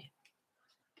there.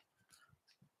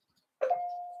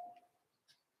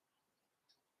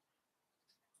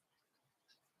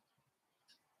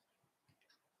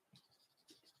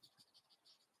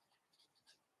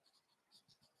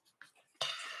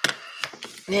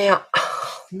 Now,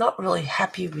 I'm not really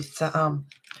happy with the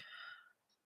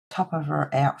top of her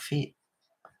outfit.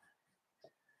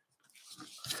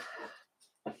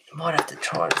 Might have to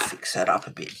try and fix that up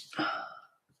a bit. It's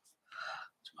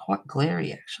quite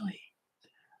glary, actually.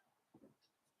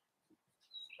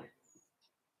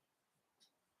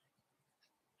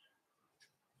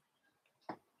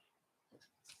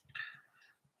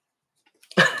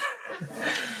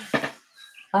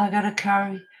 I got a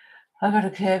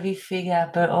curvy figure,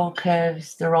 but all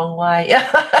curves the wrong way.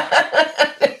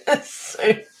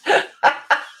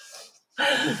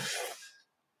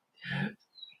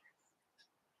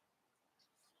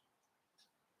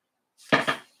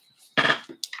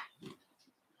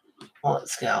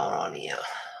 What's going on here?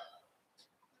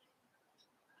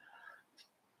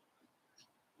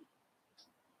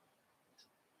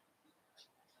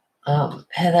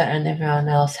 Heather and everyone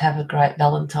else, have a great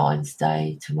Valentine's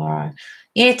Day tomorrow.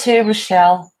 You too,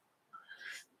 Rochelle.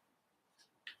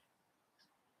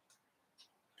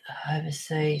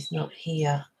 Overseas, not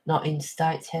here, not in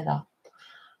States, Heather.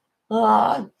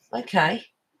 Oh, okay.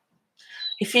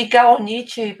 If you go on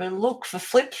YouTube and look for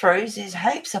flip-throughs, there's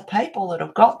heaps of people that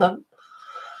have got them.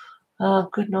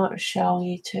 Good night, Rochelle.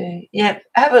 You too. Yeah,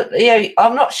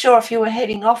 I'm not sure if you were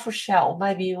heading off, Rochelle.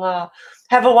 Maybe you are.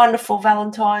 Have a wonderful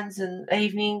Valentine's and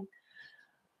evening.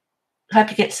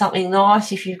 Hope you get something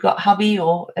nice if you've got hubby,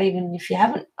 or even if you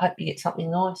haven't, hope you get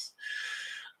something nice.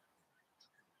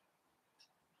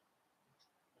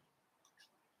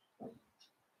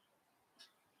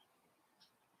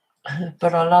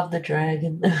 But I love the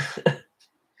dragon.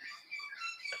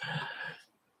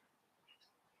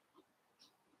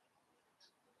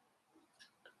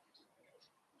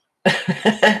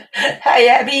 Hey,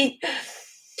 Abby.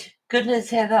 Goodness,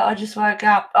 Heather, I just woke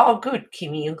up. Oh, good,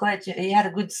 Kimmy. I'm glad you had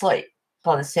a good sleep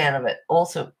by the sound of it.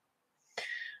 Awesome.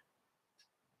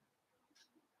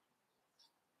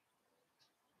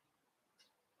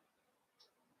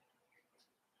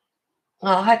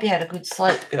 Well, I hope you had a good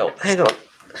sleep, girl. Hang on.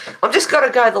 I've just got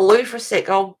to go to the loo for a sec.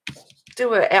 I'll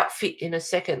do an outfit in a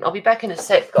second. I'll be back in a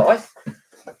sec, guys.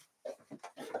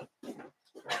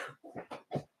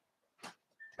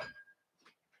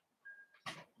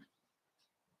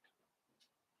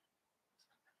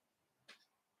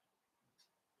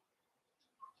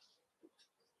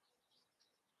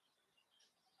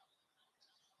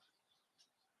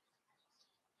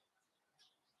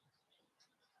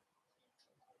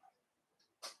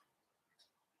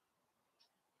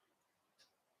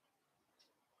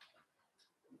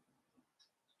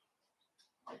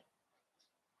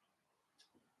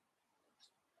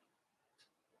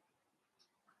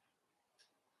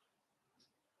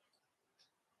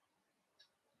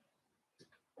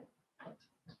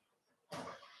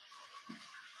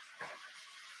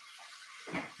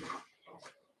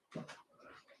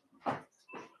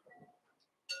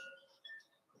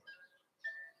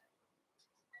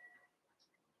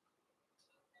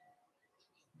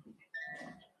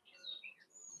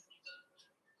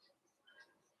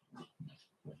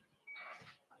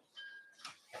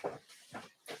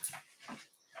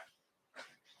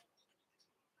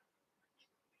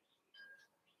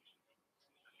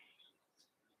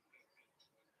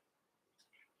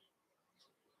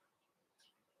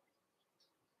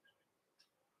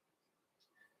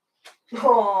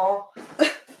 Oh,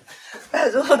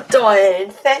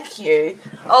 Diane, thank you.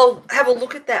 I'll have a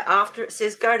look at that after. It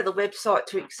says go to the website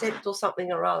to accept or something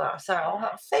or other. So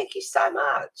thank you so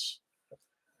much.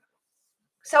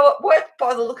 So it worked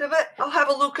by the look of it. I'll have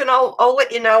a look and I'll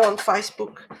let you know on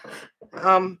Facebook.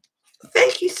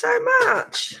 Thank you so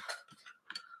much.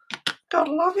 God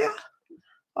love you.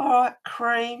 All right,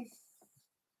 cream.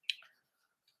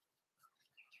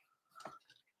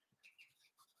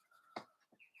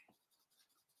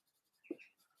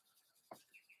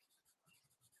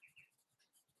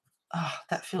 Oh,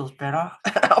 that feels better.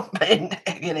 I've been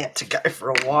hanging out to go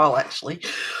for a while, actually.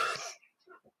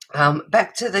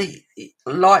 Back to the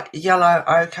light yellow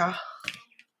ochre.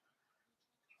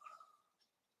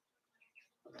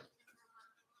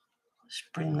 Just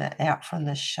bring that out from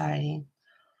the shading.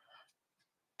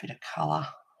 Bit of colour.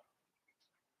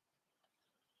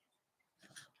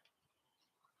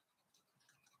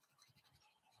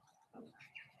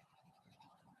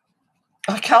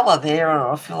 A colour there, and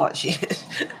I feel like she's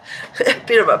a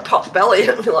bit of a pot belly.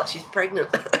 I feel like she's pregnant.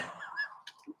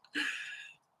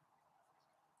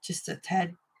 Just a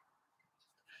tad.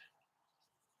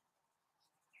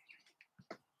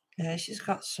 Yeah, she's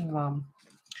got some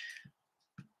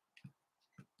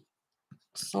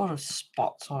sort of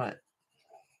spots on it.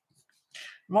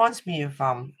 Reminds me of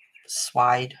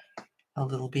suede a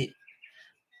little bit.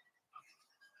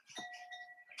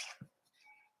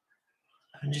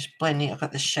 I'm just blending. I've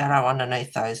got the shadow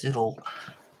underneath those little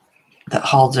that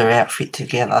holds her outfit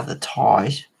together, the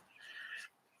ties.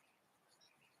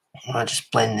 And I just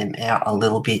blend them out a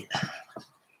little bit.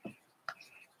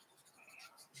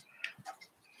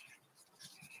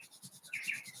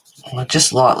 And I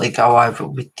just lightly go over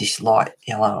it with this light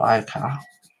yellow ochre.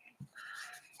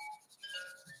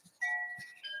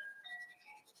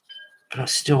 But I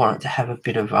still want it to have a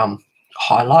bit of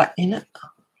highlight in it.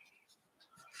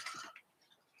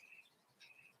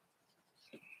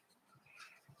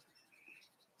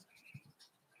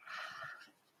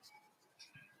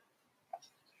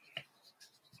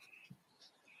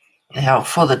 Now,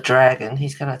 for the dragon,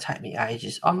 he's going to take me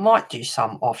ages. I might do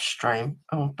some off stream,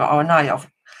 but I know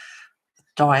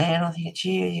Diane, I think it's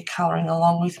you. You're colouring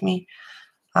along with me.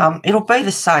 It'll be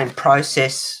the same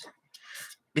process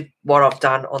with what I've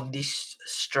done on this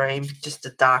stream, just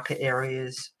the darker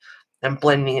areas and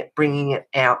blending it, bringing it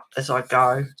out as I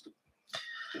go.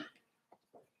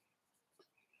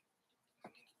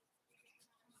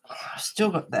 I've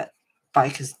still got that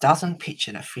Baker's Dozen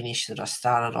picture to finish that I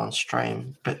started on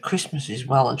stream, but Christmas is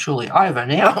well and truly over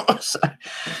now. So,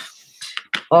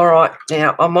 all right,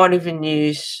 now I might even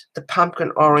use the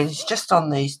pumpkin orange just on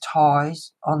these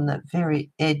ties on the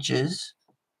very edges.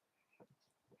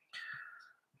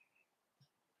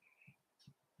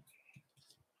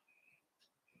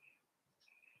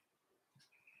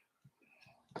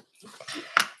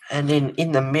 And then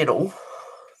in the middle,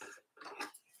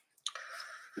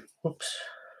 oops,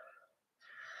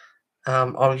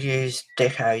 I'll use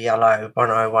Deco Yellow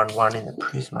 1011 in the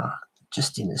Prisma,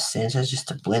 just in the centre, just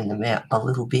to blend them out a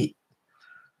little bit.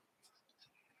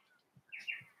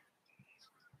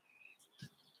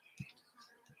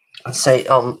 And see,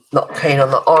 I'm not keen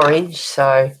on the orange,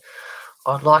 so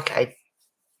I'd like a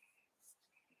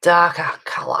darker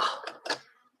colour.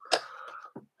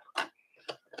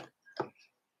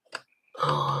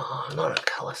 Oh, not a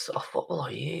colour soft. What will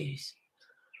I use?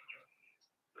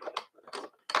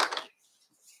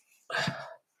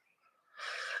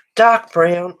 Dark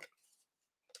brown.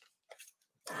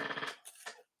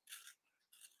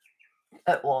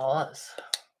 It was.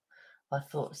 I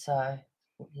thought so.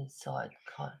 Inside,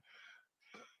 kind of.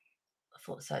 I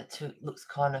thought so too. It looks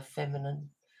kind of feminine.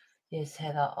 Yes,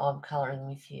 Heather, I'm colouring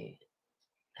with you.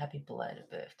 Happy belated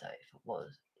birthday if it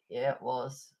was. Yeah, it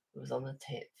was. It was on the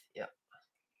 10th. Yep.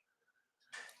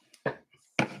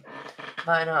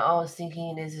 Mona, I was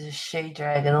thinking this is a she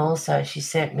dragon also. She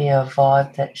sent me a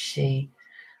vibe that she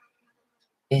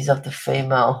is of the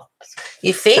female.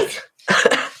 You think?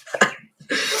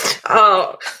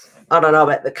 Oh, I don't know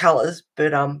about the colours,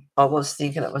 but I was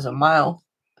thinking it was a male.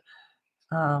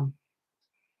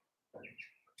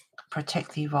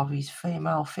 Protective of his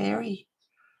female fairy.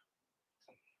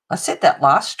 I said that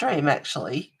last stream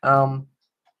actually.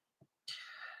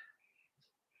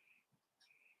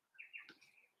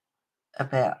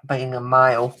 About being a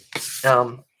male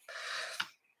and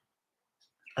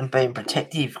being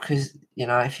protective, because you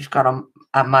know, if you've got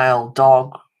a male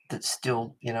dog that's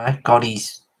still, you know, got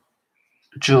his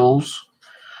jewels,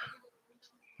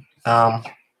 they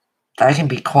can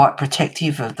be quite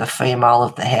protective of the female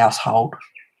of the household.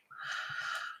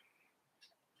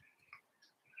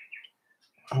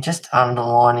 I'm just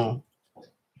underlining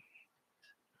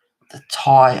the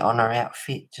tie on her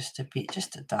outfit just a bit,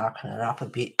 just to darken it up a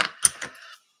bit.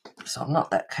 So I'm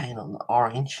not that keen on the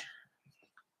orange.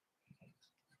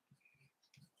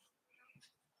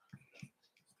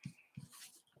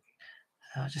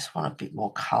 I just want a bit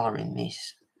more colour in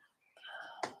this.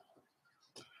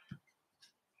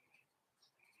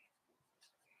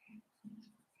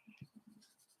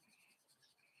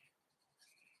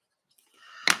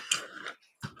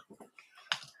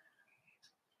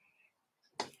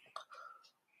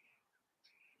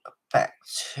 Back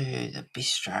to the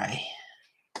bistro.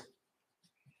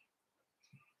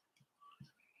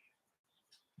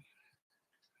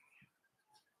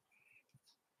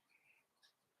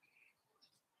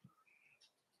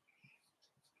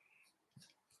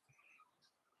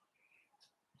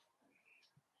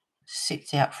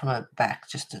 Sits out from her back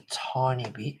just a tiny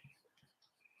bit.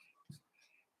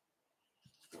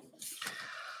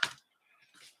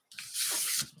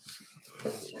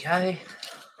 There we go.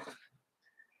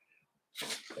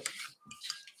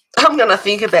 I'm going to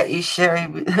think about you, Sherry.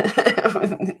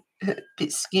 A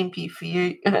bit skimpy for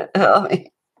you. I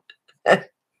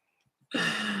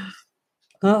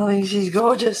think she's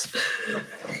gorgeous.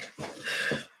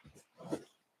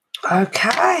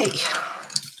 Okay.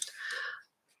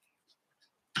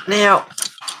 Now,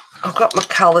 I've got my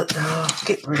colour. I'll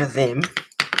get rid of them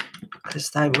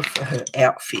because they were for her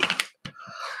outfit.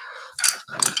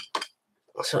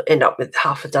 So I'll end up with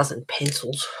half a dozen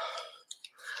pencils.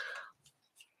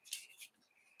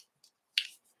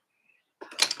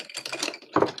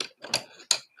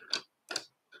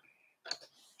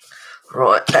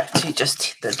 Right, back to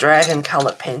just the dragon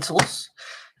colour pencils.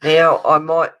 Now, I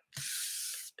might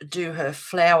do her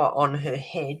flower on her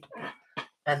head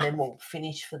and then we'll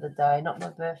finish for the day. Not my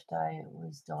birthday, it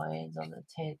was Diane's on the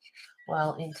 10th.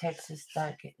 Well, in Texas,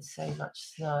 don't get to see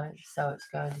much snow, so it's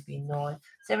going to be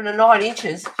 7 to 9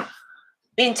 inches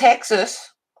in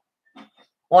Texas.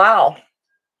 Wow.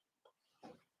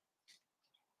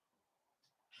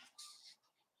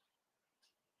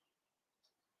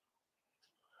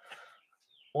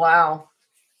 Wow.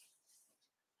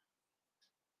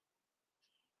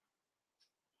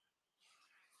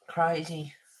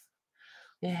 Crazy.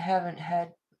 We haven't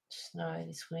had snow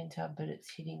this winter, but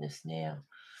it's hitting us now.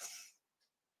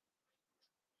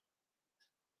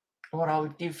 What I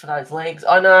would give for those legs.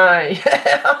 I know.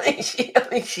 I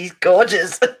think she's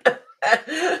gorgeous.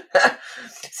 As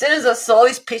soon as I saw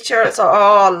this picture, it's like,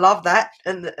 oh, I love that,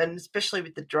 and especially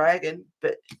with the dragon.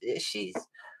 But yeah, she's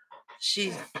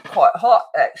quite hot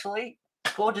actually.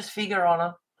 Gorgeous figure on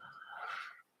her.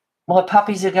 My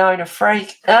puppies are going to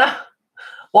freak.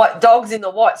 White dogs in the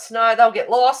white snow, they'll get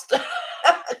lost.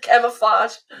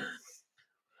 Camouflage.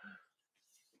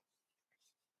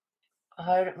 I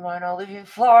heard it, mate. I live in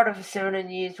Florida for 17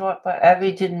 years, right? But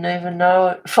Abby didn't even know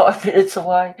it. 5 minutes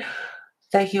away.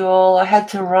 Thank you all. I had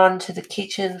to run to the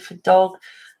kitchen for dog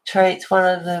treats. One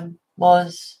of them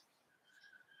was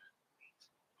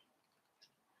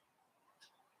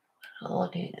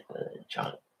Looking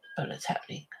drunk, but it's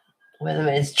happening.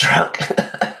 Weatherman's drunk.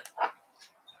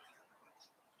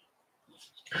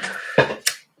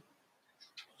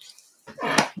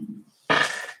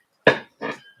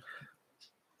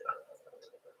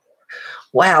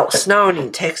 Wow, snowing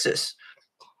in Texas.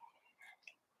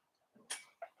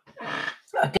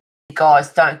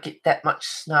 Guys, don't get that much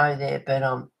snow there, but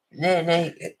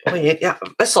yeah,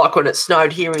 it's like when it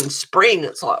snowed here in spring.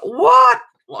 It's like, what?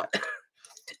 Like,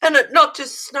 and it not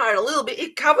just snowed a little bit;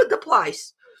 it covered the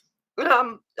place.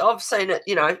 I've seen it,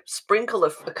 sprinkle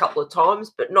a couple of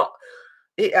times, but not.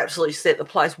 It actually set the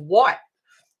place white.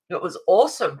 It was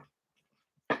awesome.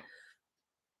 It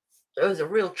was a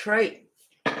real treat.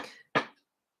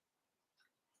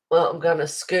 Well, I'm going to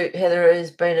scoot. Heather, it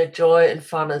has been a joy and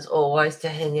fun as always to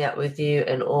hang out with you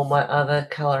and all my other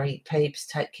colouring peeps.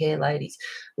 Take care, ladies.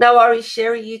 No worries,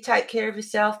 Sherry. You take care of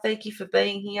yourself. Thank you for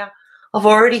being here. I've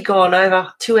already gone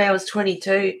over 2 hours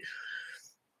 22.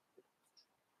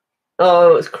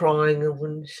 Oh, I was crying. I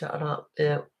wouldn't shut up.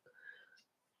 Yeah.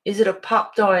 Is it a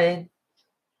pup, Diane?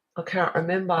 I can't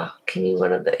remember. Can you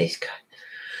one of the East Coast?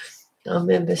 I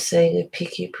remember seeing a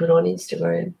pic you put on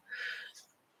Instagram.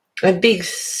 A big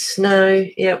snow.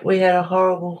 Yep, we had a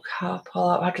horrible car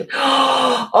pile up.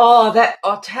 Oh, that,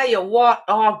 I'll tell you what.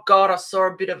 Oh, God, I saw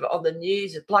a bit of it on the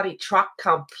news. A bloody truck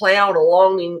come plowing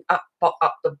along up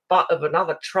the butt of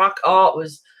another truck. Oh, it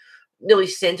was nearly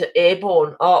sent it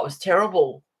airborne. Oh, it was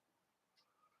terrible.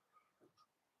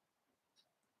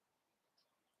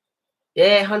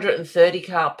 Yeah, 130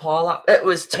 car pile up. It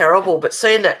was terrible. But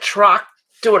seeing that truck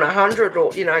doing 100 or,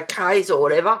 Ks or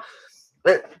whatever,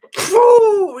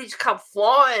 he just come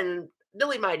flying,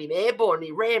 nearly made him airborne.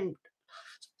 He ran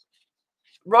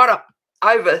right up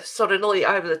over, sort of nearly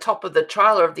over the top of the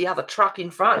trailer of the other truck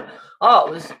in front. Oh,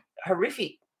 it was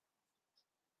horrific.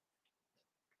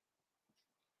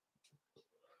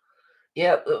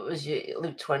 Yeah, it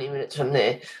lived 20 minutes from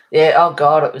there. Yeah, oh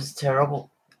God, it was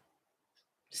terrible.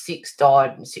 6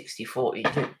 died and 64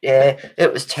 injured. Yeah,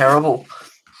 it was terrible.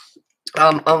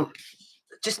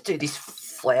 Just do this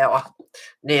flour.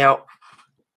 Now,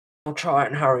 I'll try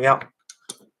and hurry up.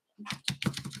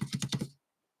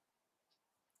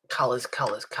 Colours,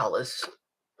 colours, colours.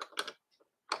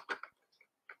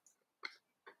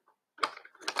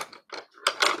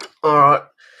 All right.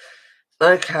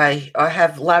 Okay, I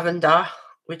have lavender,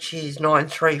 which is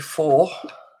 934.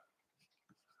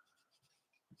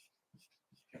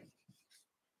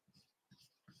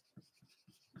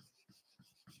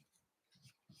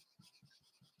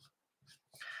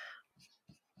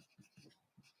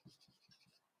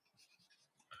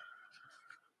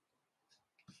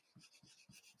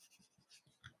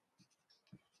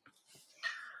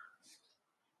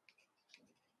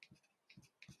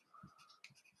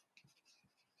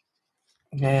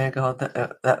 Yeah, God,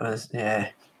 that was, yeah,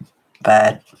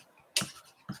 bad.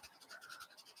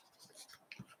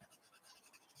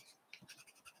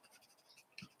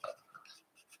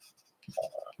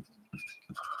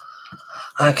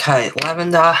 Okay,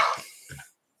 lavender.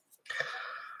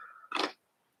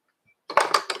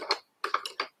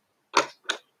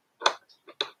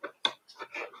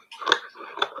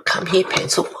 Come here,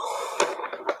 pencil.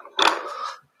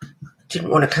 Didn't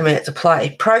want to come out to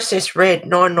play. Processed red,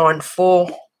 994.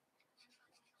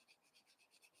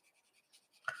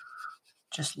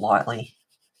 Just lightly.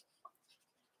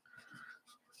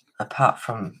 Apart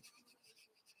from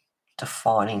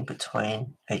defining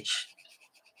between each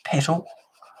petal.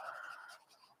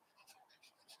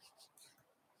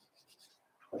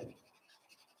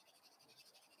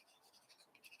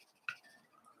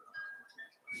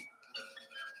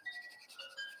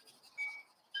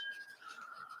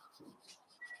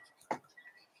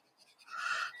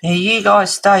 Yeah, you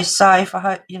guys stay safe. I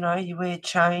hope, you wear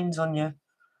chains on your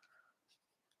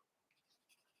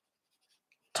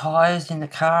tyres in the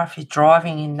car if you're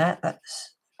driving in that.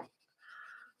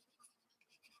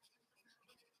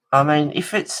 I mean,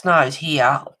 if it snows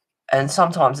here, and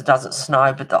sometimes it doesn't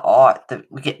snow, but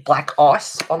we get black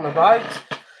ice on the roads,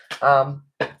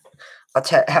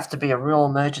 have to be a real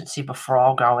emergency before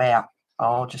I'll go out.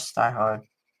 I'll just stay home,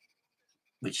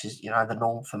 which is, the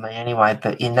norm for me anyway.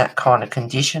 But in that kind of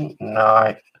condition,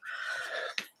 no.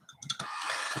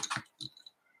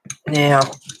 Now,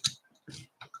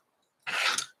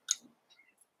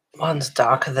 one's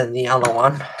darker than the other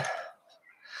one.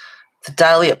 The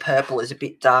Dahlia Purple is a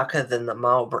bit darker than the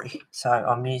Mulberry, so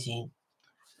I'm using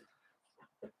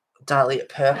Dahlia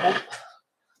Purple.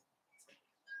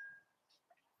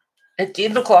 It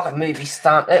did look like a movie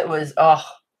stunt. It was,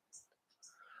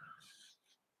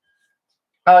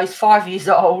 he's 5 years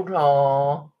old.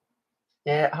 Oh,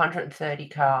 yeah, 130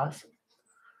 cars.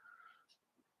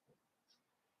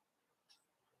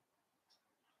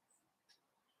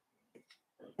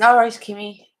 No worries,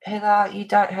 Kimmy. Heather, you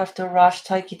don't have to rush.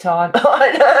 Take your time.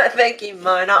 I know. Thank you,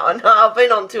 Mona. I know. I've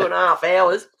been on 2.5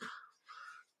 hours.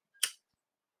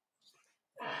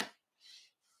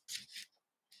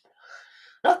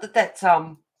 Not that that's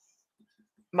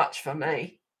much for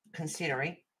me,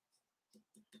 considering.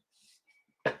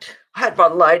 I had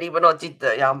one lady when I did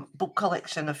the book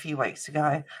collection a few weeks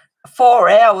ago. 4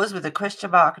 hours with a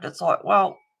question mark, and it's like,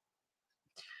 well,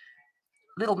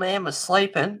 little man was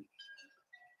sleeping,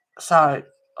 so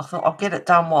I thought I'll get it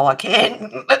done while I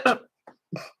can.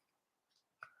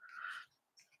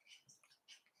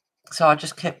 So I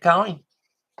just kept going.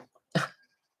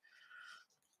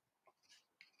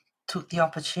 Took the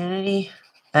opportunity.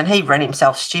 And he ran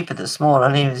himself stupid this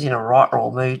morning. He was in a right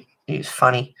roll mood. He was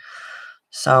funny.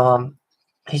 So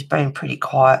he's been pretty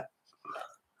quiet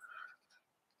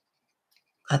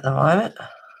at the moment.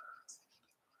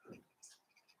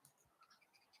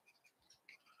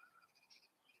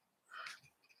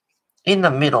 In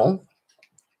the middle,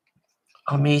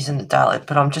 I'm using the dahlia,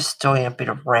 but I'm just doing a bit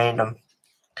of random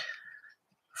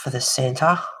for the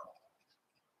centre.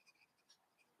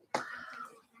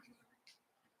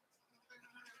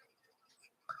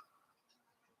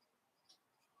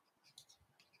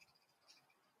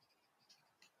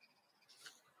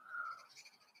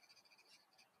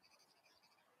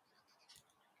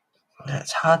 Now,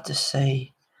 it's hard to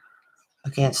see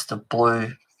against the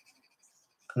blue,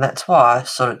 and that's why I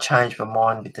sort of changed my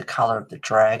mind with the colour of the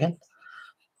dragon,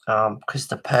 because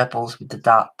the purples with the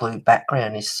dark blue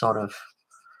background is sort of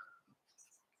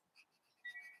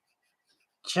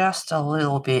just a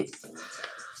little bit.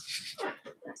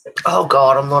 Oh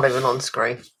God, I'm not even on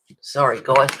screen. Sorry,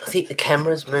 guys. I think the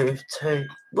camera's moved too.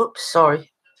 Whoops,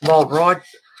 sorry. Wild ride.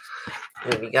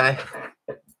 There we go.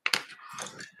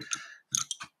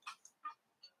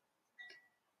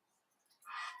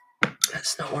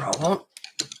 That's not what I want.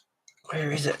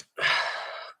 Where is it?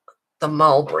 The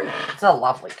mulberry. It's a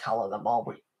lovely colour, the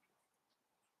mulberry.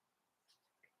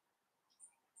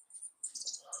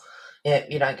 Yeah,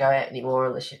 you don't go out anymore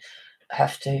unless you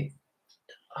have to.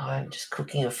 I'm just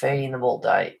cooking and feeding them all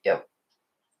day. Yep.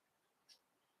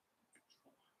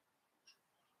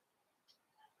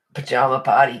 Pajama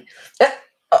party.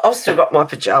 I've still got my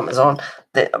pajamas on.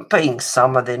 Being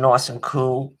summer, they're nice and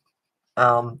cool.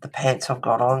 The pants I've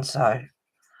got on, so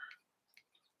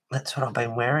that's what I've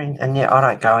been wearing. And yeah, I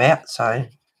don't go out, so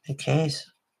who cares?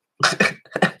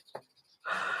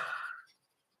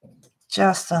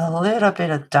 Just a little bit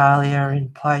of dahlia in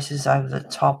places over the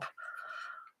top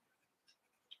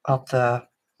of the...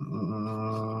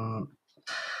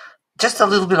 just a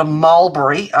little bit of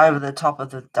mulberry over the top of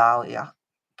the dahlia.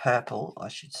 Purple, I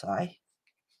should say.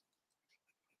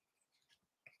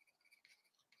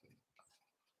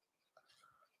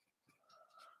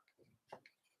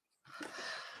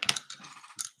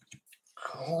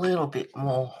 A little bit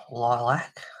more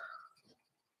lilac.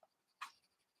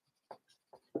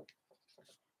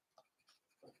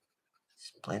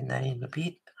 Just blend that in a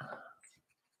bit.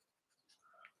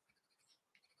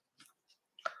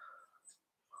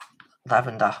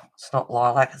 Lavender. It's not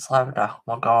lilac, it's lavender. Oh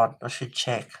my God, I should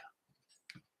check.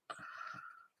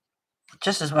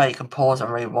 Just as well you can pause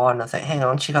and rewind and think, hang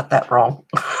on, she got that wrong.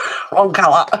 Wrong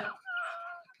colour.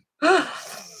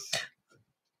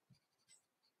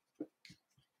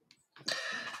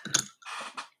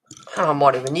 I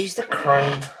might even use the cream.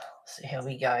 Let's see how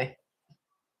we go.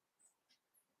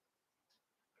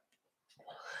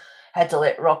 Had to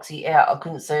let Roxy out. I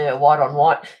couldn't see her white on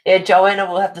white. Yeah, Joanna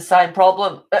will have the same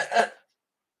problem.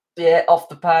 Yeah, off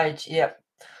the page. Yep.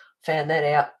 Found that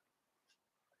out.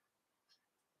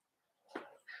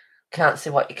 Can't see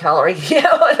what you're colouring. Yeah,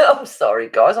 I'm sorry,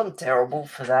 guys. I'm terrible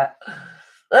for that.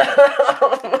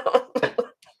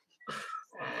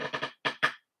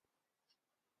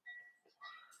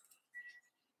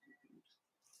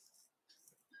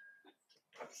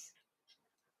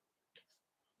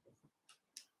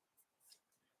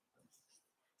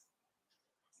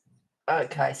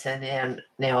 Okay, so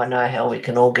now I know how we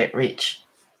can all get rich.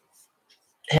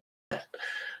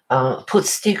 Put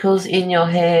stickers in your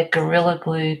hair. Gorilla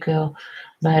Glue Girl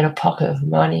made a pocket of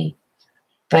money.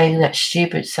 Being that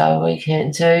stupid, so we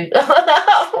can too.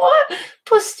 What?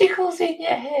 Put stickers in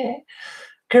your hair.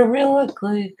 Gorilla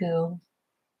Glue Girl.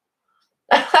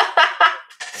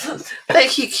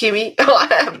 Thank you, Kimmy.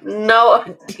 I have no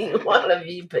idea what have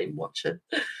you been watching.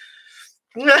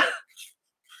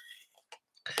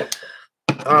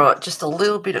 All right, just a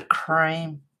little bit of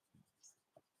cream.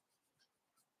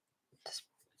 Just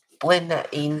blend that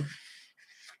in.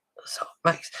 So it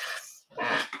makes...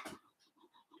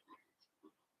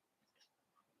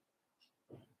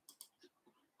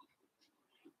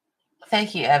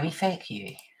 Thank you, Abby. Thank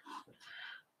you.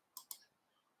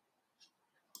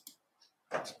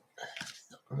 It's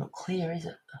not real clear, is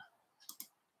it?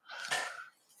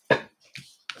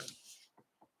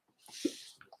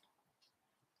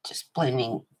 Just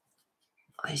blending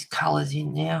these colours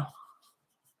in now.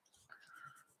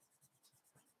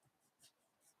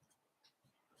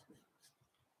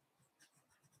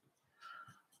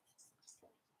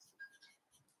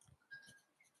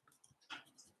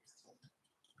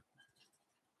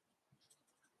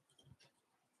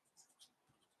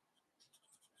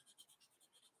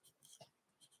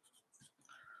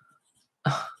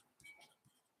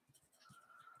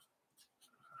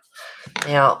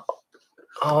 Now,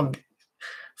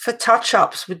 for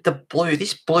touch-ups with the blue,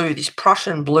 this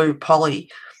Prussian blue poly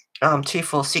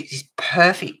 246 is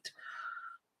perfect.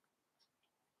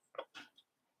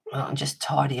 I'll just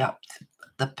tidy up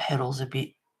the petals a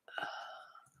bit.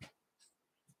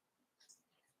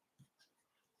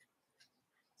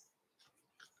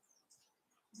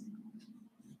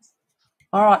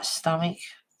 All right, stomach.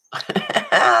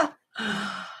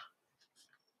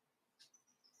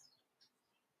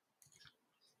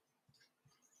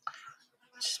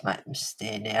 Just make them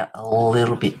stand out a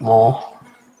little bit more.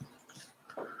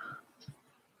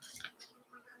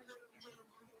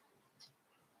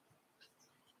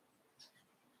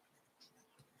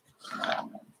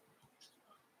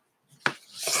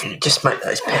 Just make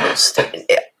those petals stand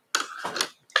out.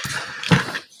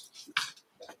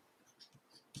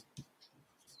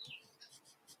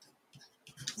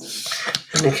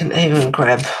 And you can even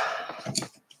grab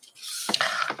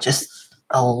just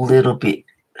a little bit,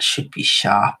 should be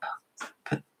sharp,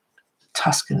 but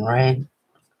Tuscan red.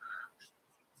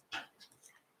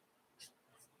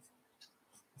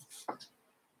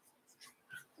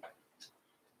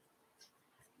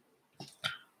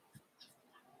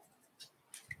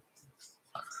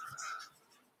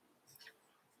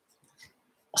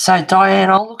 So Diane,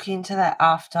 I'll look into that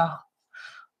after,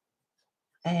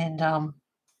 and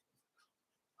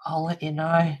I'll let you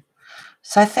know.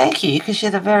 So thank you, because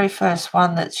you're the very first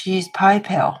one that's used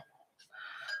PayPal.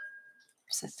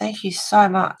 So thank you so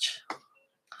much.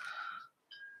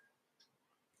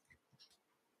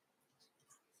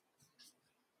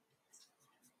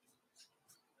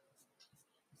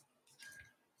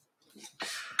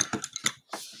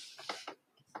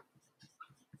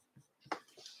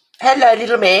 Hello,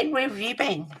 little man. Where have you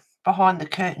been? Behind the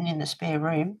curtain in the spare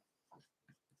room.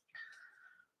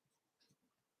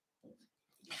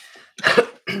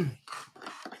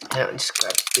 Now I'll just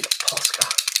grab a bit of Posca.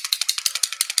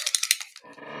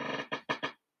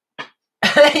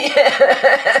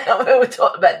 Yeah, we were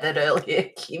talking about that earlier,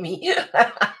 Kimmy.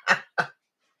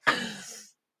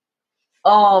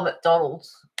 Oh,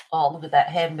 McDonald's. Oh, look at that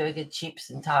hamburger, chips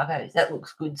and tacos. That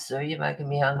looks good, Sue. You're making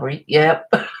me hungry. Yep,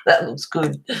 that looks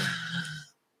good.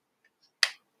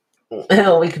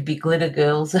 Oh, we could be glitter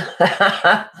girls. If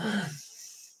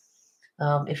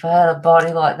I had a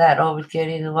body like that, I would get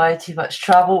in way too much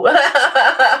trouble.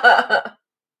 I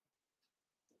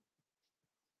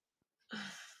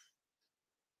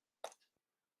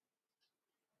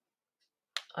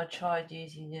tried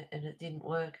using it and it didn't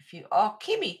work. Oh,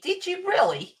 Kimmy, did you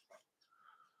really?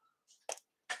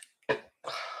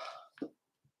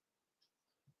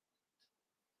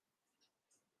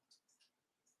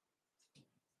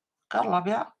 God love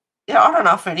you. Yeah, I don't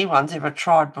know if anyone's ever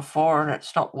tried before and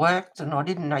it's not worked, and I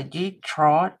didn't know you'd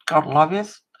tried. God love you.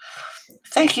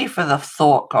 Thank you for the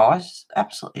thought, guys.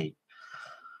 Absolutely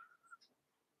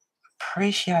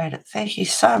appreciate it. Thank you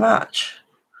so much.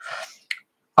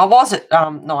 I was at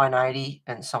 980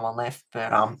 and someone left,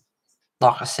 but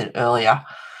like I said earlier,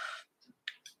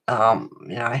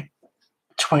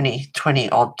 20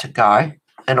 odd to go,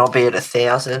 and I'll be at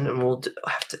 1,000, and we'll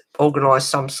have to organise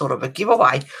some sort of a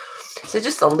giveaway. So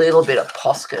just a little bit of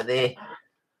Posca there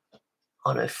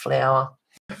on her flower.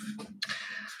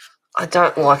 I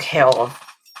don't like how I've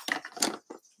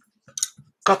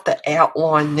got the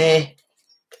outline there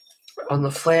on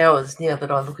the flowers now that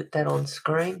I look at that on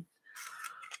screen.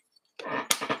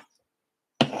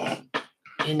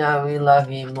 You know we love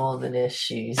you more than our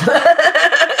shoes.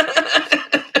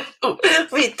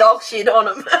 With dog shit on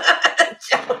them.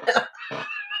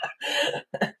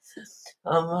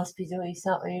 I must be doing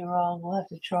something wrong. We'll have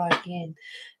to try again.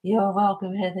 You're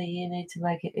welcome, Heather. You need to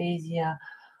make it easier.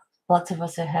 Lots of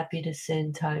us are happy to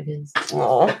send tokens.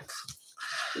 Oh.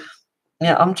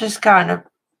 Yeah, I'm just going to...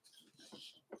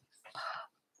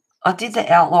 I did the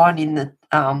outline in the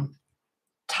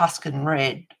Tuscan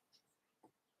red,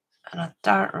 and I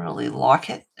don't really like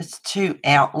it. It's too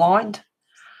outlined.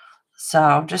 So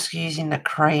I'm just using the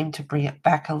cream to bring it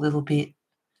back a little bit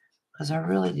because I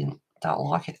really don't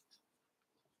like it.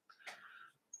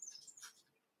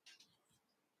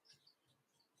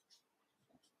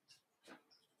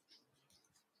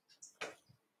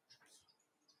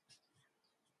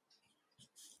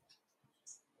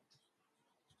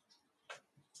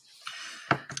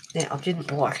 Yeah, I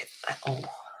didn't like it at all.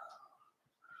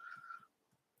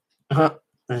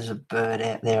 There's a bird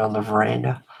out there on the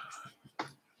veranda.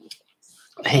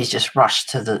 He's just rushed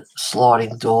to the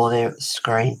sliding door there at the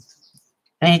screen.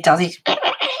 And he does his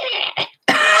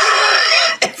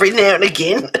every now and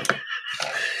again.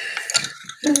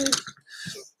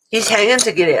 He's hanging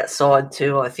to get outside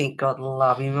too, I think. God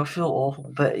love him. I feel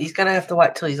awful, but he's going to have to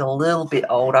wait till he's a little bit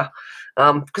older.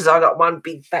 Because I got one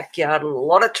big backyard and a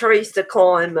lot of trees to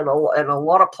climb and a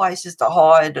lot of places to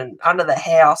hide and under the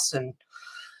house, and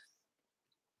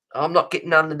I'm not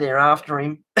getting under there after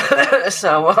him.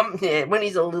 So yeah, when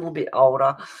he's a little bit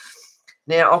older.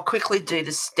 Now I'll quickly do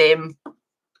the stem.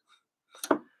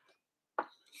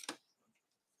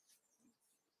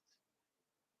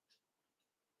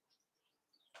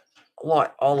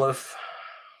 Light olive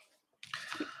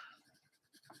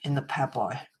in the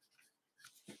pablo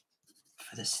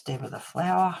for the stem of the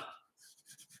flower.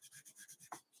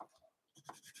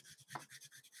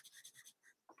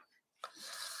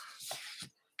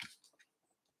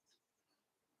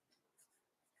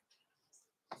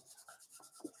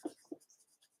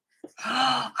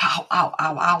 Ow, ow, ow, ow,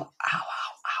 ow, ow,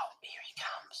 ow. Here he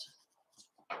comes.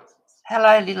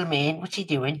 Hello, little man. What's he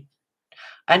doing?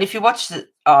 And if you watched it,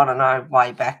 I don't know,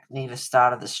 way back near the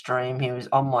start of the stream, he was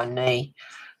on my knee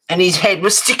and his head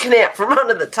was sticking out from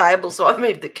under the table. So I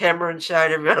moved the camera and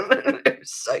showed everyone. It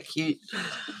was so cute.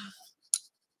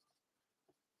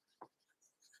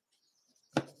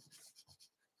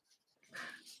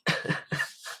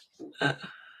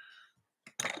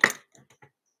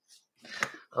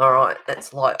 All right,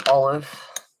 that's light olive.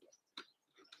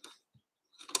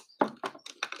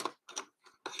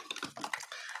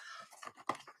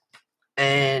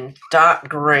 And dark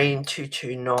green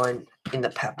 229 in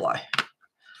the pablo.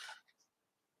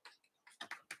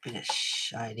 Bit of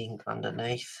shading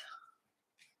underneath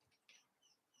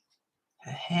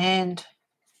her hand.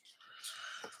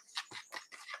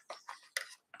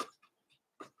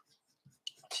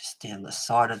 Just down the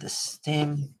side of the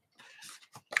stem.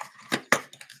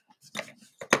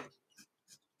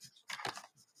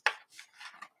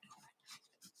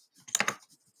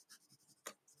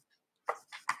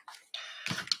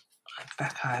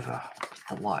 Back over with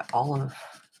the light olive.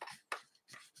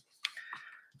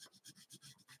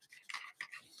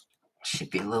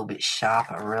 Should be a little bit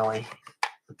sharper, really.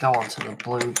 Go on to the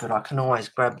blue, but I can always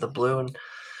grab the blue and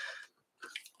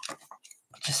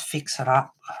just fix it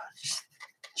up. Just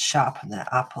sharpen that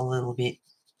up a little bit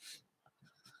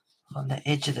on the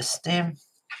edge of the stem.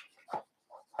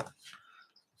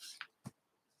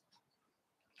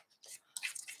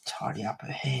 Tidy up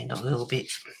her hand a little bit.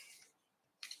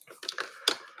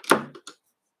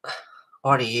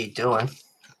 What are you doing?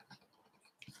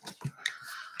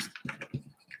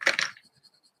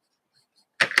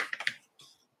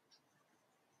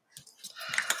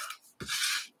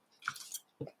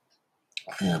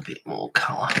 A little bit more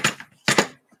colour.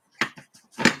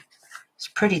 It's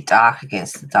pretty dark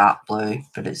against the dark blue,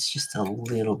 but it's just a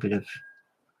little bit of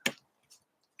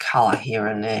colour here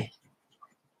and there.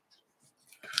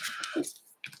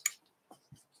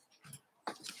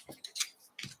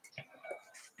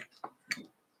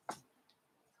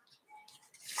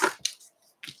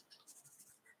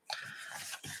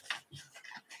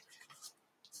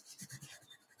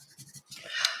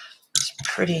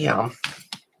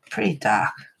 Pretty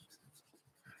dark.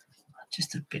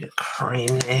 Just a bit of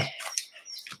cream there.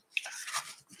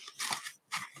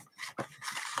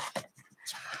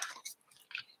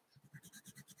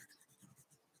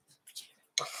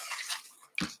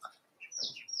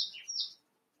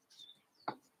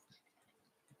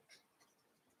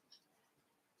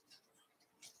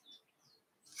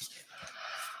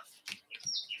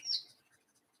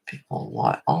 Bit more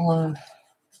light olive.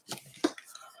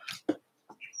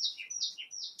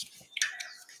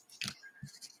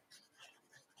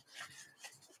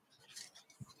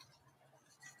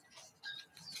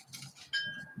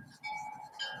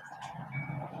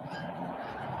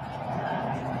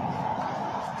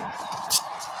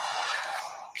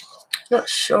 Not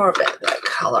sure about that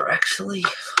colour actually.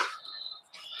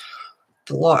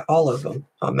 The light olive,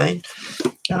 I mean.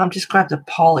 Just grab the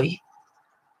poly.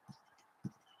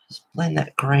 Just blend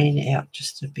that green out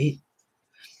just a bit.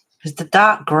 Because the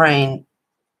dark green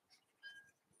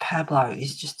Pablo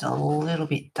is just a little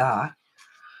bit dark.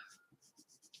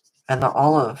 And the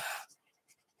olive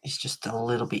is just a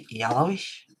little bit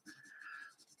yellowish.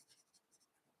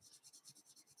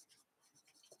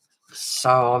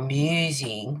 So I'm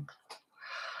using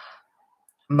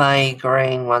May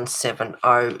Green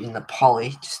 170 in the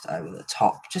poly just over the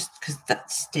top, just because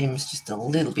that stem's just a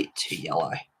little bit too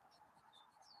yellow.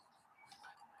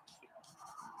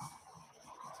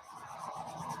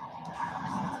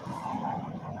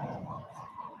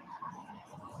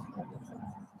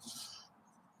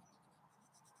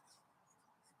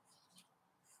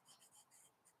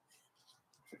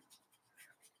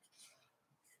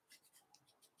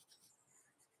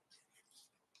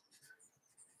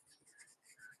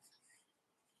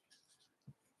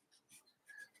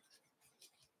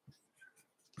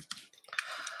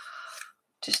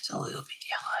 Just a little bit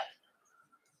yellow.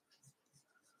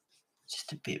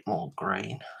 Just a bit more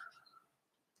green.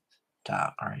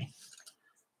 Dark green.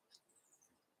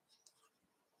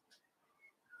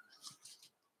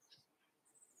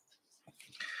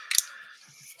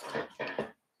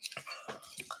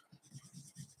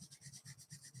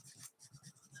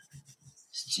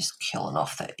 It's just killing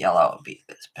off that yellow a bit.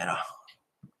 That's better.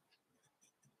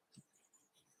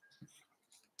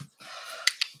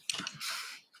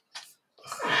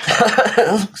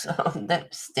 Looks, that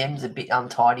stem's a bit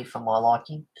untidy for my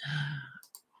liking.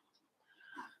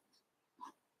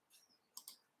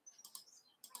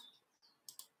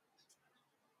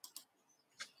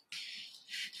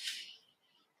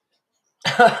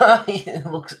 It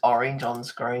looks orange on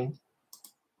screen.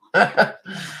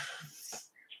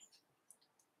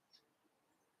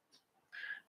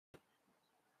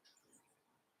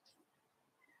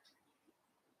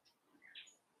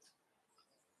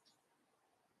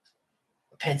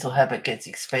 Pencil habit gets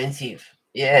expensive.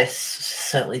 Yes,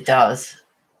 certainly does.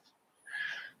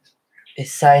 It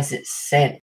says it's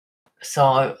sent,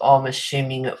 so I'm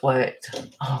assuming it worked.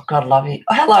 Oh, God love you.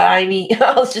 Hello, Amy.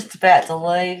 I was just about to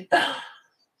leave.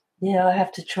 Yeah, I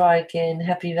have to try again.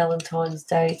 Happy Valentine's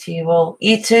Day to you all.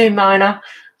 You too, Mona.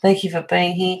 Thank you for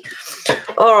being here.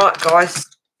 All right, guys.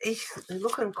 He's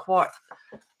looking quite...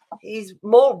 He's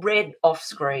more red off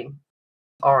screen,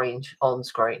 orange on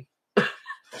screen.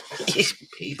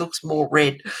 He looks more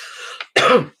red.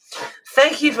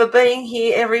 Thank you for being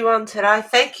here, everyone, today.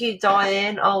 Thank you,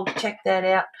 Diane. I'll check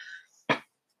that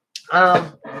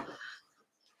out.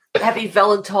 Happy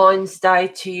Valentine's Day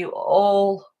to you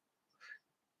all.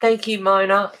 Thank you,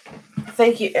 Mona.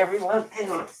 Thank you, everyone.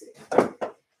 Hang on a second.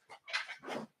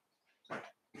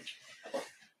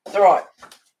 All right.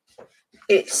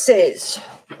 It says,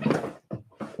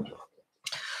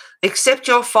 accept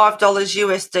your $5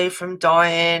 USD from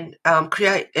Diane.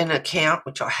 Create an account,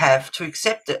 which I have. To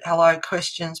accept it, hello,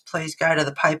 questions, please go to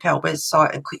the PayPal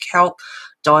website and click help.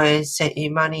 Diane sent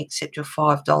you money. Accept your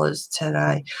 $5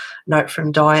 today. Note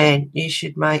from Diane, you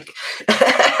should make...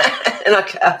 And I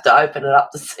have to open it up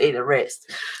to see the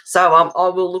rest. So I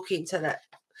will look into that.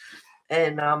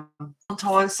 And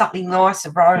sometimes something nice, a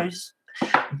rose,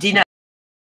 dinner,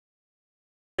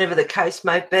 whatever the case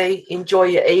may be. Enjoy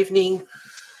your evening.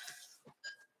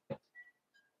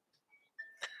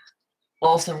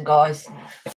 Awesome, guys.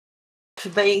 For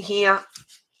being here.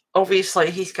 Obviously,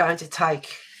 he's going to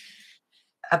take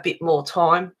a bit more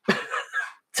time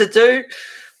to do.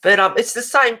 But it's the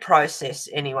same process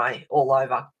anyway, all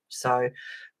over. So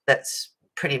that's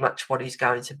pretty much what he's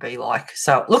going to be like.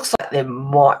 So it looks like there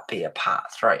might be a part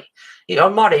 3. I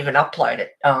might even upload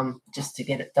it just to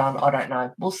get it done. I don't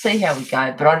know. We'll see how we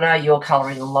go. But I know you're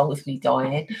colouring along with me,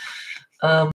 Diane.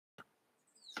 All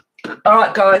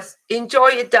right, guys. Enjoy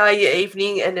your day, your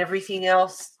evening, and everything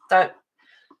else. Don't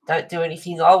do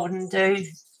anything I wouldn't do.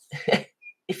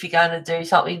 If you're going to do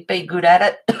something, be good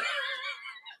at it.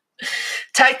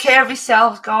 Take care of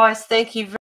yourselves, guys. Thank you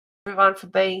everyone for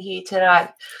being here today.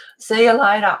 See you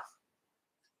later.